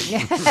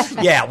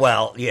day. Yeah,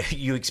 well,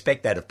 you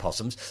expect that of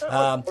possums. When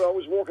I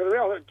was walking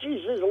around, I thought,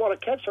 geez, there's a lot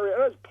of cats around.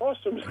 There's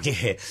possums.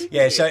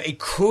 Yeah. So it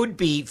could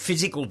be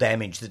physical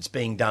damage that's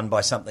being done by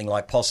something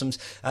like possums.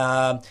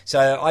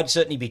 So I'd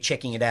certainly be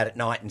checking it out at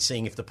night and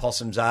seeing if the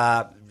possums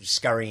are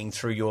scurrying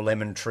through your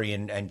lemon tree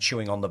and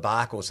chewing on the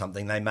bark or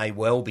something. They may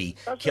well be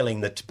killing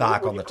the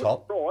bark on the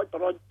top. Right,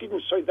 but I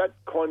didn't see that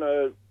kind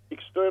of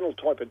external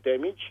type of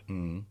damage.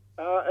 And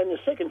the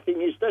second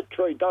thing is that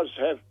tree does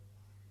have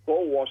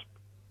gall wasp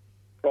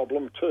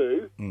problem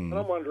too. And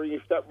I'm wondering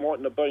if that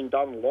mightn't have been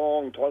done a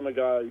long time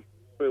ago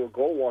through a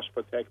gall wasp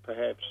attack,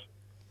 perhaps.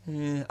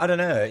 Yeah, I don't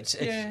know. It's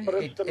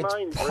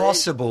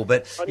possible,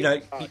 but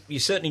you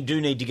certainly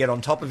do need to get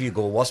on top of your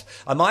gall wasp.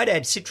 I might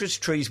add, citrus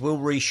trees will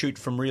reshoot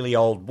from really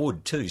old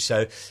wood too.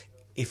 So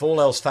if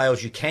all else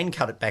fails, you can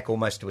cut it back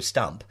almost to a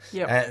stump,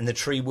 and the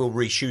tree will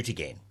reshoot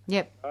again.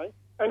 Yep. Okay.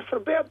 And for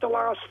about the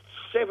last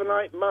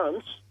 7-8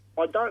 months,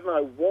 I don't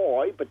know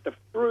why, but the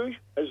fruit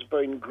has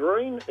been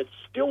green. It's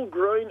still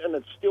green and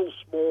it's still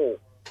small.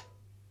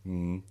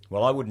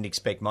 Well, I wouldn't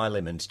expect my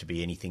lemons to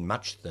be anything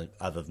much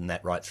other than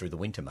that right through the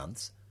winter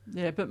months.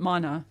 Yeah, but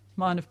mine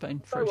have been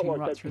fruiting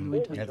right through the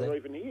winter.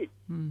 Even here.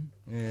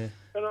 Yeah.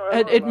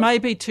 It may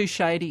be too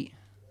shady.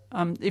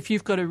 If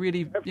you've got a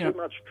really too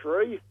much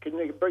tree, can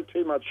there be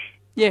too much?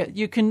 Yeah,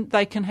 you can.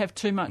 They can have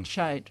too much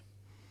shade.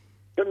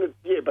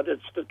 Yeah, but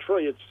it's the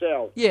tree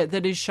itself. Yeah,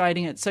 that is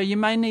shading it. So you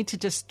may need to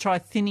just try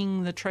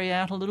thinning the tree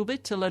out a little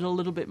bit to let a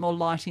little bit more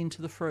light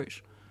into the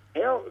fruit.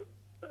 How,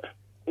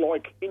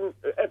 like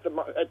at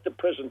the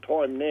present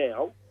time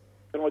now,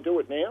 can I do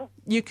it now?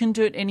 You can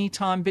do it any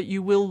time, but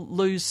you will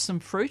lose some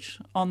fruit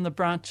on the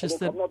branches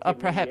that are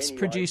perhaps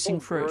producing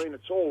fruit. Green,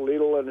 it's all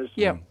little and it's...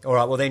 Yeah. All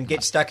right, well then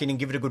get stuck in and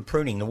give it a good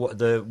pruning.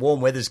 The warm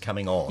weather's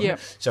coming on,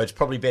 so it's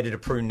probably better to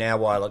prune now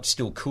while it's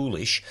still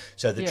coolish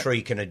so the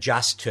tree can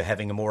adjust to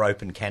having a more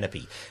open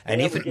canopy.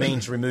 And if it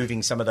means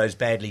removing some of those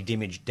badly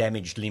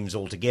damaged limbs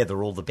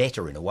altogether, all the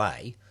better in a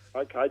way.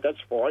 Okay, that's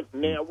fine.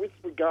 Now, with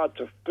regard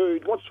to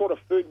food, what sort of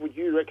food would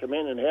you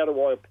recommend and how do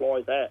I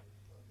apply that?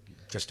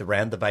 Just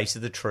around the base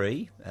of the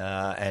tree,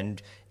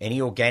 and any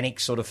organic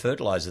sort of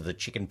fertiliser, the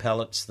chicken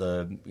pellets,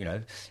 the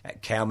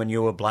cow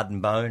manure, blood and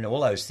bone,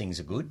 all those things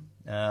are good.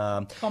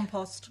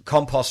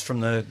 Compost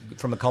from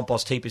the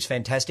compost heap is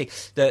fantastic.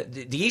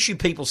 The issue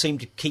people seem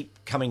to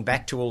keep coming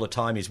back to all the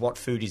time is what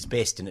food is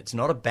best, and it's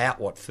not about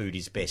what food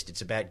is best.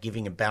 It's about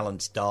giving a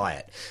balanced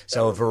diet.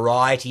 So a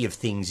variety of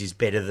things is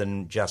better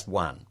than just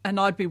one. And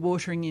I'd be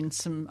watering in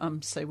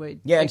some seaweed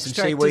and extract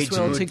some seaweed as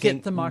well to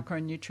get the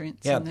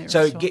micronutrients in there.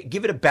 So as well.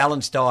 give it a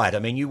balanced diet. I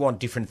mean, you want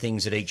different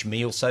things at each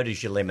meal. So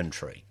does your lemon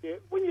tree. Yeah,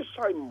 when you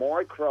say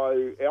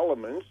micro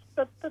elements,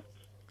 what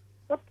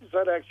does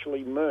that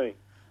actually mean?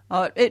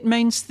 It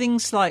means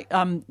things like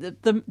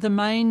the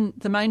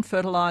main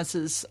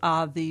fertilisers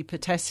are the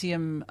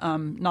potassium,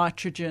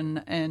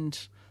 nitrogen,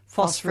 and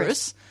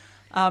phosphorus,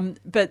 and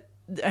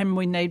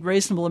we need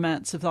reasonable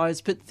amounts of those.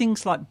 But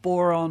things like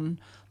boron,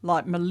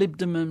 like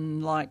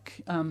molybdenum,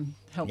 like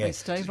help me,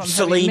 Steve.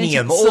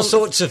 Selenium, all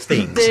sorts of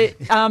things.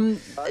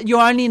 You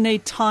only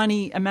need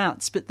tiny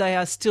amounts, but they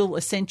are still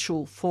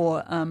essential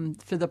for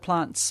the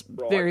plant's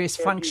various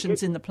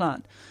functions in the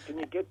plant. Can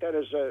you get that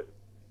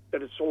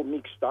that it's all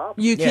mixed up?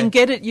 You can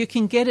get it. You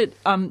can get it.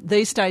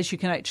 These days, you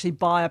can actually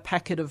buy a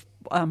packet of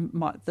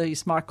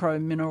these micro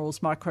minerals,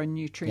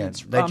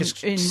 micronutrients. They just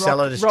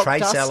sell it as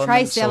trace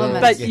elements.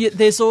 But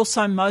there's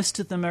also most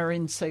of them are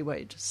in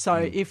seaweed. So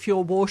if you're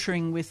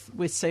watering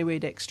with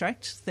seaweed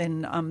extract,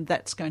 then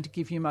that's going to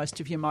give you most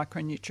of your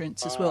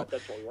micronutrients as well.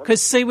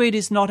 Because seaweed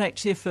is not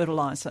actually a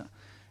fertiliser.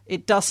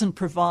 It doesn't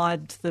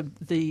provide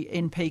the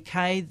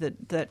NPK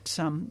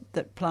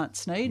that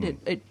plants need.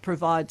 It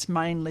provides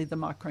mainly the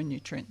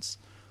micronutrients.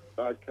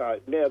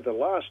 Okay. Now, the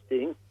last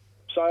thing.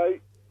 So,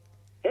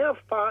 how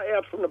far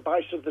out from the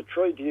base of the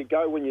tree do you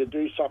go when you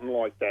do something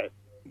like that?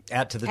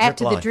 Out to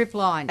the drip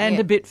line. And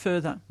a bit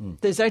further.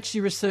 There's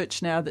actually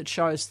research now that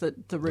shows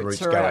that the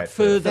roots are out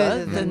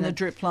further than the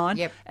drip line.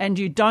 Yep. And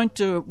you don't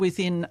do it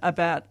within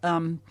about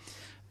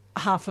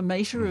half a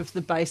metre of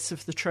the base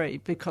of the tree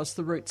because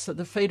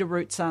the feeder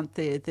roots aren't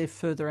there, they're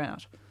further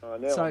out. Now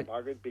I'm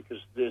buggered because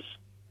there's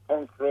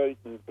concrete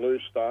and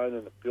bluestone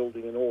and a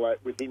building and all that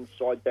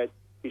inside that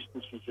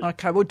distance.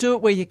 Okay, well, do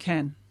it where you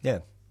can. Yeah.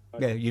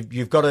 Yeah,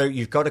 you've got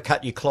to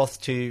cut your cloth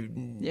to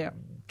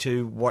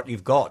what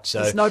you've got.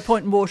 So there's no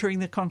point in watering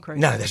the concrete.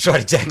 No, that's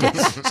right,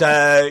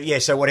 exactly.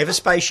 So whatever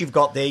space you've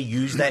got there,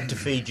 use that to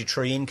feed your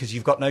tree in because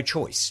you've got no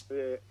choice.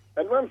 Yeah,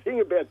 and one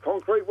thing about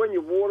concrete, when you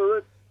water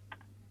it,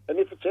 and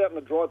if it's out in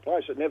a dry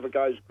place, it never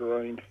goes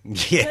green.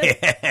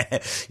 Yeah,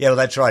 well,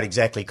 that's right,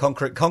 exactly.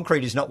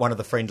 Concrete is not one of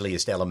the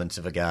friendliest elements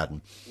of a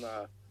garden.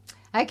 No.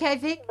 Okay,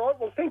 Vic. Right,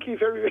 well, thank you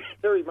very,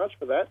 very much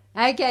for that.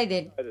 Okay,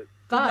 then.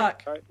 Bye.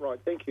 Okay, right,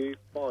 thank you.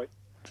 Bye.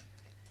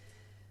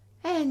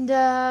 And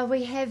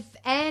we have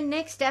Anne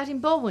next out in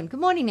Baldwin.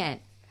 Good morning, Anne.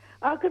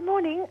 Good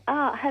morning.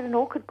 I had an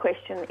orchid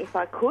question, if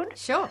I could.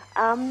 Sure.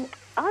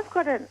 I've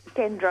got a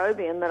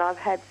dendrobium that I've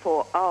had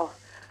for,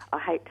 I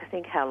hate to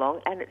think how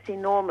long, and it's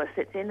enormous.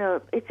 It's in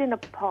a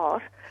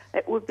pot.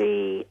 It would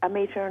be 1.5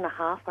 meters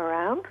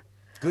around.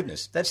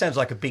 Goodness, that sounds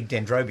like a big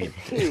dendrobium.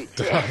 It's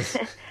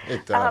huge.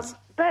 It does.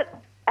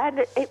 And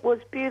it was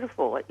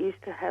beautiful. It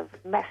used to have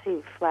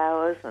massive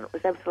flowers, and it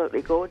was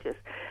absolutely gorgeous.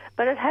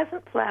 But it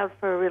hasn't flowered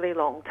for a really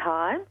long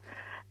time,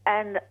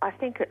 and I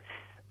think it's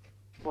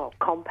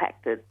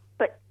compacted.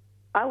 But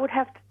I would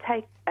have to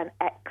take an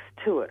axe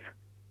to it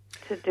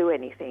to do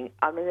anything.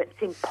 I mean,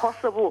 it's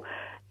impossible.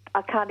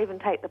 I can't even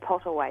take the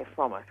pot away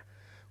from it.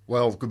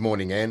 Well, good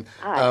morning, Anne.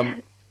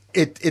 Hi.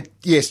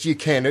 Yes, you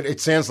can. It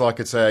sounds like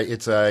it's a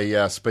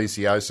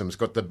speciosum. It's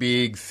got the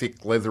big,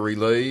 thick, leathery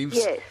leaves,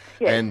 yes.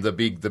 and the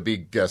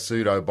big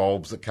pseudo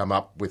bulbs that come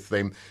up with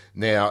them.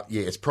 Now,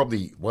 it's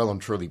probably well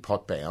and truly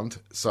pot bound.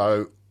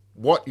 So,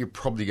 what you're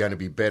probably going to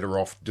be better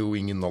off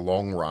doing in the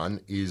long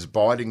run is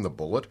biting the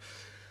bullet,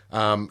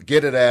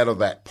 get it out of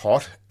that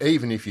pot,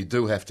 even if you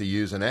do have to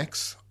use an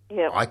axe.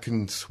 Yep. I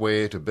can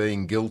swear to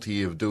being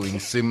guilty of doing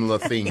similar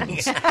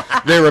things.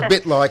 They're a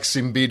bit like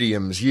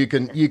cymbidiums.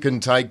 You can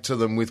take to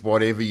them with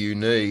whatever you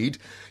need.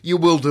 You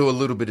will do a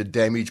little bit of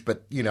damage,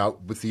 but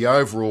with the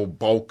overall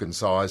bulk and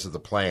size of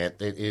the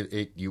plant,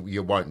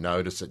 you won't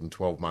notice it in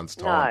 12 months'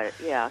 time.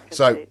 No, yeah.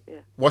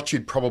 What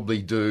you'd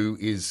probably do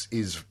is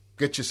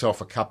get yourself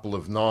a couple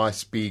of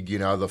nice big, the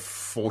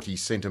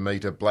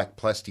 40-centimetre black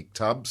plastic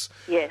tubs.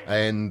 Yes.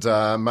 And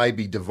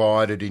maybe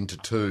divide it into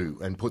two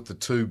and put the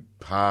two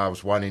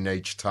halves, one in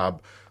each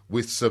tub,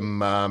 with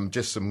some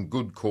just some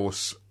good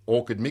coarse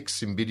orchid mix,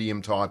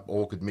 cymbidium type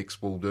orchid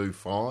mix will do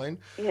fine.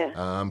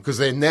 Yeah. Because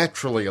they're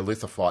naturally a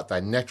lithophyte.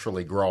 They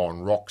naturally grow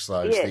on rocks,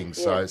 those things.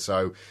 Yeah.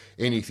 So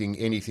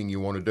anything you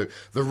want to do.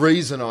 The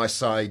reason I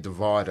say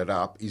divide it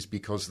up is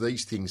because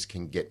these things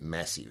can get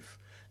massive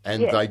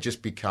and they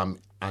just become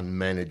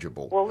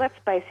unmanageable. Well, that's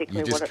basically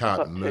you just what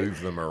can't it's got move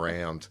to. them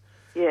around.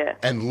 Yeah.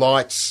 And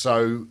light's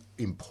so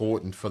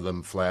important for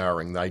them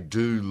flowering. They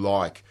do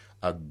like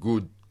a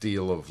good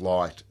deal of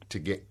light to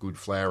get good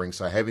flowering.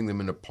 So having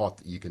them in a pot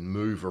that you can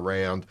move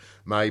around,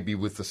 maybe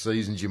with the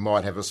seasons you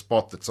might have a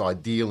spot that's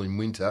ideal in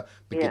winter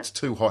but gets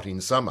too hot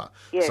in summer.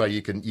 Yeah. So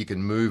you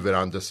can move it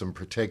under some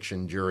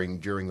protection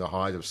during the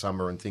height of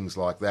summer and things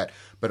like that.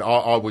 But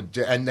I would,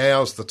 and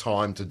now's the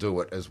time to do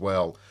it as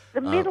well.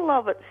 The middle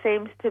of it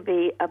seems to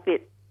be a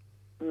bit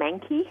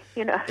manky,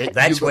 you know.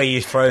 That's where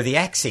you throw the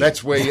axe in.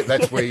 That's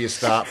where you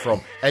start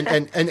from,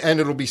 and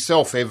it'll be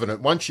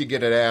self-evident once you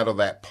get it out of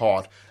that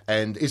pot.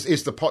 And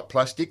is the pot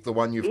plastic, the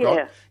one you've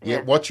got?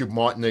 Yeah. What you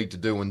might need to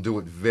do, and do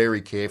it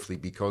very carefully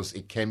because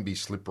it can be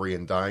slippery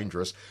and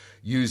dangerous.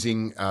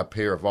 Using a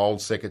pair of old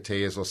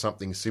secateurs or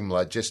something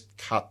similar, just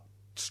cut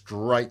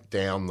straight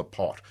down the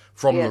pot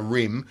from the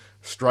rim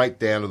straight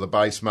down to the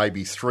base,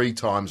 maybe 3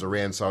 times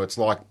around, so it's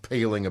like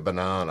peeling a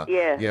banana.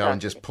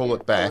 And just pull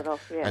it back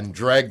and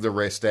drag the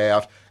rest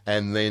out.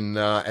 And then,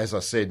 as I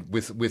said,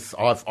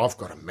 I've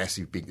got a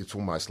massive big. It's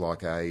almost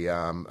like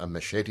a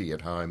machete at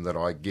home that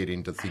I get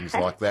into things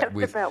like that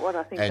with, about what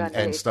I think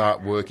and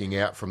start working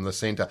out from the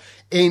centre.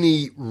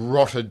 Any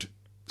rotted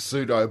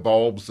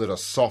pseudobulbs that are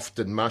soft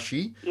and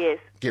mushy,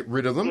 get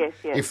rid of them. Yes.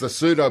 If the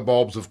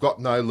pseudobulbs have got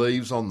no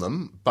leaves on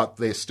them, but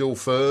they're still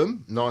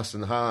firm, nice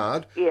and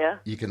hard,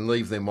 you can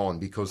leave them on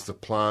because the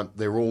plant,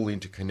 they're all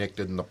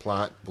interconnected and the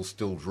plant will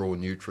still draw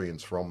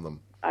nutrients from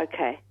them.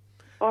 Okay.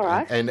 All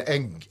right.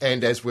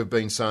 And as we've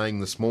been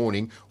saying this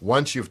morning,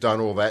 once you've done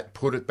all that,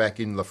 put it back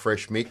in the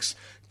fresh mix,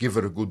 give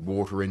it a good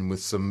water in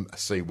with some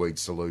seaweed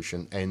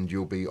solution, and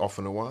you'll be off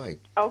and away.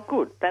 Oh,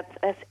 good. That's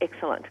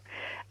excellent.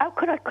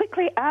 Could I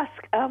quickly ask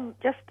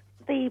just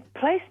the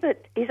place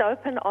that is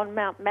open on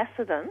Mount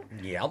Macedon?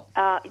 Yeah.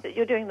 That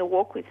you're doing the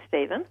walk with,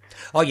 Stephen?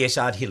 Oh, yes,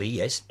 Ard Hilly,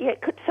 yes. Yeah.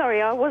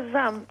 Sorry, I was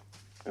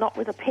not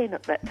with a pen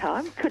at that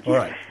time. Could you? All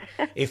right.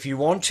 If you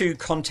want to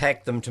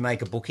contact them to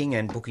make a booking,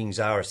 and bookings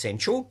are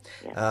essential,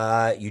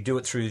 you do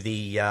it through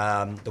the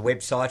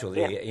website or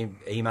the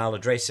email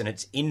address, and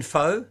it's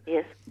info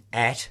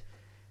at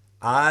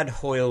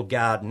Ardhoyle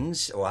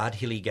Gardens, or Ard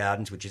Hilly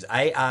Gardens, which is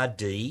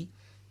ARDCHOILLE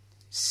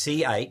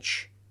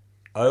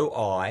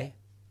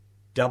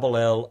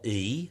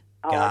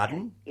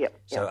garden.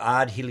 So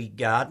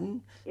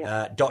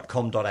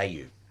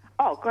ardhillygarden.com.au.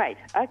 Oh, great.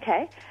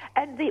 Okay.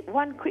 And the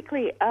one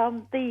quickly,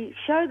 the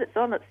show that's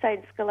on at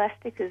St.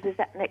 Scholastica's, is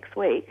that next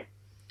week?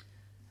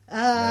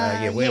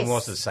 When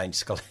was the St.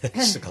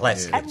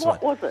 Scholastica's? And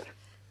what was it?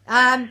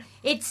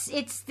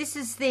 This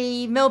is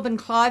the Melbourne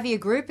Clivia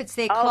group. It's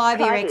their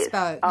Clivia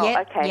Expo.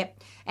 Okay.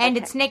 And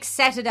it's next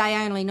Saturday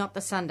only, not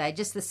the Sunday,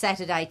 just the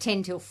Saturday,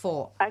 10 till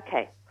 4.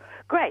 Okay.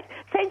 Great.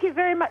 Thank you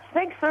very much.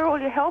 Thanks for all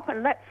your help,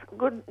 and that's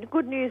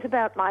good news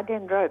about my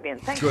dendrobium.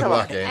 Thanks good a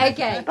luck, lot. Anne.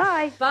 Okay.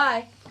 Bye.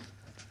 Bye.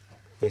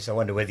 Yes, I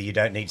wonder whether you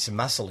don't need some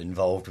muscle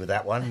involved with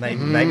that one.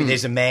 Maybe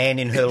there's a man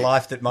in her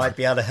life that might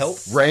be able to help.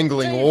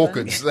 Wrangling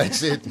orchids,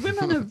 that's it.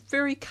 Women are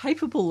very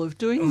capable of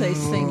doing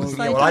these things.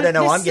 They I don't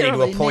know. I'm getting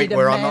to a point need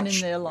where man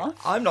in their life.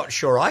 I'm not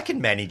sure I can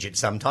manage it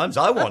sometimes.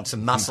 I want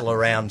some muscle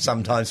around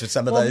sometimes for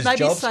some of those maybe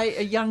jobs. Say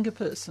a younger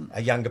person.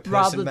 A younger person,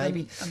 rather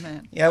maybe. Than a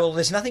man. Yeah, well,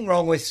 there's nothing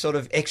wrong with sort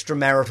of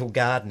extramarital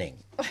gardening,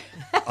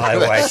 I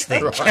always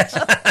think.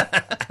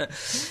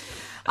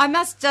 I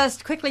must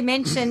just quickly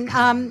mention,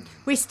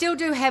 we still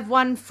do have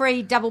one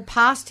free double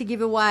pass to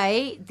give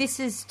away. This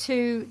is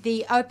to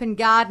the open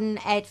garden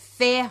at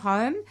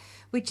Fairholme,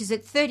 which is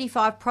at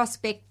 35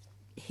 Prospect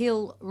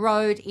Hill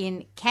Road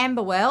in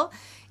Camberwell.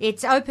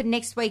 It's open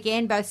next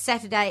weekend, both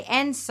Saturday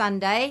and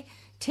Sunday,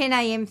 10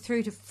 a.m.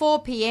 through to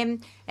 4 p.m.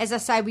 As I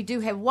say, we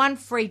do have one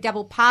free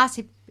double pass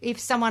if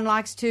someone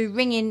likes to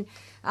ring in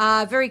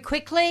very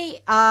quickly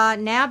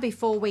now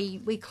before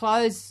we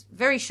close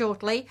very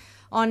shortly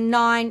on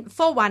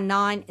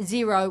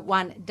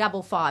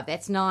 94190155.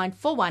 That's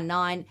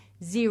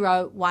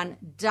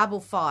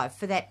 94190155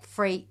 for that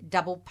free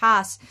double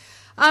pass.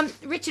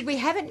 Richard, we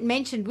haven't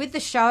mentioned with the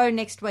show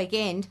next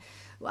weekend.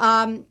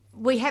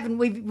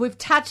 We've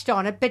touched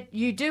on it, but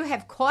you do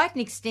have quite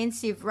an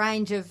extensive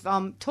range of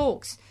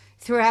talks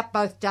throughout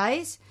both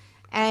days.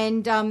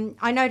 And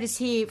I notice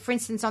here, for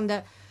instance,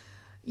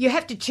 you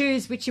have to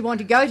choose which you want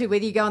to go to,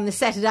 whether you go on the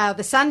Saturday or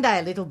the Sunday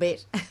a little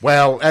bit.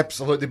 Well,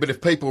 absolutely. But if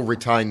people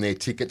retain their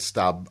ticket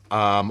stub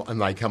and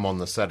they come on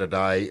the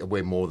Saturday,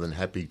 we're more than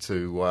happy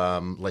to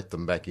let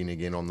them back in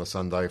again on the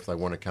Sunday if they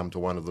want to come to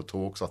one of the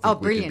talks. I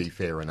think we can be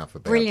fair enough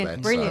about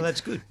that. Brilliant. So,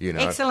 that's good.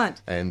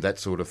 Excellent. And that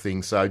sort of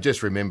thing. So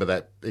just remember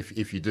that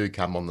if you do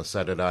come on the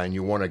Saturday and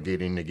you want to get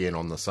in again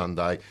on the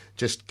Sunday,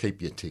 just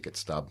keep your ticket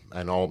stub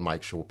and I'll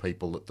make sure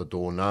people at the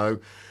door know.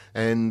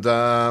 And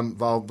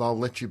they'll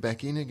let you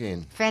back in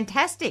again.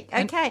 Fantastic.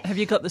 Okay. And have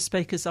you got the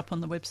speakers up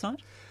on the website?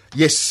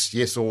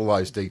 Yes, all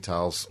those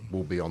details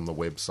will be on the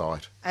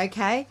website.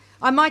 Okay.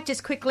 I might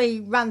just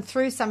quickly run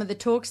through some of the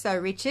talks, though,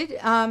 Richard.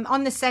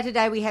 On the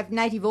Saturday, we have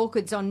Native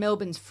Orchids on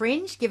Melbourne's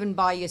Fringe, given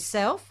by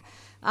yourself.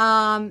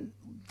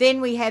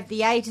 Then we have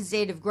the A to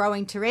Z of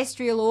growing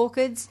terrestrial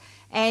orchids.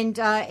 And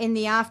in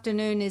the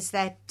afternoon is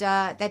that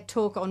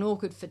talk on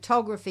orchid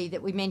photography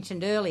that we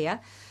mentioned earlier.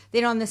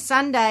 Then on the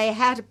Sunday,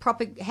 how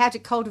to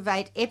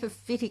cultivate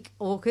epiphytic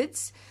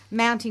orchids,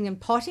 mounting and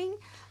potting.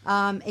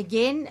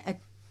 Again, a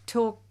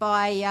talk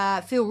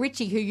by Phil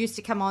Ritchie, who used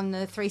to come on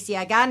the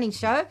 3CR Gardening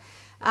Show.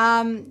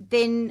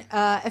 Then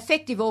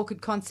effective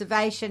orchid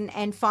conservation,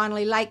 and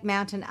finally Lake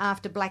Mountain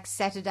after Black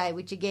Saturday,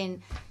 which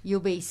again you'll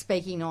be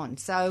speaking on.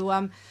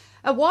 So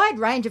a wide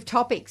range of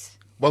topics.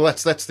 Well,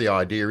 that's the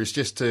idea, is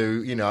just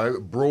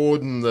to,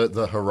 broaden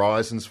the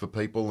horizons for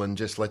people and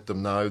just let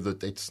them know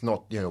that it's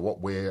not,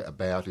 what we're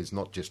about is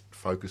not just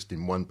focused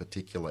in one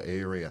particular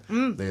area.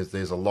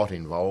 There's a lot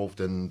involved,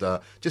 and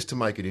just to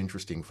make it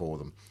interesting for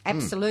them.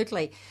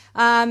 Absolutely.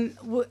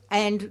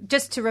 And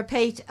just to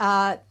repeat,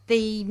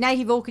 the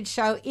Native Orchid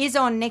Show is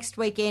on next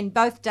weekend,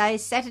 both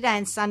days, Saturday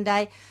and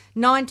Sunday,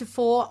 9 to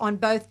 4 on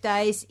both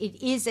days.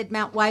 It is at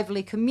Mount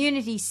Waverley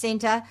Community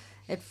Centre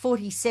at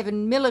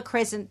 47 Miller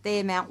Crescent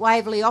there, Mount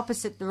Waverley,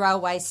 opposite the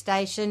railway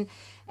station.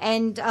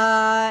 And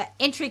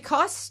entry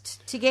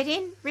cost to get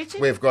in,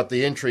 Richard? We've got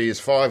the entry is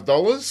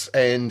 $5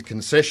 and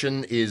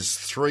concession is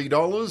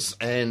 $3,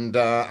 and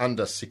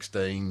under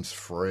 16's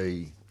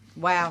free.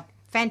 Wow,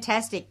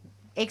 fantastic.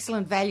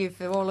 Excellent value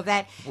for all of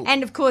that.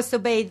 And, of course,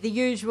 there'll be the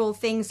usual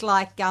things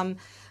like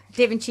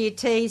Devonshire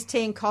teas,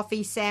 tea and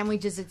coffee,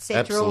 sandwiches,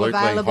 etc. all available.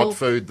 Absolutely. Hot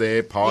food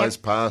there, pies,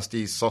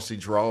 pasties,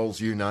 sausage rolls,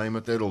 you name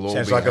it. It'll all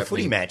Sounds be like happening. a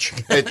footy match.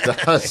 It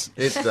does.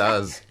 It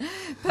does.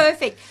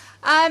 Perfect.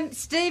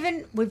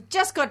 Stephen, we've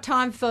just got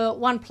time for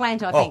one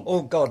plant, I think.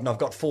 Oh, God, and I've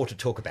got 4 to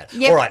talk about.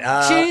 Yep. All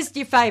right. Choose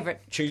your favourite.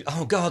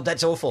 Oh, God,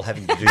 that's awful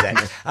having to do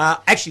that.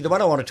 Actually, the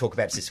one I want to talk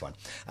about is this one.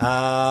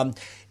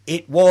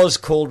 It was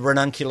called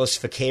Ranunculus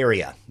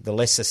Ficaria, the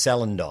lesser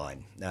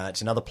celandine.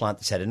 It's another plant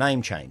that's had a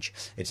name change.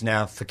 It's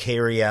now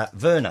Ficaria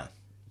verna.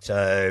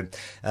 So,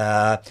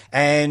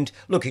 and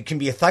look, it can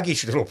be a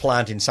thuggish little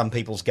plant in some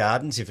people's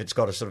gardens if it's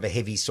got a sort of a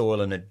heavy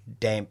soil and a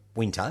damp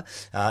winter.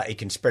 It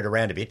can spread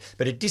around a bit,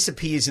 but it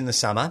disappears in the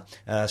summer,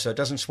 so it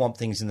doesn't swamp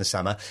things in the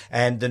summer.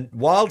 And the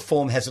wild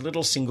form has a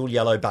little single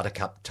yellow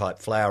buttercup type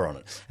flower on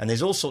it. And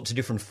there's all sorts of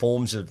different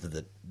forms of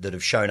that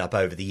have shown up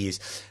over the years.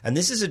 And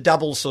this is a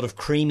double sort of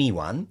creamy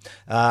one,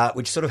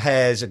 which sort of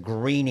has a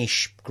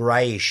greenish,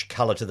 greyish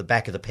colour to the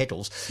back of the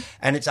petals.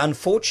 And it's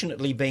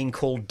unfortunately been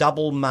called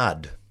double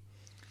mud.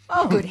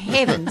 Oh, good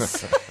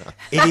heavens.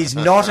 It is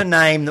not a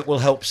name that will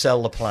help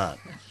sell the plant.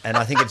 And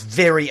I think it's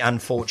very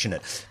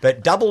unfortunate.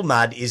 But double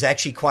mud is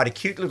actually quite a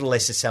cute little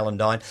lesser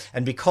celandine.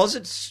 And because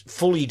it's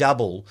fully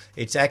double,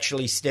 it's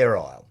actually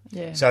sterile.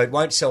 Yeah. So it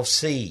won't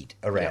self-seed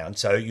around. Yep.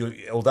 So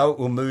although it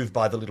will move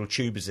by the little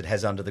tubers it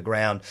has under the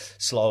ground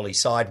slowly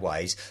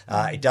sideways,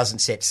 it doesn't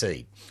set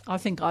seed. I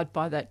think I'd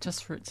buy that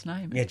just for its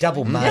name. Yeah,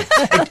 double mud.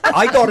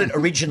 I got it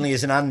originally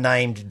as an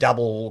unnamed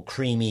double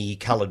creamy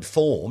coloured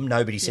form.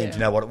 Nobody seemed to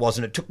know what it was,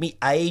 and it took me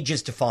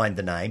ages to find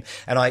the name.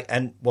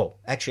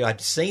 Actually, I'd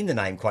seen the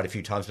name quite a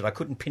few times, but I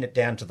couldn't pin it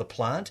down to the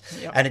plant,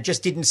 and it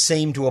just didn't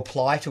seem to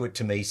apply to it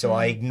to me. So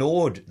I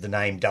ignored the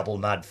name double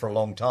mud for a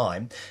long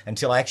time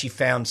until I actually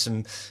found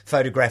some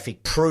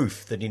photographic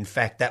proof that, in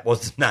fact, that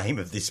was the name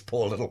of this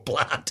poor little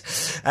plant.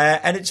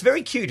 And it's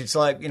very cute. It's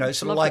like,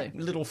 sort of like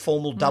little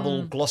formal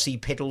double glossy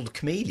petaled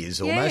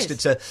camellias almost.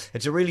 Yes.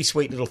 It's a really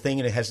sweet little thing,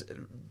 and it has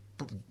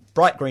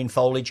bright green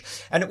foliage,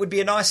 and it would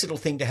be a nice little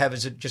thing to have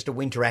as just a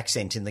winter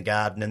accent in the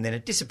garden, and then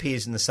it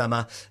disappears in the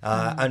summer,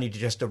 only to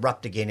just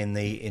erupt again in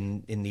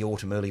the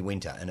autumn, early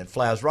winter, and it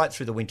flowers right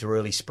through the winter,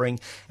 early spring,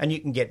 and you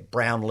can get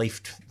brown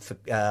leafed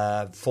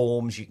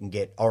forms, you can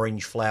get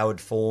orange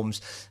flowered forms.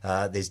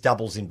 There's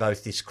doubles in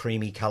both this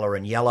creamy colour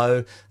and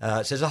yellow,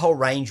 so there's a whole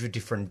range of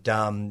different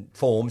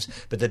forms,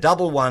 but the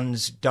double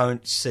ones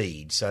don't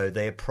seed, so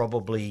they're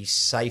probably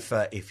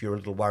safer if you're a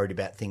little worried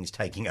about things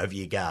taking over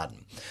your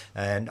garden.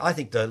 And I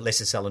think the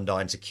lesser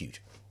celandines are cute.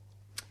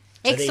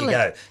 So Excellent.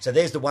 there you go. So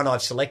there's the one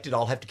I've selected.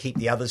 I'll have to keep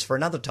the others for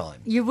another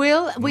time. You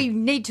will. We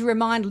need to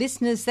remind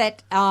listeners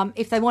that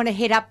if they want to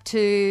head up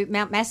to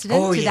Mount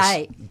Macedon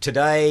today. Yes.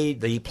 Today,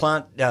 the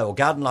Plant or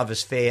Garden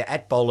Lovers Fair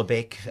at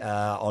Bowlerbeck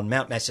on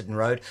Mount Macedon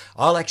Road.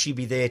 I'll actually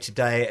be there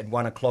today at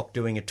 1 o'clock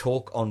doing a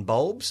talk on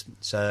bulbs.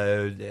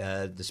 So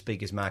the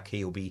speaker's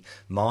marquee will be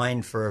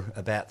mine for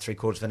about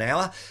 3/4 of an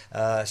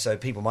hour. So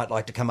people might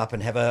like to come up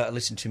and have a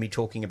listen to me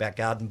talking about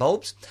garden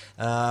bulbs.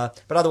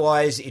 But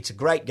otherwise, it's a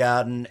great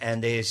garden,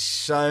 and there's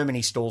so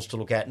many stalls to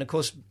look at, and of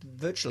course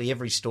virtually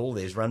every stall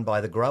there is run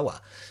by the grower,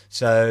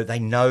 so they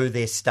know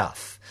their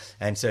stuff.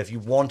 And so if you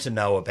want to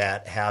know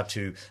about how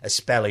to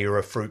espalier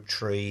a fruit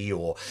tree,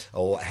 or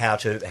how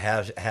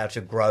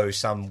to grow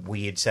some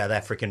weird South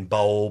African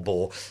bulb,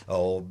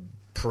 or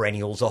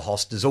perennials or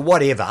hostas or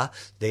whatever,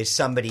 there's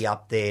somebody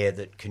up there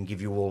that can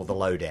give you all of the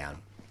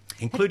lowdown,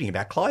 including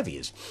about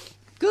clivias.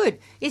 Good.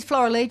 Is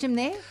Florilegium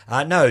there?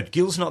 No,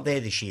 Gil's not there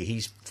this year.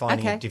 He's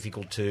finding Okay. it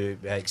difficult to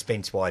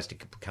expense-wise to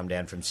come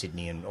down from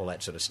Sydney and all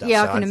that sort of stuff.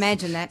 Yeah, So I can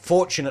imagine that.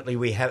 Unfortunately,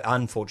 we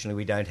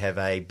don't have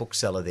a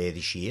bookseller there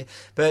this year.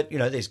 But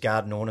there's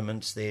garden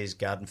ornaments, there's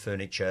garden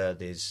furniture,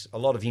 there's a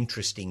lot of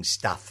interesting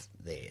stuff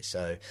there.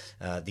 So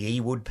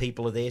the eWood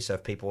people are there, so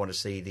if people want to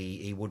see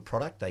the eWood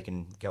product, they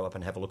can go up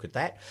and have a look at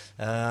that.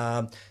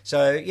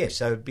 So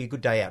it'd be a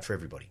good day out for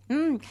everybody.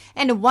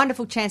 And a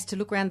wonderful chance to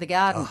look around the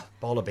garden.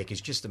 Bowlerbeck is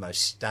just the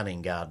most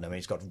stunning garden. I mean,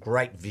 it's got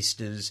great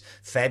vistas,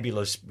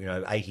 fabulous,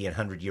 80 and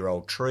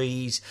 100-year-old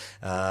trees,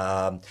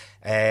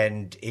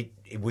 and it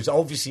was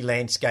obviously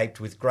landscaped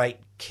with great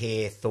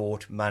care,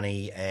 thought,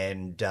 money,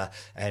 and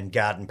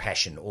garden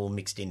passion all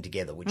mixed in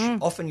together, which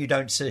often you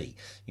don't see.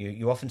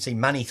 You often see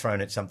money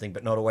thrown at something,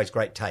 but not always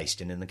great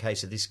taste. And in the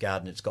case of this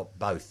garden, it's got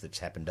both. That's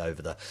happened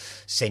over the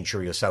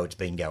century or so it's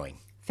been going.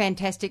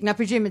 Fantastic. And I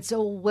presume it's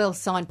all well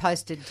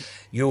signposted.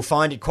 You'll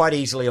find it quite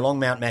easily along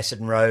Mount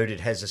Macedon Road. It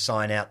has a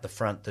sign out the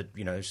front that,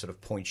 sort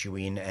of points you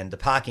in, and the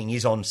parking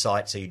is on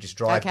site, so you just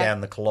drive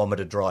down the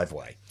kilometre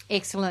driveway.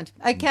 Excellent.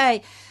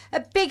 Okay. A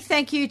big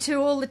thank you to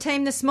all the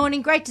team this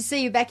morning. Great to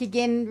see you back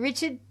again,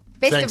 Richard.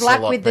 Best Thanks of luck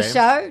a lot, with the Pam.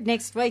 show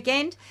next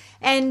weekend.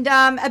 And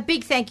a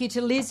big thank you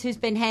to Liz, who's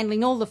been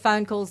handling all the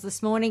phone calls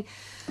this morning.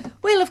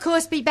 We'll, of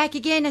course, be back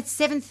again at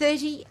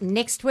 7:30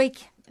 next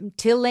week.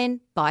 Until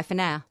then, bye for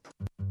now.